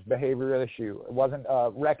Williams, behavioral issue. It wasn't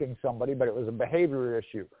wrecking somebody, but it was a behavioral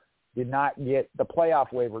issue. Did not get the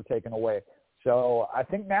playoff waiver taken away. So I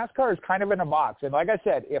think NASCAR is kind of in a box. And like I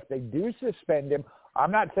said, if they do suspend him,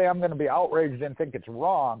 I'm not saying I'm going to be outraged and think it's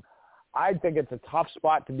wrong. I think it's a tough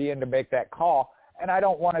spot to be in to make that call. And I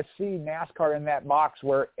don't want to see NASCAR in that box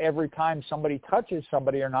where every time somebody touches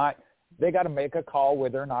somebody or not, they got to make a call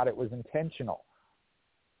whether or not it was intentional.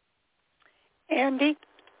 Andy?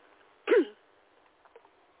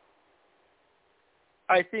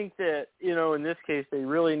 I think that, in this case, they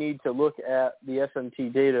really need to look at the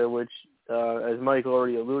SMT data, which, as Mike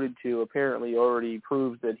already alluded to, apparently already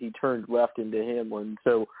proves that he turned left into Hamlin.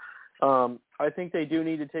 So I think they do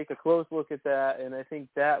need to take a close look at that, and I think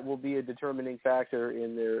that will be a determining factor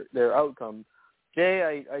in their outcome.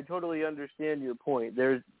 Jay, I totally understand your point.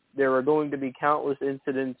 There are going to be countless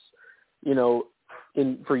incidents,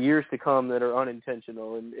 for years to come that are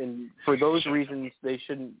unintentional, and for those reasons they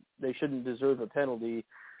shouldn't deserve a penalty.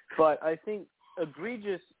 But I think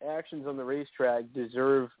egregious actions on the racetrack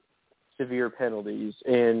deserve severe penalties,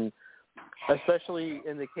 and especially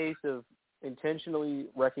in the case of intentionally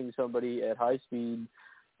wrecking somebody at high speed,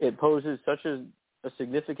 it poses such a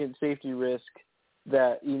significant safety risk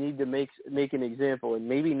that you need to make an example. And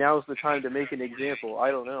maybe now's the time to make an example.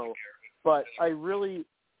 I don't know, but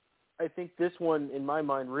I think this one, in my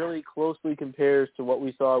mind, really closely compares to what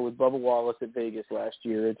we saw with Bubba Wallace at Vegas last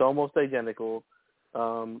year. It's almost identical.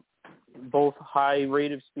 Both high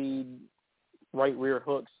rate of speed, right rear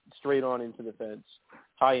hooks straight on into the fence,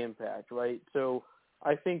 high impact, right? So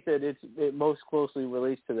I think that it most closely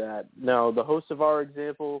relates to that. Now, the Hocevar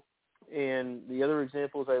example and the other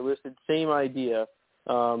examples I listed, same idea.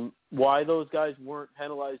 Why those guys weren't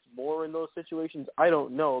penalized more in those situations, I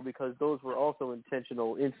don't know, because those were also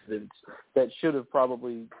intentional incidents that should have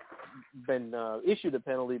probably been issued a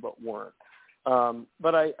penalty but weren't.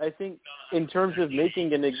 But I think in terms of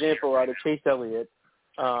making an example out of Chase Elliott,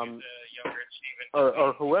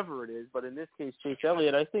 or whoever it is, but in this case Chase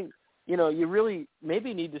Elliott, I think you really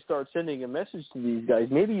maybe need to start sending a message to these guys.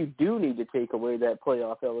 Maybe you do need to take away that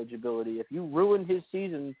playoff eligibility. If you ruin his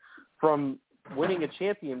season from winning a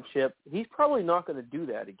championship, he's probably not going to do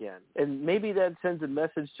that again. And maybe that sends a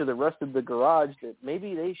message to the rest of the garage that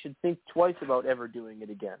maybe they should think twice about ever doing it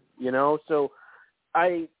again. So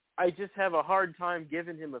I just have a hard time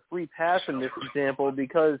giving him a free pass in this example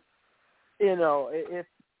because,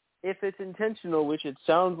 if it's intentional, which it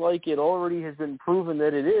sounds like it already has been proven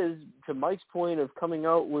that it is, to Mike's point of coming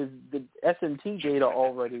out with the SMT data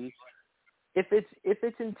already, if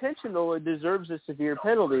it's intentional, it deserves a severe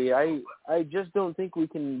penalty. I just don't think we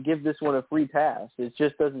can give this one a free pass. It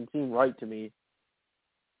just doesn't seem right to me.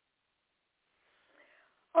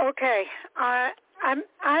 Okay,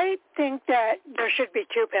 I think that there should be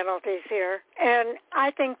two penalties here, and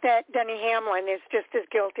I think that Denny Hamlin is just as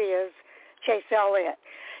guilty as Chase Elliott.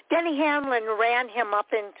 Denny Hamlin ran him up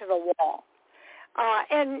into the wall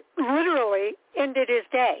and literally ended his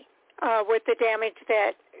day with the damage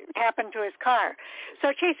that happened to his car.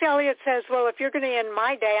 So Chase Elliott says, well, if you're going to end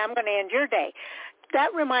my day, I'm going to end your day.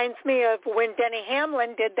 That reminds me of when Denny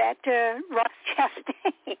Hamlin did that to Ross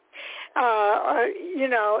Chastain.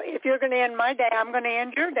 If you're going to end my day, I'm going to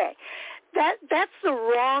end your day. That's the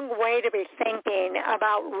wrong way to be thinking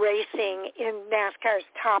about racing in NASCAR's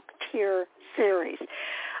top-tier series.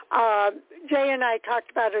 Jay and I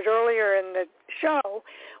talked about it earlier in the show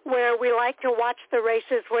where we like to watch the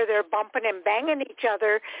races where they're bumping and banging each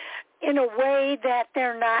other in a way that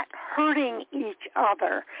they're not hurting each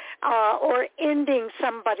other or ending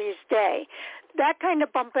somebody's day. That kind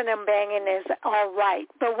of bumping and banging is all right,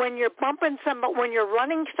 but when you're when you're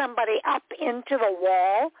running somebody up into the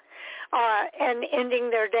wall and ending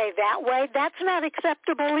their day that way, that's not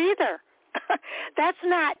acceptable either. That's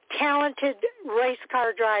not talented race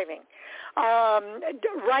car driving.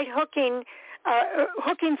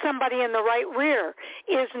 Hooking somebody in the right rear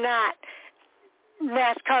is not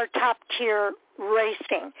NASCAR top tier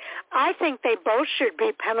racing. I think they both should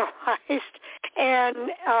be penalized,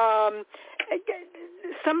 and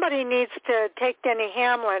somebody needs to take Denny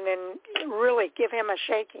Hamlin and really give him a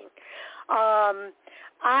shaking.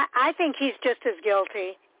 I think he's just as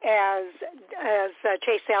guilty as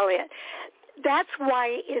Chase Elliott. That's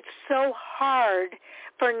why it's so hard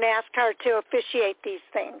for NASCAR to officiate these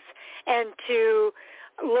things and to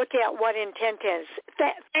look at what intent is.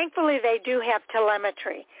 Thankfully, they do have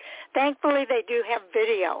telemetry. Thankfully, they do have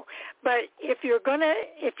video. But if you're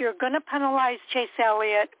gonna penalize Chase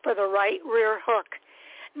Elliott for the right rear hook,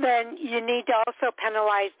 then you need to also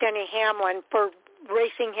penalize Denny Hamlin for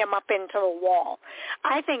racing him up into the wall.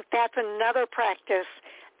 I think that's another practice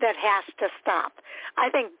that has to stop. I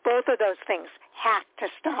think both of those things have to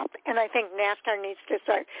stop, and I think NASCAR needs to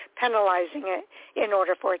start penalizing it in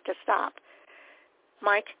order for it to stop.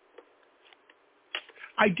 Mike?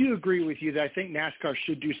 I do agree with you that I think NASCAR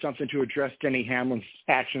should do something to address Denny Hamlin's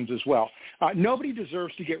actions as well. Nobody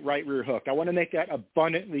deserves to get right rear hooked. I want to make that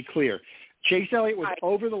abundantly clear. Chase Elliott was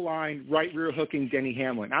over the line right rear hooking Denny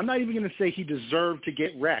Hamlin. I'm not even going to say he deserved to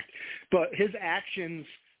get wrecked, but his actions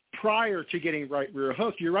prior to getting right rear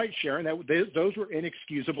hooked, you're right, Sharon, those were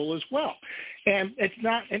inexcusable as well. And it's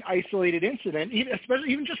not an isolated incident,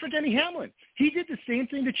 especially even just for Denny Hamlin. He did the same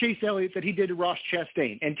thing to Chase Elliott that he did to Ross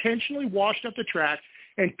Chastain, intentionally washed up the track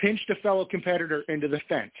and pinched a fellow competitor into the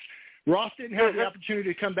fence. Ross didn't have the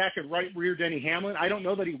opportunity to come back and right rear Denny Hamlin. I don't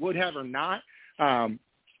know that he would have or not,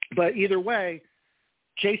 but either way,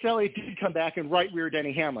 Chase Elliott did come back and right rear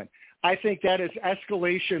Denny Hamlin. I think that is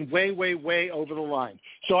escalation way, way, way over the line.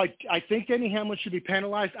 So I think Denny Hamlin should be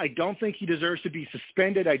penalized. I don't think he deserves to be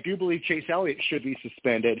suspended. I do believe Chase Elliott should be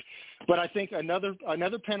suspended. But I think another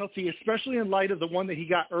penalty, especially in light of the one that he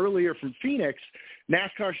got earlier from Phoenix,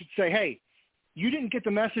 NASCAR should say, hey, you didn't get the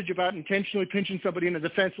message about intentionally pinching somebody into the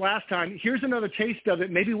fence last time. Here's another taste of it.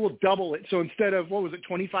 Maybe we'll double it. So instead of,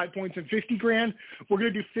 25 points and $50,000, we're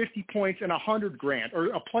going to do 50 points and $100,000, or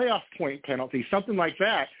a playoff point penalty, something like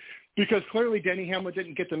that. Because clearly Denny Hamlin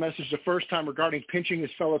didn't get the message the first time regarding pinching his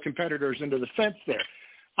fellow competitors into the fence there.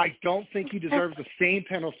 I don't think he deserves the same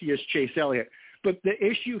penalty as Chase Elliott. But the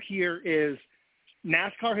issue here is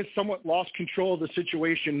NASCAR has somewhat lost control of the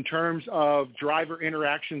situation in terms of driver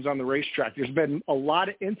interactions on the racetrack. There's been a lot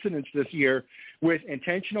of incidents this year with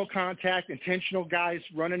intentional contact, intentional guys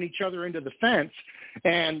running each other into the fence,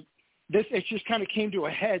 and it just kind of came to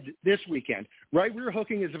a head this weekend. Right rear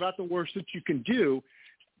hooking is about the worst that you can do,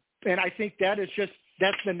 and I think that's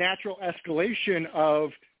the natural escalation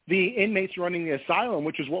of the inmates running the asylum,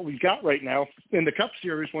 which is what we've got right now in the Cup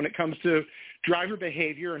Series when it comes to driver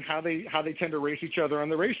behavior and how they tend to race each other on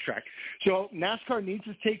the racetrack. So NASCAR needs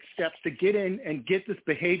to take steps to get in and get this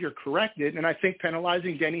behavior corrected, and I think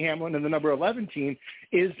penalizing Denny Hamlin and the number 11 team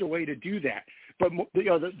is the way to do that. But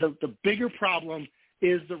the bigger problem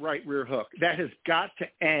is the right rear hook. That has got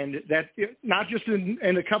to end. That not just in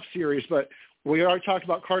the Cup Series, but we already talked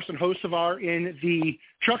about Carson Hocevar in the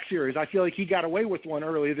Truck Series. I feel like he got away with one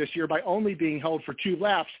earlier this year by only being held for 2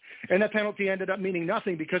 laps, and that penalty ended up meaning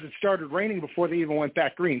nothing because it started raining before they even went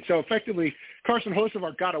back green. So effectively, Carson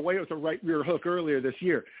Hocevar got away with a right rear hook earlier this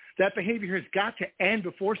year. That behavior has got to end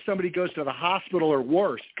before somebody goes to the hospital or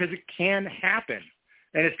worse, because it can happen,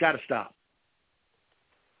 and it's got to stop.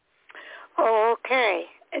 Okay.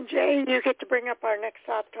 And Jay, you get to bring up our next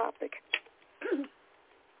hot topic.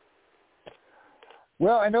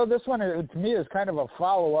 Well, I know this one, to me, is kind of a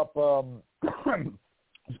follow-up, to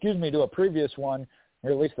a previous one, or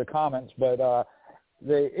at least the comments, but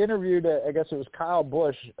they interviewed, I guess it was Kyle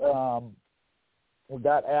Busch, who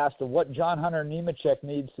got asked of what John Hunter Nemechek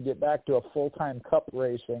needs to get back to a full-time Cup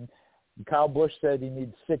racing. And Kyle Busch said he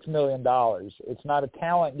needs $6 million. It's not a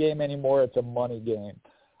talent game anymore, it's a money game.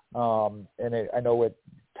 I know it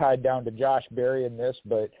tied down to Josh Berry in this,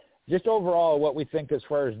 but just overall what we think as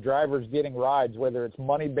far as drivers getting rides, whether it's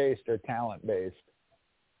money-based or talent-based.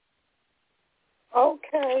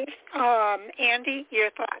 Okay. Andy,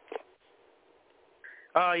 your thoughts?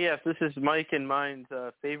 Yes, this is Mike and mine's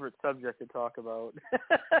favorite subject to talk about.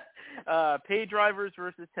 Pay drivers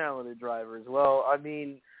versus talented drivers. Well, I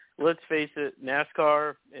mean, let's face it,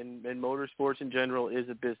 NASCAR and motorsports in general is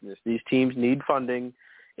a business. These teams need funding,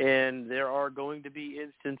 and there are going to be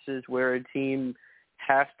instances where a team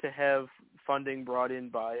has to have funding brought in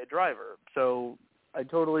by a driver. So I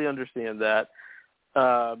totally understand that.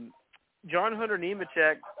 John Hunter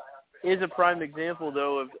Nemechek is a prime example,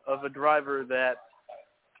 though, of a driver that,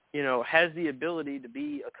 you know, has the ability to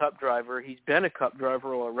be a Cup driver. He's been a Cup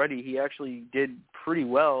driver already. He actually did pretty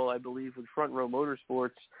well, I believe, with Front Row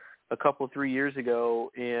Motorsports a 3 years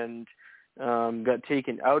ago, and got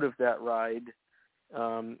taken out of that ride.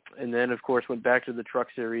 And then, of course, went back to the Truck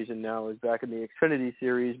Series and now is back in the Xfinity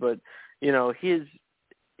Series. But, you know, he's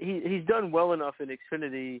done well enough in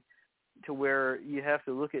Xfinity to where you have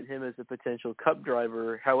to look at him as a potential Cup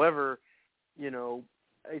driver. However, you know,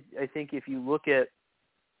 I think if you look at,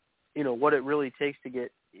 you know, what it really takes to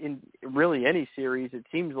get in really any series, it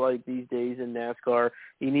seems like these days in NASCAR,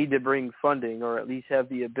 you need to bring funding or at least have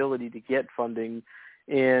the ability to get funding.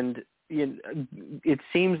 And it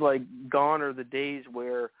seems like gone are the days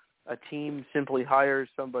where a team simply hires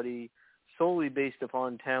somebody solely based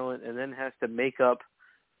upon talent and then has to make up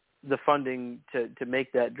the funding to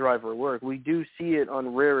make that driver work. We do see it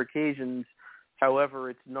on rare occasions. However,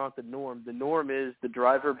 it's not the norm. The norm is the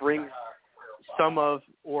driver brings some of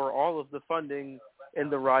or all of the funding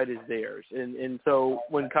and the ride is theirs. And so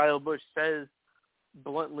when Kyle Busch says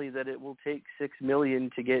bluntly that it will take $6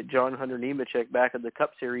 million to get John Hunter Nemechek back in the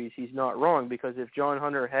Cup Series, he's not wrong, because if John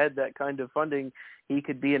Hunter had that kind of funding, he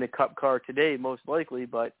could be in a Cup car today, most likely,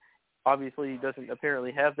 but obviously he doesn't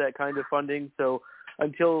apparently have that kind of funding. So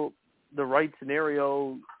until the right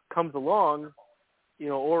scenario comes along, you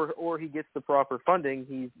know, or he gets the proper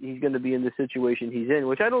funding, he's going to be in the situation he's in,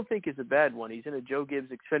 which I don't think is a bad one. He's in a Joe Gibbs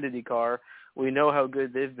Xfinity car. We know how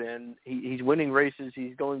good they've been. He's winning races.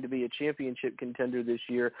 He's going to be a championship contender this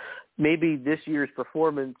year. Maybe this year's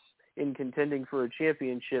performance in contending for a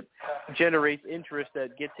championship generates interest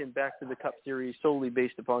that gets him back to the Cup Series solely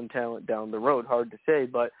based upon talent down the road. Hard to say,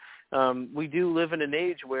 but we do live in an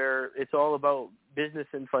age where it's all about business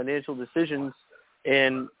and financial decisions,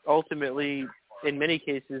 and ultimately, in many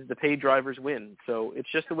cases, the paid drivers win. So it's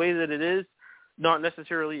just the way that it is. Not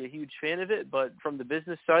necessarily a huge fan of it, but from the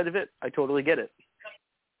business side of it, I totally get it.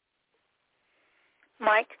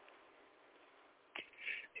 Mike?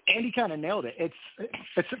 Andy kind of nailed it.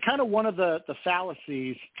 It's kind of one of the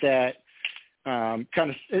fallacies that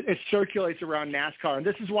it circulates around NASCAR, and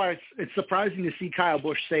this is why it's surprising to see Kyle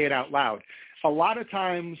Busch say it out loud. A lot of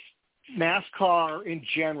times, NASCAR in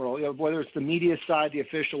general, you know, whether it's the media side, the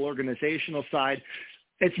official organizational side,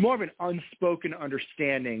 it's more of an unspoken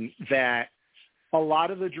understanding that a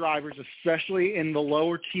lot of the drivers, especially in the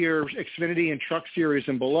lower tier Xfinity and Truck Series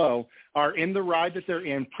and below, are in the ride that they're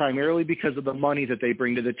in primarily because of the money that they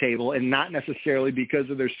bring to the table and not necessarily because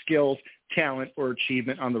of their skills, talent, or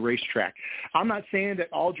achievement on the racetrack. I'm not saying that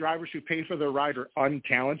all drivers who pay for their ride are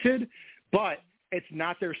untalented, but it's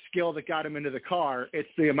not their skill that got them into the car. It's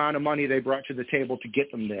the amount of money they brought to the table to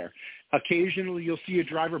get them there. Occasionally, you'll see a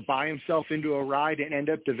driver buy himself into a ride and end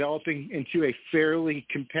up developing into a fairly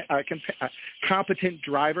competent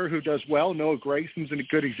driver who does well. Noah Gragson's a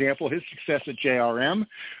good example, his success at JRM.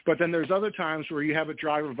 But then there's other times where you have a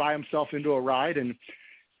driver buy himself into a ride and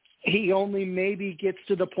he only maybe gets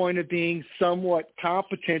to the point of being somewhat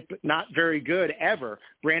competent but not very good ever.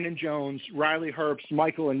 Brandon Jones, Riley Herbst,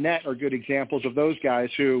 Michael Annett are good examples of those guys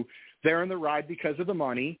who they're in the ride because of the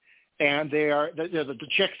money, and the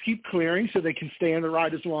checks keep clearing so they can stay in the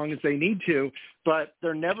ride as long as they need to, but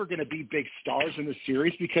they're never going to be big stars in the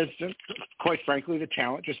series because, quite frankly, the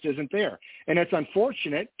talent just isn't there. And it's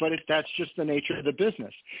unfortunate, but that's just the nature of the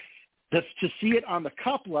business. To see it on the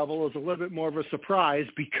Cup level is a little bit more of a surprise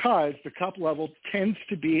because the Cup level tends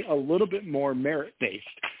to be a little bit more merit-based.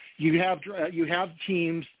 You have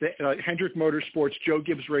teams that Hendrick Motorsports, Joe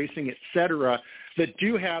Gibbs Racing, et cetera, that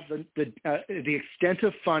do have the extent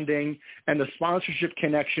of funding and the sponsorship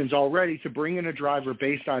connections already to bring in a driver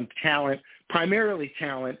based on talent, primarily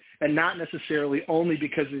talent, and not necessarily only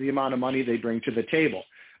because of the amount of money they bring to the table.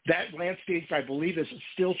 That landscape, I believe, is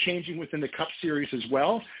still changing within the Cup Series as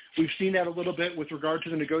well. We've seen that a little bit with regard to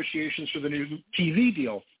the negotiations for the new TV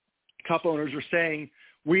deal. Cup owners are saying,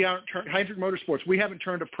 Hendrick Motorsports, we haven't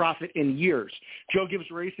turned a profit in years. Joe Gibbs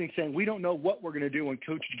Racing saying, we don't know what we're going to do when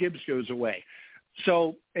Coach Gibbs goes away.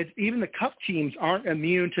 So even the Cup teams aren't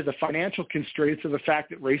immune to the financial constraints of the fact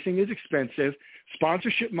that racing is expensive.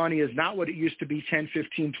 Sponsorship money is not what it used to be 10,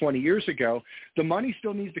 15, 20 years ago. The money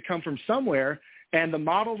still needs to come from somewhere. And the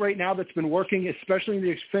model right now that's been working, especially in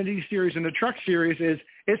the Xfinity Series and the Truck Series, is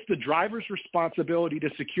it's the driver's responsibility to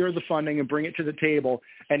secure the funding and bring it to the table,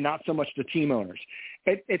 and not so much the team owners.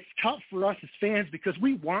 It's tough for us as fans because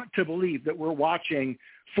we want to believe that we're watching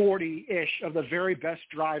 40-ish of the very best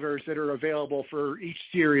drivers that are available for each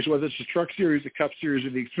series, whether it's the Truck Series, the Cup Series, or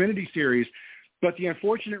the Xfinity Series. But the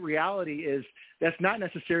unfortunate reality is that's not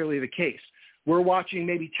necessarily the case. We're watching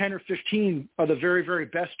maybe 10 or 15 of the very, very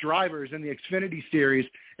best drivers in the Xfinity Series,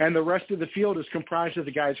 and the rest of the field is comprised of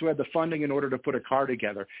the guys who had the funding in order to put a car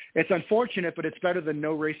together. It's unfortunate, but it's better than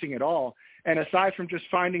no racing at all. And aside from just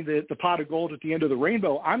finding the pot of gold at the end of the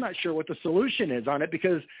rainbow, I'm not sure what the solution is on it,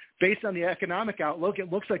 because based on the economic outlook,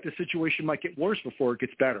 it looks like the situation might get worse before it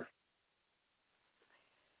gets better.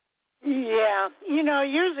 Yeah.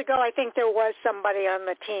 Years ago, I think there was somebody on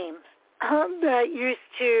the team that used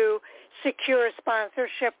to secure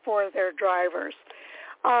sponsorship for their drivers.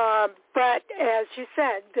 But as you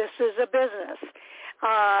said, this is a business.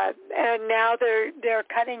 And now they're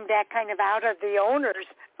cutting that kind of out of the owner's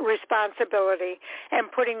responsibility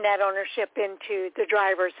and putting that ownership into the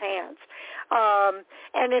driver's hands.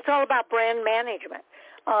 And it's all about brand management.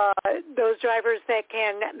 Those drivers that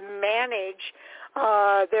can manage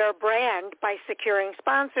their brand by securing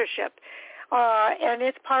sponsorship. And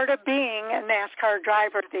it's part of being a NASCAR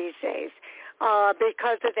driver these days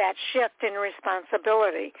because of that shift in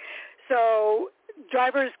responsibility. So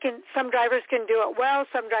some drivers can do it well,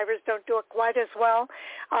 some drivers don't do it quite as well.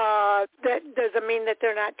 That doesn't mean that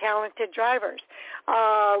they're not talented drivers.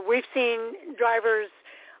 We've seen drivers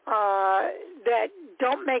that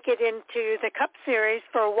don't make it into the Cup Series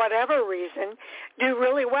for whatever reason do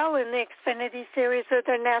really well in the Xfinity Series or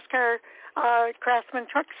the NASCAR Craftsman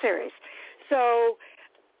Truck Series. So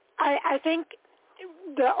I think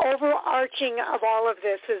the overarching of all of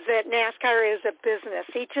this is that NASCAR is a business.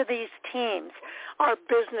 Each of these teams are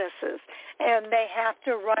businesses, and they have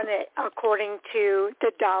to run it according to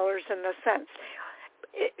the dollars and the cents.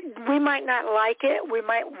 We might not like it. We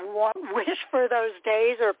might wish for those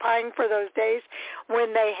days or pine for those days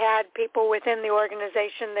when they had people within the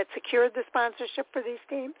organization that secured the sponsorship for these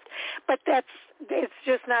teams. But it's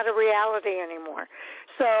just not a reality anymore.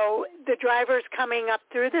 So the drivers coming up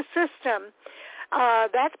through the system,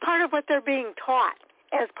 that's part of what they're being taught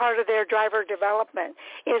as part of their driver development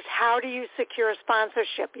is how do you secure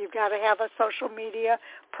sponsorship. You've got to have a social media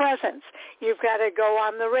presence. You've got to go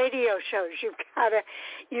on the radio shows.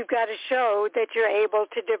 You've got to show that you're able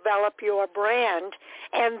to develop your brand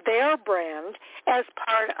and their brand as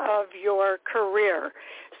part of your career.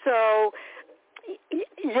 So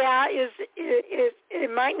yeah,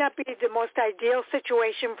 it might not be the most ideal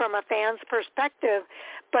situation from a fan's perspective,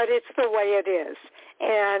 but it's the way it is.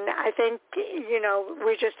 And I think,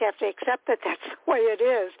 we just have to accept that that's the way it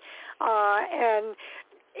is. And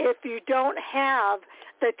if you don't have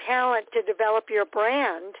the talent to develop your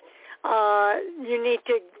brand, you need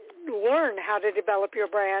to learn how to develop your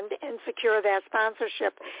brand and secure that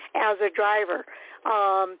sponsorship as a driver.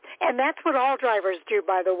 And that's what all drivers do,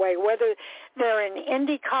 by the way, whether they're in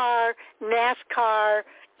IndyCar, NASCAR,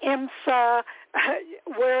 IMSA,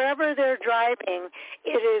 wherever they're driving, it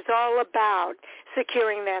is all about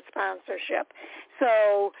securing that sponsorship.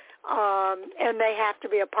 So, and they have to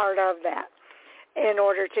be a part of that in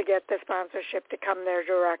order to get the sponsorship to come their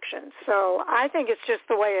direction. So I think it's just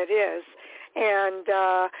the way it is. And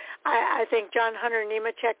I think John Hunter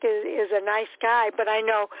Nemechek is a nice guy, but I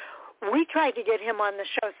know we tried to get him on the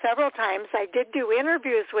show several times. I did do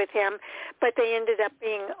interviews with him, but they ended up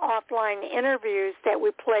being offline interviews that we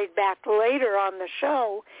played back later on the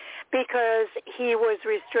show because he was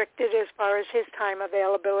restricted as far as his time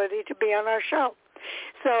availability to be on our show.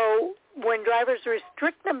 So when drivers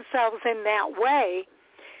restrict themselves in that way,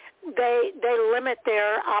 they limit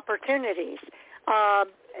their opportunities.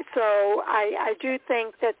 So I do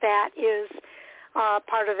think that is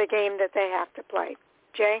part of the game that they have to play.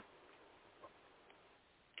 Jay?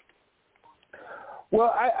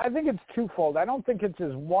 Well, I think it's twofold. I don't think it's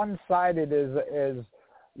as one-sided as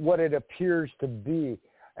what it appears to be.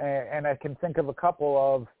 And I can think of a couple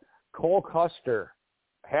of Cole Custer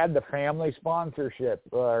had the family sponsorship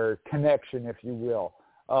or connection, if you will.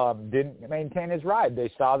 Didn't maintain his ride. They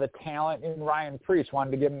saw the talent in Ryan Preece,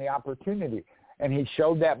 wanted to give him the opportunity. And he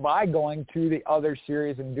showed that by going to the other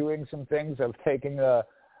series and doing some things of taking a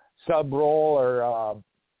sub role or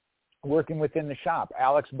working within the shop.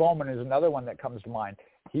 Alex Bowman is another one that comes to mind.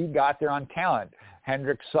 He got there on talent.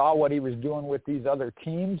 Hendrick saw what he was doing with these other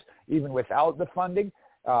teams, even without the funding,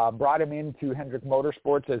 brought him into Hendrick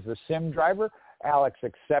Motorsports as the sim driver, Alex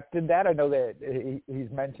accepted that. I know that he's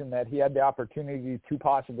mentioned that he had the opportunity to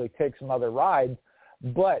possibly take some other rides,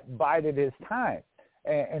 but bided his time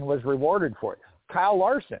and was rewarded for it. Kyle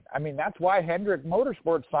Larson, I mean, that's why Hendrick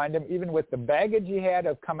Motorsports signed him, even with the baggage he had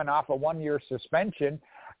of coming off a 1-year suspension,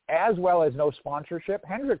 as well as no sponsorship.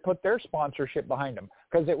 Hendrick put their sponsorship behind him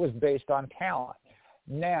because it was based on talent.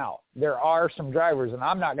 Now, there are some drivers, and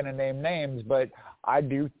I'm not going to name names, but I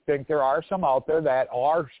do think there are some out there that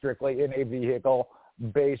are strictly in a vehicle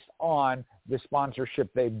based on the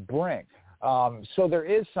sponsorship they bring. So there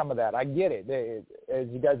is some of that. I get it. As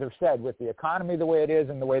you guys have said, with the economy the way it is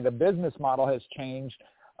and the way the business model has changed,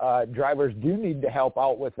 drivers do need to help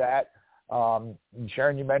out with that.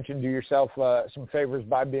 Sharon, you mentioned do yourself some favors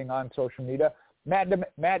by being on social media. Matt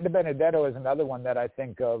DiBenedetto is another one that I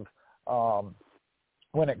think of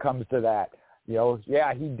when it comes to that. You know,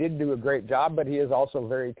 yeah, he did do a great job, but he is also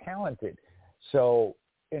very talented. So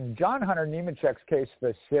in John Hunter Nemechek's case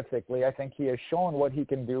specifically, I think he has shown what he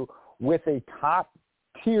can do with a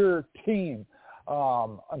top-tier team.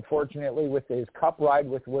 Unfortunately, with his Cup ride,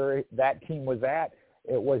 with where that team was at,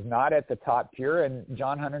 it was not at the top tier, and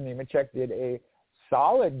John Hunter Nemechek did a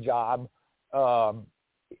solid job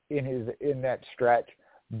in that stretch,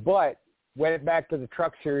 but went back to the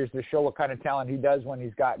Truck Series to show what kind of talent he does when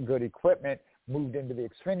he's got good equipment, moved into the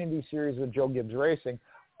Xfinity Series with Joe Gibbs Racing.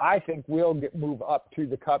 I think we'll move up to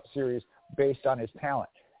the Cup Series based on his talent.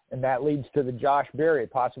 And that leads to the Josh Berry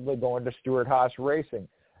possibly going to Stewart-Haas Racing.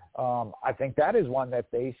 I think that is one that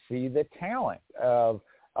they see the talent of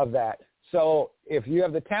that. So if you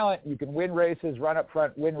have the talent, you can win races, run up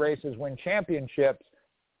front, win races, win championships.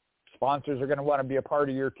 Sponsors are going to want to be a part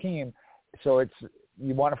of your team. So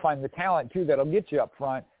you want to find the talent, too, that'll get you up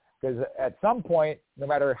front. Because at some point, no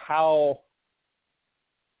matter how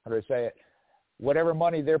do I say it, whatever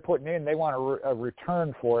money they're putting in, they want a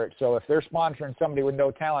return for it. So if they're sponsoring somebody with no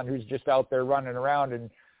talent who's just out there running around and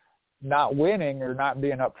not winning or not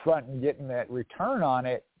being up front and getting that return on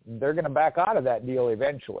it, they're going to back out of that deal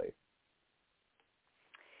eventually.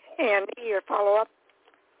 And your follow-up?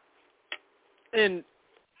 And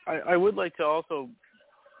I would like to also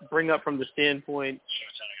bring up from the standpoint,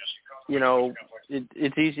 you know,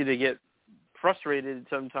 it's easy to get frustrated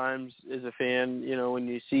sometimes as a fan, you know, when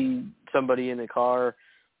you see somebody in a car,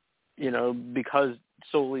 you know, because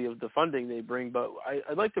solely of the funding they bring. But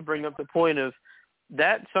I'd like to bring up the point of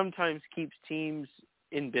that sometimes keeps teams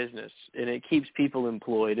in business and it keeps people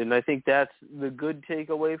employed. And I think that's the good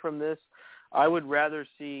takeaway from this. I would rather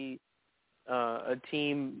see a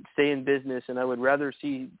team stay in business, and I would rather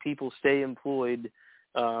see people stay employed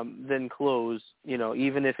than close, you know,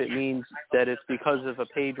 even if it means that it's because of a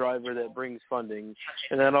pay driver that brings funding.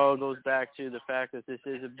 And that all goes back to the fact that this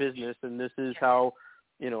is a business, and this is how,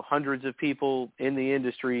 you know, hundreds of people in the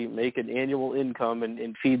industry make an annual income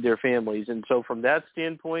and feed their families. And so from that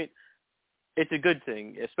standpoint, it's a good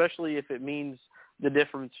thing, especially if it means the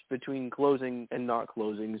difference between closing and not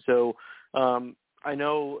closing. So I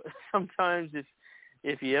know sometimes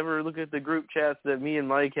if you ever look at the group chats that me and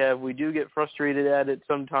Mike have, we do get frustrated at it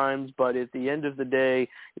sometimes, but at the end of the day,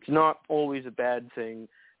 it's not always a bad thing,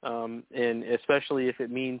 and especially if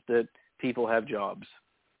it means that people have jobs.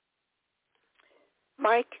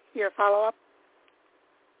 Mike, your follow-up?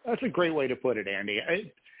 That's a great way to put it, Andy.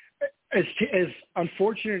 As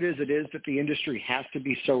unfortunate as it is that the industry has to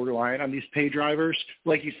be so reliant on these pay drivers,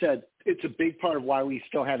 like you said, it's a big part of why we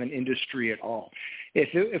still have an industry at all.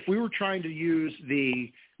 If we were trying to use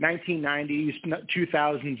the 1990s,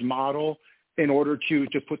 2000s model in order to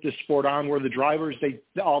put this sport on, where the drivers,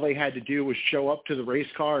 all they had to do was show up to the race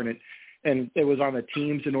car and it was on the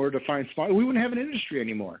teams in order to find sponsors, we wouldn't have an industry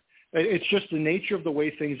anymore. It's just the nature of the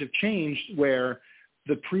way things have changed, where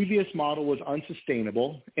the previous model was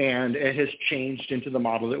unsustainable, and it has changed into the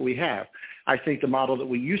model that we have. I think the model that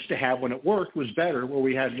we used to have when it worked was better, where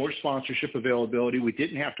we had more sponsorship availability. We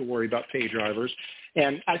didn't have to worry about pay drivers.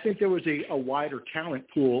 And I think there was a wider talent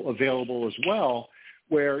pool available as well,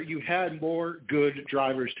 where you had more good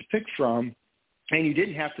drivers to pick from, and you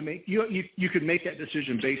didn't have to make you could make that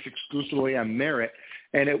decision based exclusively on merit.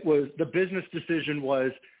 And it was the business decision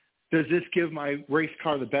was, does this give my race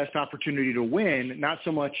car the best opportunity to win? Not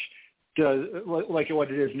so much like what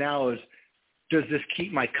it is now is, does this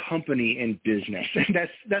keep my company in business? And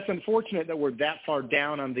that's unfortunate that we're that far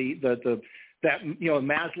down on that you know,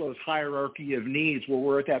 Maslow's hierarchy of needs, where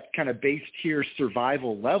we're at that kind of base tier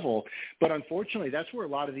survival level. But unfortunately, that's where a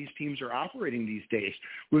lot of these teams are operating these days.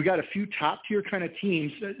 We've got a few top tier kind of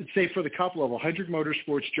teams, say for the couple of Hendrick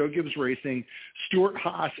Motorsports, Joe Gibbs Racing,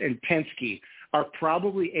 Stewart-Haas, and Penske, are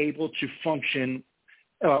probably able to function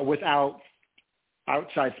without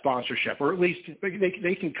outside sponsorship, or at least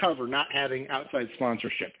they can cover not having outside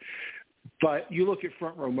sponsorship. But you look at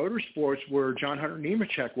Front Row Motorsports, where John Hunter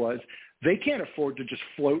Nemechek was, they can't afford to just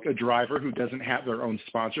float a driver who doesn't have their own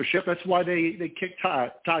sponsorship. That's why they kicked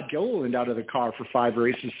Todd Gilliland out of the car for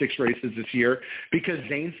 6 races this year, because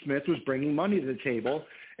Zane Smith was bringing money to the table.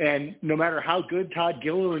 And no matter how good Todd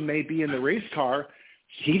Gilliland may be in the race car,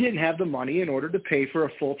 he didn't have the money in order to pay for a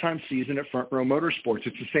full-time season at Front Row Motorsports.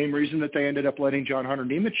 It's the same reason that they ended up letting John Hunter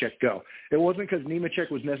Nemechek go. It wasn't because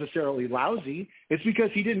Nemechek was necessarily lousy. It's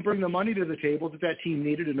because he didn't bring the money to the table that team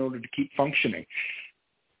needed in order to keep functioning.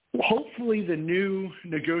 Hopefully the new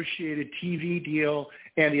negotiated TV deal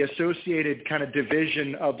and the associated kind of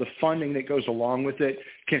division of the funding that goes along with it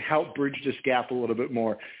can help bridge this gap a little bit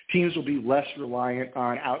more. Teams will be less reliant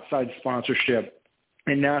on outside sponsorship,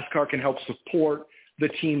 and NASCAR can help support the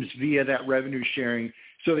teams via that revenue sharing.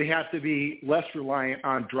 So they have to be less reliant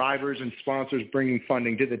on drivers and sponsors bringing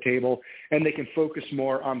funding to the table, and they can focus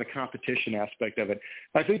more on the competition aspect of it.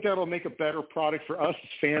 I think that'll make a better product for us as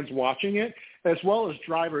fans watching it, as well as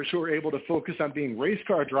drivers who are able to focus on being race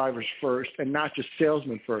car drivers first and not just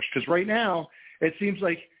salesmen first. Because right now it seems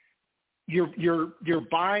like you're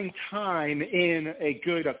buying time in a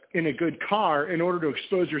good car in order to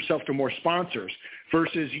expose yourself to more sponsors,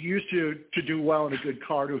 versus you used to do well in a good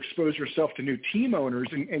car to expose yourself to new team owners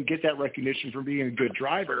and get that recognition for being a good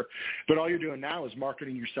driver. But all you're doing now is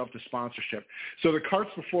marketing yourself to sponsorship. So the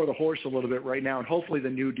cart's before the horse a little bit right now, and hopefully the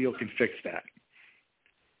new deal can fix that.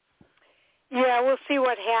 Yeah, we'll see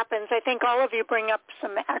what happens. I think all of you bring up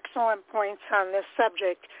some excellent points on this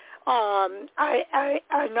subject.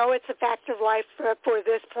 I know it's a fact of life for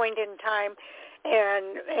this point in time,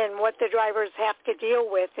 and what the drivers have to deal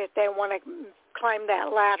with if they want to climb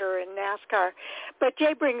that ladder in NASCAR. But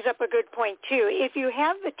Jay brings up a good point too. If you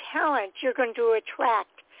have the talent, you're going to attract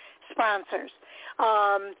sponsors.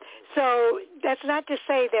 So that's not to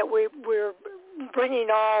say that we're bringing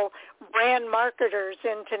all brand marketers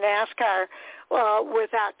into NASCAR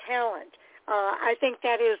without talent. I think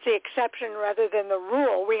that is the exception rather than the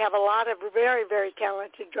rule. We have a lot of very, very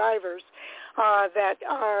talented drivers that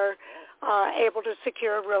are able to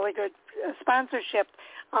secure really good sponsorship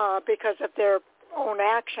because of their own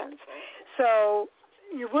actions. So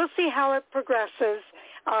you will see how it progresses.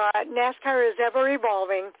 NASCAR is ever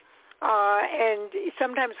evolving. And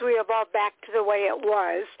sometimes we evolve back to the way it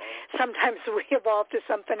was. Sometimes we evolve to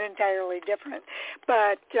something entirely different.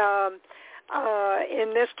 But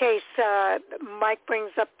in this case, Mike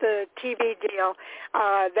brings up the TV deal.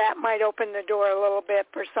 That might open the door a little bit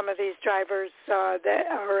for some of these drivers that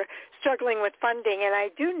are struggling with funding. And I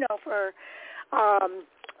do know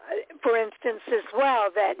for instance, as well,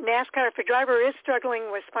 that NASCAR, if a driver is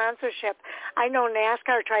struggling with sponsorship, I know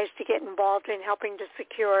NASCAR tries to get involved in helping to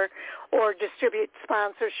secure or distribute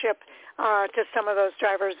sponsorship to some of those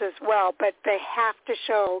drivers as well, but they have to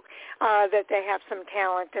show that they have some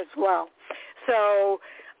talent as well. So,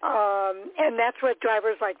 and that's what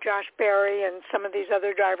drivers like Josh Berry and some of these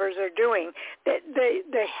other drivers are doing.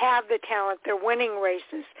 They have the talent, they're winning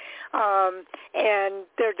races, and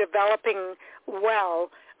they're developing well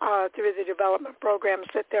through the development programs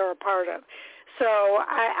that they're a part of. So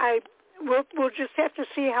we'll just have to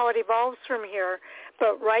see how it evolves from here.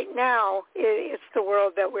 But right now, it's the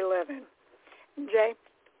world that we live in. Jay?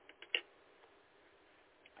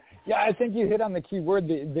 Yeah, I think you hit on the key word,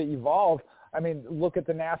 the evolve. I mean, look at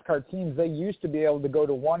the NASCAR teams. They used to be able to go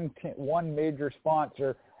to one major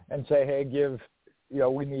sponsor and say, hey,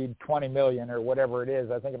 we need $20 million or whatever it is.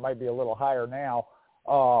 I think it might be a little higher now.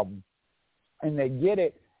 And they get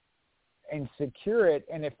it and secure it.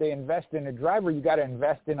 And if they invest in a driver, you got to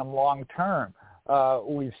invest in them long term.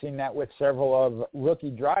 We've seen that with several of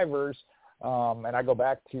rookie drivers. And I go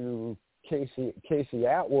back to Casey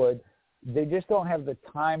Atwood. They just don't have the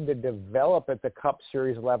time to develop at the Cup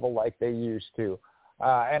Series level like they used to.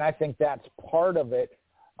 And I think that's part of it,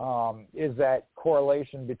 is that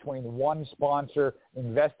correlation between one sponsor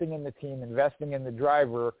investing in the team, investing in the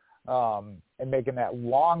driver, and making that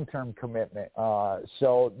long-term commitment.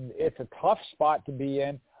 So it's a tough spot to be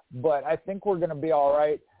in, but I think we're going to be all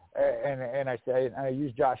right. And I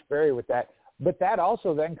use Josh Berry with that. But that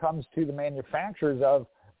also then comes to the manufacturers of,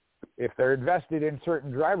 if they're invested in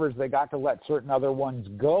certain drivers, they got to let certain other ones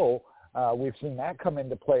go. We've seen that come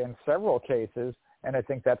into play in several cases, and I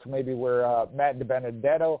think that's maybe where Matt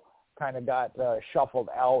DiBenedetto kind of got shuffled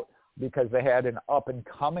out, because they had an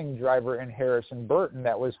up-and-coming driver in Harrison Burton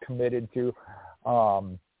that was committed to.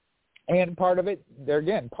 And part of it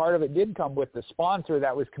did come with the sponsor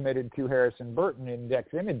that was committed to Harrison Burton,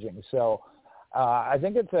 Index Imaging. So I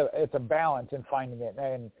think it's a balance in finding it.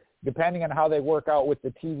 And depending on how they work out with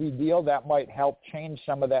the TV deal, that might help change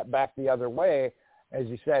some of that back the other way. As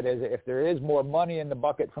you said, if there is more money in the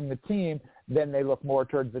bucket from the team, then they look more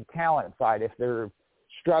towards the talent side. If they're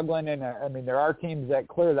struggling, and there are teams that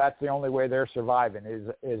clear that's the only way they're surviving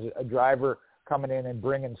is a driver coming in and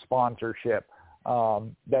bringing sponsorship.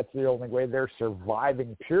 That's the only way they're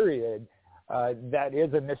surviving, period. That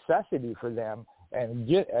is a necessity for them, and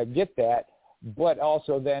get that. But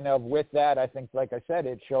also then with that, I think, like I said,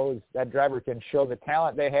 it shows that driver can show the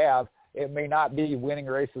talent they have. It may not be winning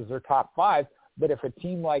races or top 5, but if a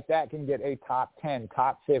team like that can get a top 10,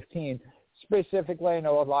 top 15, specifically, I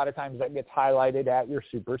know a lot of times that gets highlighted at your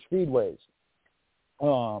super speedways,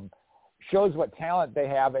 shows what talent they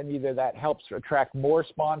have, and either that helps attract more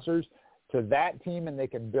sponsors to that team and they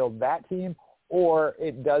can build that team, or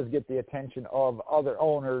it does get the attention of other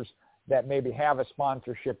owners that maybe have a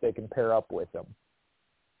sponsorship they can pair up with them.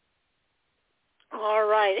 All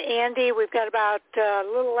right, Andy, we've got about a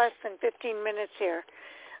little less than 15 minutes here.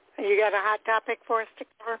 You got a hot topic for us to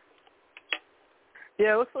cover?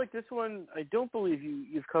 Yeah, it looks like this one, I don't believe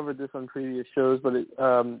you've covered this on previous shows, but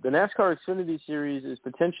the NASCAR Xfinity Series is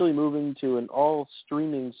potentially moving to an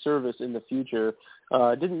all-streaming service in the future.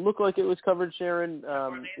 It didn't look like it was covered, Sharon.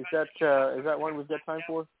 Is that one we've got time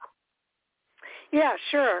for? Yeah,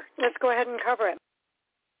 sure. Let's go ahead and cover it.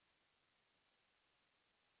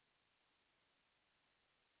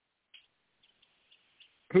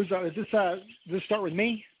 Does this start with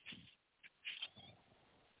me?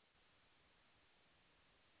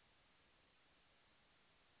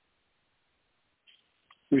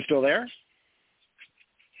 Are we still there?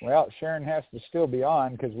 Well, Sharon has to still be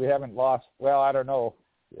on because we haven't lost, well, I don't know,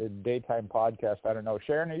 a daytime podcast. I don't know.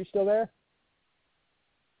 Sharon, are you still there?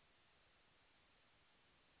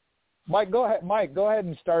 Mike, go ahead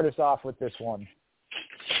and start us off with this one.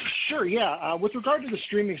 Sure, yeah. With regard to the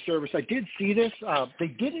streaming service, I did see this. They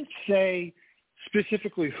didn't say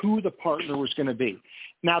specifically who the partner was going to be.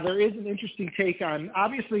 Now, there is an interesting take on,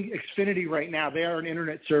 obviously, Xfinity right now. They are an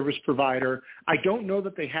internet service provider. I don't know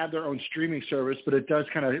that they have their own streaming service, but it does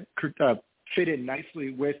kind of fit in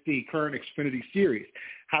nicely with the current Xfinity Series.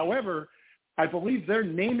 However, I believe their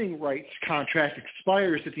naming rights contract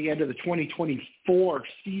expires at the end of the 2024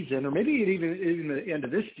 season, or maybe even the end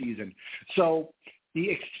of this season. So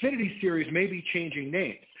the Xfinity Series may be changing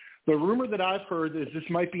names. The rumor that I've heard is this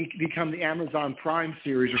might become the Amazon Prime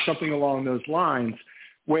Series or something along those lines,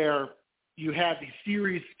 where you have the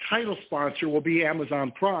series title sponsor will be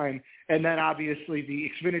Amazon Prime, and then obviously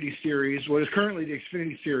the Xfinity Series, what is currently the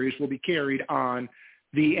Xfinity Series, will be carried on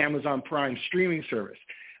the Amazon Prime streaming service.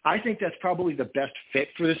 I think that's probably the best fit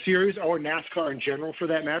for the series, or NASCAR in general for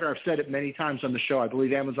that matter. I've said it many times on the show. I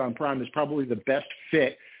believe Amazon Prime is probably the best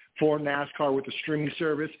fit for NASCAR with the streaming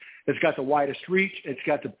service. It's got the widest reach. It's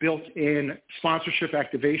got the built-in sponsorship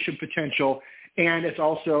activation potential, and it's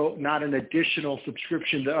also not an additional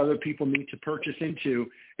subscription that other people need to purchase into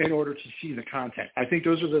in order to see the content. I think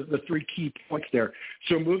those are the three key points there.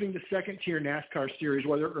 So moving to second-tier NASCAR series,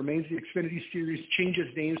 whether it remains the Xfinity Series, changes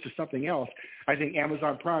names to something else, I think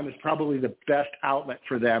Amazon Prime is probably the best outlet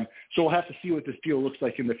for them. So we'll have to see what this deal looks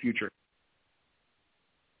like in the future.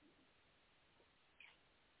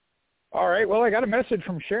 All right. Well, I got a message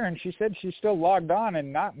from Sharon. She said she's still logged on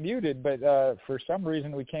and not muted, but for some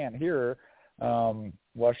reason we can't hear her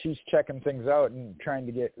while she's checking things out and trying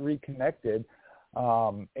to get reconnected.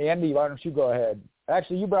 Andy, why don't you go ahead?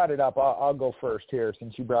 Actually, you brought it up. I'll go first here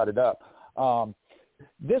since you brought it up.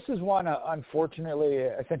 This is one, unfortunately,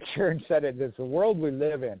 I think Sharon said it, it's the world we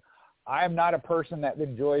live in. I am not a person that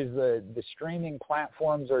enjoys the streaming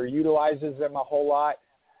platforms or utilizes them a whole lot.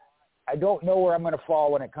 I don't know where I'm going to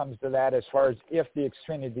fall when it comes to that as far as if the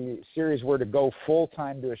Xfinity Series were to go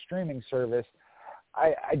full-time to a streaming service.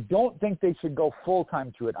 I don't think they should go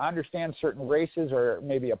full-time to it. I understand certain races or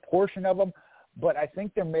maybe a portion of them, but I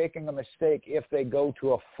think they're making a mistake if they go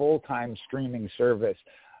to a full-time streaming service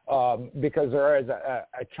because there is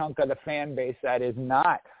a chunk of the fan base that is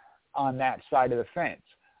not on that side of the fence.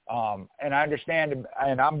 And I understand,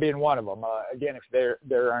 and I'm being one of them. Again, if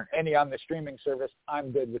there aren't any on the streaming service,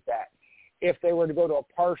 I'm good with that. If they were to go to a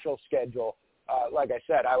partial schedule, like I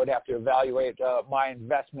said, I would have to evaluate my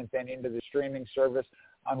investment then into the streaming service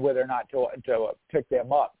on whether or not to pick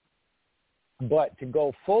them up. But to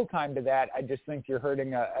go full-time to that, I just think you're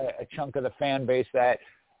hurting a chunk of the fan base that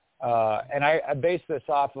and I base this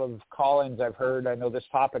off of call-ins I've heard. I know this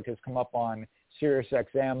topic has come up on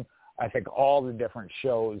SiriusXM. I think all the different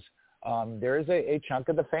shows, there is a chunk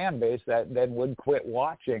of the fan base that then would quit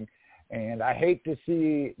watching. And I hate to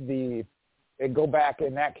see it go back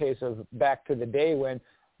in that case of back to the day when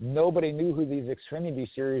nobody knew who these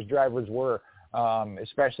Xfinity Series drivers were,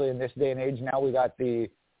 especially in this day and age. Now we got the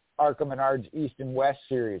ARCA Menards East and West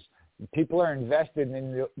Series. People are invested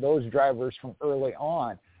in those drivers from early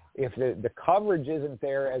on. If the coverage isn't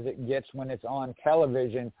there as it gets when it's on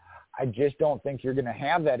television, I just don't think you're going to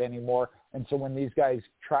have that anymore. And so when these guys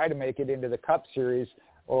try to make it into the Cup Series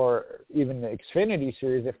or even the Xfinity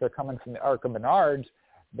Series, if they're coming from the ARCA Menards,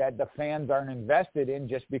 that the fans aren't invested in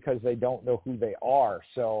just because they don't know who they are.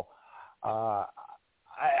 So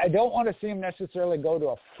I don't want to see them necessarily go to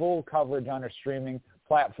a full coverage on a streaming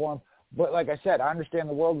platform. But like I said, I understand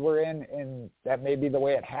the world we're in, and that may be the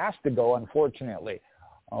way it has to go, unfortunately.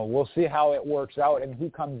 We'll see how it works out and who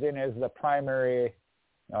comes in as the primary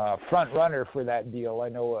front runner for that deal. I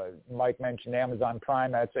know Mike mentioned Amazon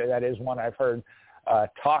Prime. That is one I've heard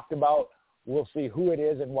talked about. We'll see who it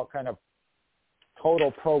is and what kind of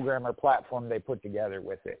total program or platform they put together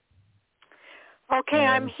with it. Okay, and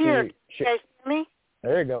I'm here. You guys hear me?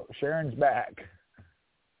 There you go. Sharon's back.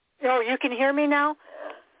 Oh, you can hear me now?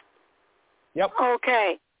 Yep.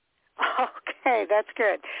 Okay, that's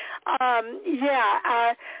good.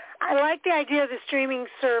 I like the idea of the streaming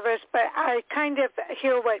service, but I kind of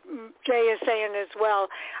hear what Jay is saying as well.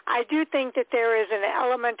 I do think that there is an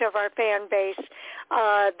element of our fan base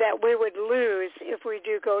that we would lose if we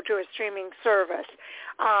do go to a streaming service.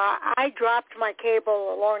 I dropped my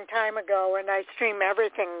cable a long time ago, and I stream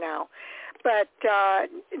everything now, but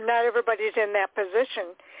not everybody's in that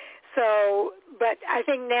position. So, but I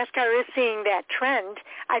think NASCAR is seeing that trend.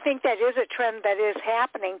 I think that is a trend that is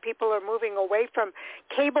happening. People are moving away from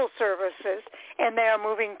cable services, and they are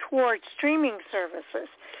moving towards streaming services.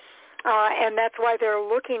 And that's why they're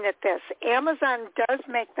looking at this. Amazon does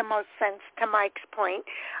make the most sense, to Mike's point,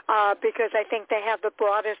 because I think they have the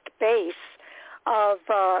broadest base of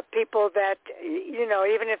people that, you know,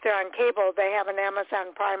 even if they're on cable, they have an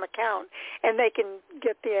Amazon Prime account, and they can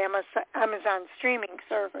get the Amazon streaming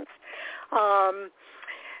service.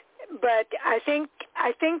 But I think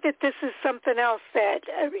that this is something else that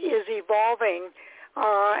is evolving,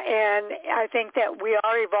 and I think that we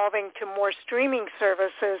are evolving to more streaming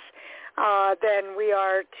services than we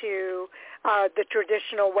are to the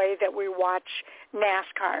traditional way that we watch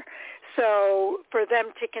NASCAR. So for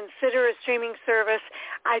them to consider a streaming service,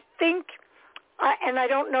 I think, and I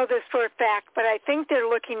don't know this for a fact, but I think they're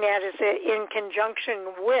looking at it in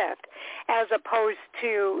conjunction with, as opposed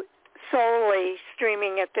to solely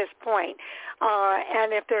streaming at this point.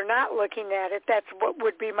 And if they're not looking at it, that's what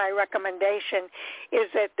would be my recommendation,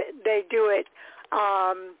 is that they do it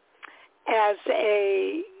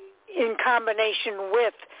in combination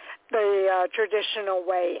with the traditional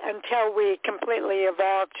way until we completely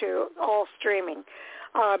evolve to all streaming,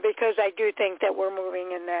 because I do think that we're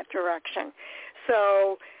moving in that direction.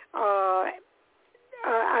 So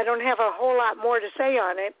I don't have a whole lot more to say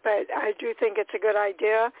on it, but I do think it's a good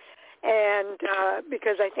idea, and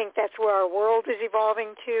because I think that's where our world is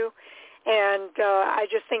evolving to, and I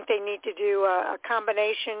just think they need to do a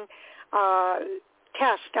combination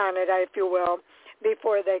test on it, if you will,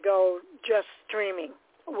 before they go just streaming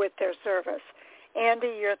with their service.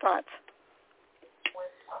 Andy, your thoughts?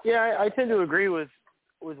 Yeah, I tend to agree with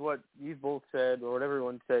what you've both said, or what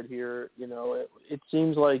everyone said here. You know, it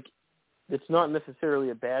seems like it's not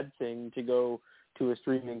necessarily a bad thing to go to a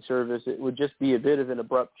streaming service. It would just be a bit of an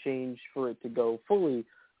abrupt change for it to go fully,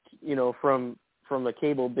 you know, from a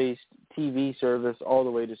cable-based TV service all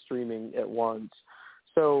the way to streaming at once.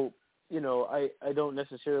 So, you know, I don't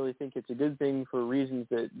necessarily think it's a good thing for reasons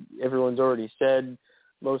that everyone's already said.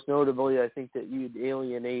 Most notably, I think that you'd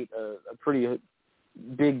alienate a pretty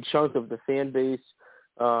big chunk of the fan base.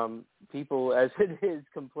 People, as it is,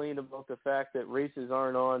 complain about the fact that races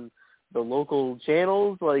aren't on the local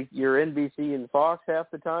channels like your NBC and Fox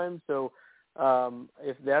half the time. So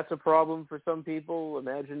if that's a problem for some people,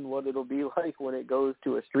 imagine what it'll be like when it goes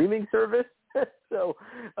to a streaming service. So,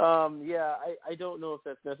 I don't know if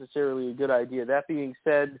that's necessarily a good idea. That being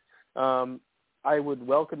said, I would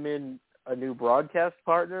welcome in a new broadcast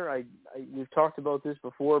partner. We've talked about this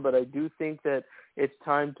before, but I do think that it's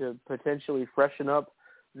time to potentially freshen up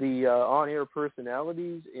the on-air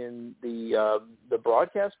personalities in the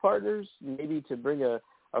broadcast partners, maybe to bring a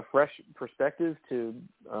fresh perspective to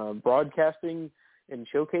broadcasting and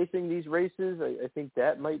showcasing these races. I think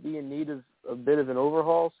that might be in need of a bit of an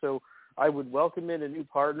overhaul. So I would welcome in a new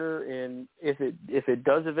partner, and if it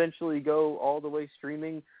does eventually go all the way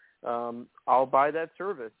streaming, I'll buy that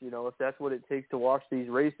service, you know, if that's what it takes to watch these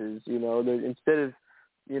races. You know, instead of,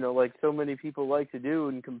 you know, like so many people like to do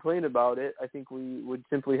and complain about it, I think we would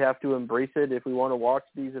simply have to embrace it if we want to watch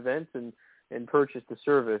these events and purchase the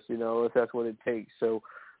service, you know, if that's what it takes. So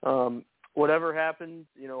Whatever happens,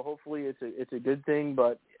 hopefully it's a good thing.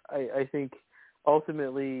 But I think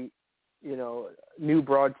ultimately, new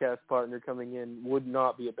broadcast partner coming in would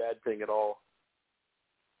not be a bad thing at all.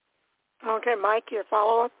 Okay, Mike, your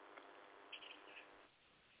follow-up?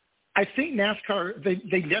 I think NASCAR,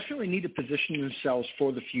 they definitely need to position themselves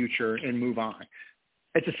for the future and move on.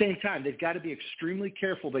 At the same time, they've got to be extremely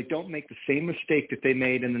careful they don't make the same mistake that they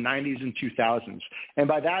made in the 90s and 2000s. And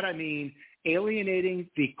by that I mean alienating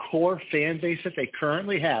the core fan base that they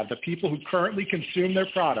currently have, the people who currently consume their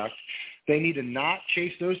product. They need to not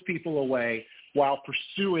chase those people away while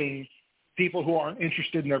pursuing people who aren't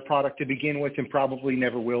interested in their product to begin with and probably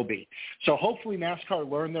never will be. So hopefully NASCAR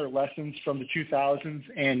learned their lessons from the 2000s,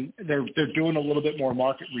 and they're doing a little bit more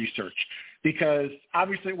market research, because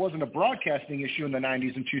obviously it wasn't a broadcasting issue in the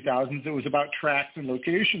 90s and 2000s. It was about tracks and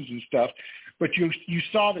locations and stuff. But you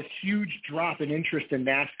saw this huge drop in interest in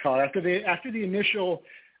NASCAR after the initial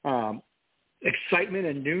excitement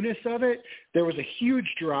and newness of it. There was a huge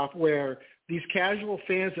drop where these casual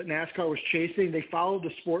fans that NASCAR was chasing, they followed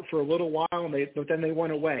the sport for a little while, but then they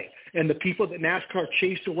went away. And the people that NASCAR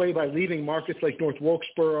chased away by leaving markets like North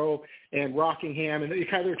Wilkesboro and Rockingham and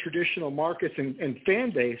kind of their traditional markets and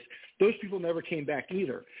fan base, those people never came back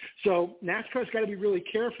either. So NASCAR's got to be really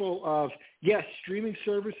careful of, yes, streaming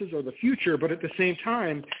services are the future, but at the same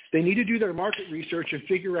time, they need to do their market research and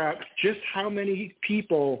figure out just how many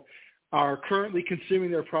people are currently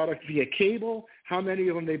consuming their product via cable, how many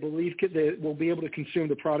of them they believe they will be able to consume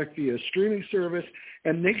the product via a streaming service,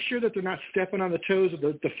 and make sure that they're not stepping on the toes of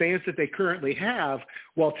the fans that they currently have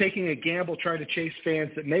while taking a gamble trying to chase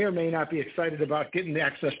fans that may or may not be excited about getting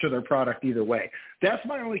access to their product either way. That's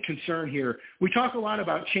my only concern here. We talk a lot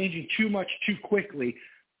about changing too much too quickly.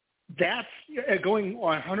 That's going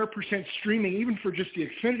 100% streaming, even for just the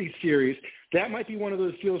Xfinity Series. That might be one of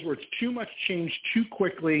those deals where it's too much change too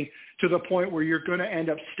quickly to the point where you're going to end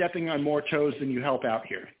up stepping on more toes than you help out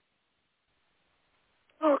here.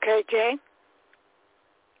 Okay, Jay?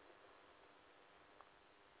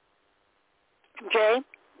 Jay?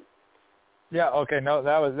 Yeah, okay. No,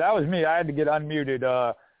 that was me. I had to get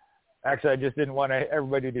unmuted. Actually, I just didn't want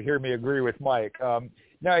everybody to hear me agree with Mike.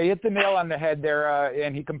 No, he hit the nail on the head there,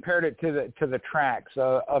 and he compared it to the tracks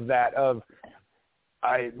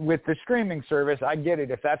with the streaming service. I get it.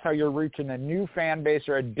 If that's how you're reaching a new fan base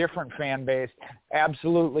or a different fan base,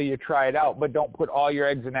 absolutely you try it out, but don't put all your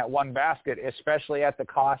eggs in that one basket, especially at the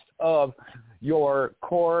cost of your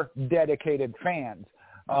core dedicated fans.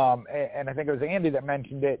 And I think it was Andy that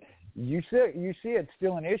mentioned it. You see it's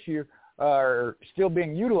still an issue, or still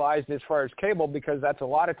being utilized as far as cable, because that's a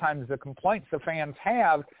lot of times the complaints the fans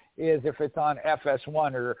have is if it's on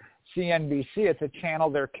FS1 or CNBC, it's a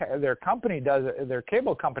channel their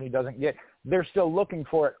cable company doesn't get. They're still looking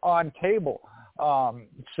for it on cable.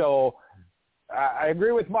 So I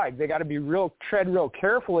agree with Mike. They got to tread real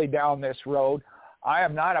carefully down this road. I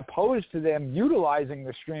am not opposed to them utilizing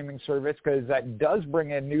the streaming service, because that does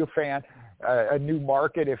bring in a new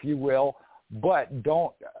market, if you will. But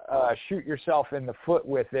don't shoot yourself in the foot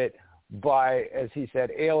with it by, as he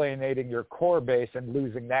said, alienating your core base and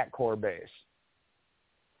losing that core base.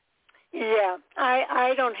 Yeah,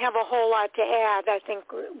 I don't have a whole lot to add. I think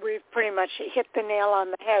we've pretty much hit the nail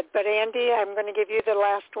on the head. But, Andy, I'm going to give you the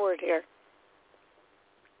last word here.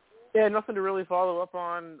 Yeah, nothing to really follow up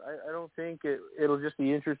on. I don't think it'll just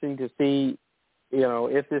be interesting to see,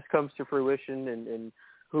 if this comes to fruition and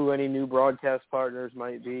who any new broadcast partners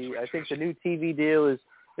might be. I think the new TV deal is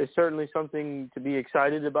certainly something to be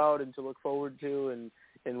excited about and to look forward to,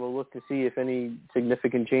 and we'll look to see if any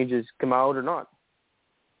significant changes come out or not.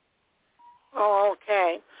 Oh,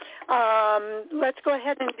 okay. Let's go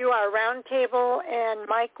ahead and do our roundtable, and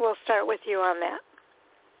Mike, we'll start with you on that.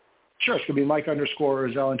 Sure, it's going to be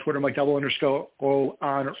Mike_Zell on Twitter, Mike _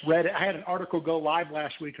 on Reddit. I had an article go live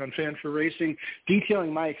last week on Fan4Racing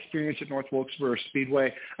detailing my experience at North Wilkesboro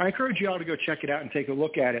Speedway. I encourage you all to go check it out and take a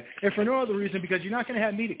look at it. And for no other reason, because you're not going to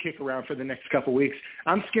have me to kick around for the next couple weeks.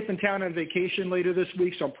 I'm skipping town on vacation later this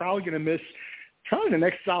week, so I'm probably going to miss the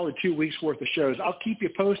next solid 2 weeks worth of shows. I'll keep you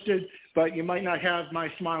posted, but you might not have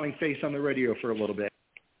my smiling face on the radio for a little bit.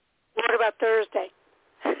 What about Thursday?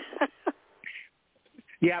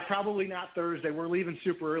 Yeah, probably not Thursday. We're leaving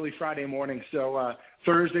super early Friday morning, so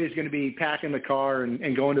Thursday is going to be packing the car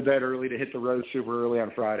and going to bed early to hit the road super early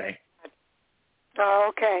on Friday. Oh,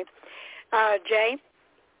 okay. Jay?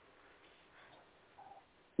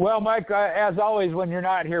 Well, Mike, as always, when you're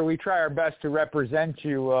not here, we try our best to represent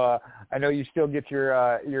you. I know you still get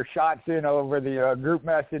your shots in over the group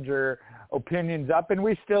message or opinions up, and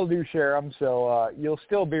we still do share them, so you'll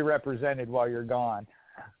still be represented while you're gone.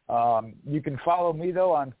 You can follow me,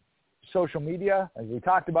 though, on social media. As we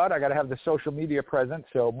talked about, I got to have the social media present.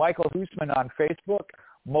 So Michael Husmann on Facebook,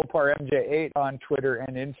 MoparMJ8 on Twitter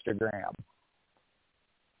and Instagram.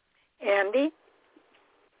 Andy?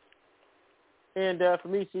 And for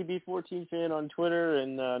me, CB14 fan on Twitter,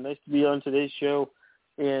 and nice to be on today's show.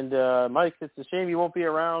 And Mike, it's a shame you won't be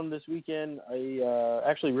around this weekend. I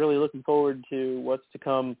actually really looking forward to what's to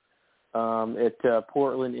come at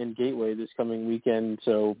Portland and Gateway this coming weekend.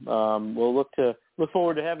 So we'll look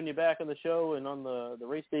forward to having you back on the show and on the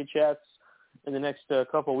race day chats in the next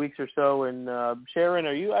couple of weeks or so. And Sharon,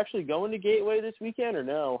 are you actually going to Gateway this weekend or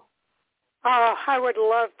no? I would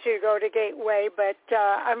love to go to Gateway, but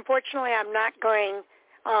unfortunately I'm not going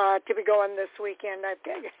to be going this weekend.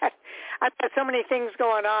 I've got so many things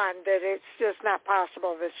going on that it's just not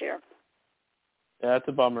possible this year. Yeah, that's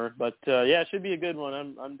a bummer, but yeah, it should be a good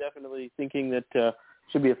one. I'm definitely thinking that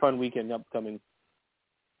should be a fun weekend upcoming.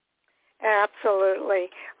 Absolutely.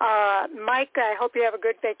 Mike, I hope you have a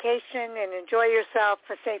good vacation and enjoy yourself.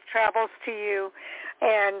 Safe travels to you.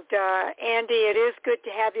 And Andy, it is good to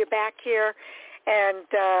have you back here and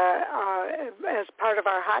as part of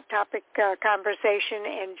our Hot Topic conversation.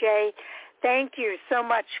 And Jay, thank you so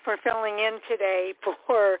much for filling in today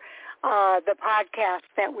for the podcast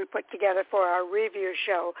that we put together for our review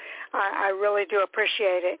show. I really do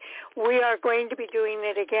appreciate it. We are going to be doing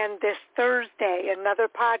it again this Thursday, another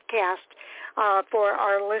podcast for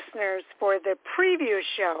our listeners for the preview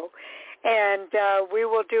show. And we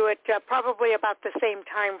will do it probably about the same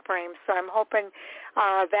time frame. So I'm hoping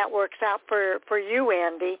that works out for you,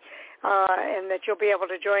 Andy, and that you'll be able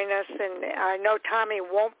to join us. And I know Tommy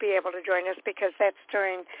won't be able to join us because that's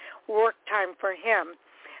during work time for him.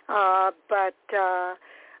 And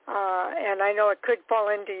I know it could fall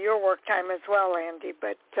into your work time as well, Andy.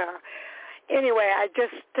 But anyway, I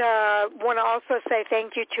just want to also say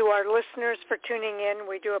thank you to our listeners for tuning in.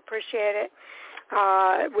 We do appreciate it.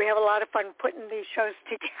 We have a lot of fun putting these shows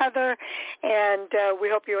together, and we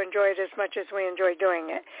hope you enjoy it as much as we enjoy doing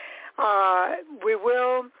it. We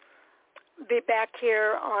will be back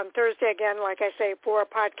here on Thursday again, like I say, for a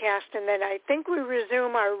podcast, and then I think we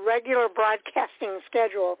resume our regular broadcasting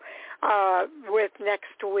schedule with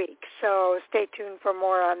next week. So stay tuned for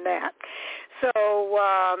more on that. So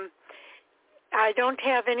I don't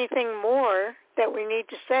have anything more that we need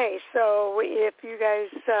to say. So if you guys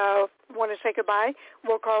want to say goodbye,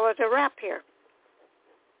 we'll call it a wrap here.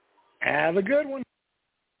 Have a good one.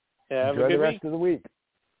 Have Enjoy a good the rest of the week.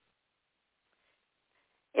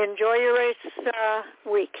 Enjoy your race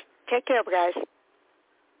week. Take care, guys.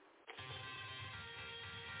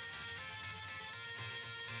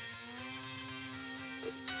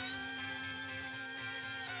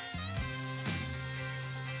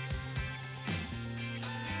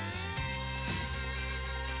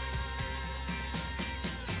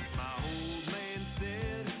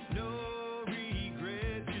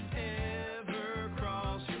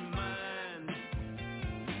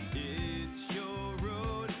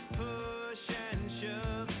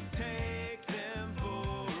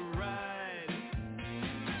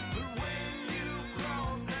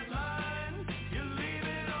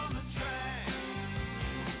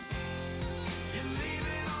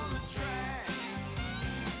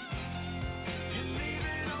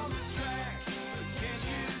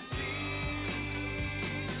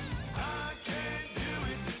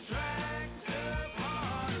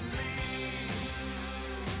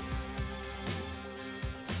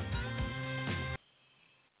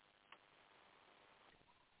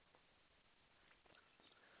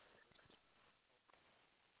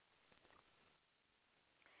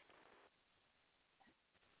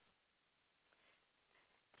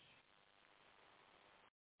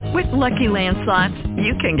 With Lucky Land Slots,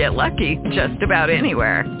 you can get lucky just about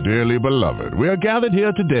anywhere. Dearly beloved, we are gathered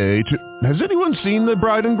here today to... Has anyone seen the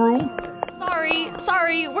bride and groom?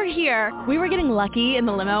 Sorry, we're here. We were getting lucky in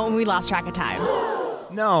the limo and we lost track of time.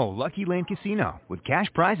 No, Lucky Land Casino, with cash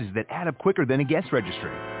prizes that add up quicker than a guest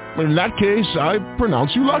registry. In that case, I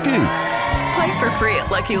pronounce you lucky. Play for free at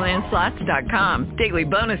LuckyLandSlots.com. Daily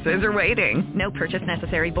bonuses are waiting. No purchase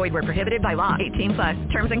necessary. Void where prohibited by law.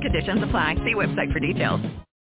 18+. Terms and conditions apply. See website for details.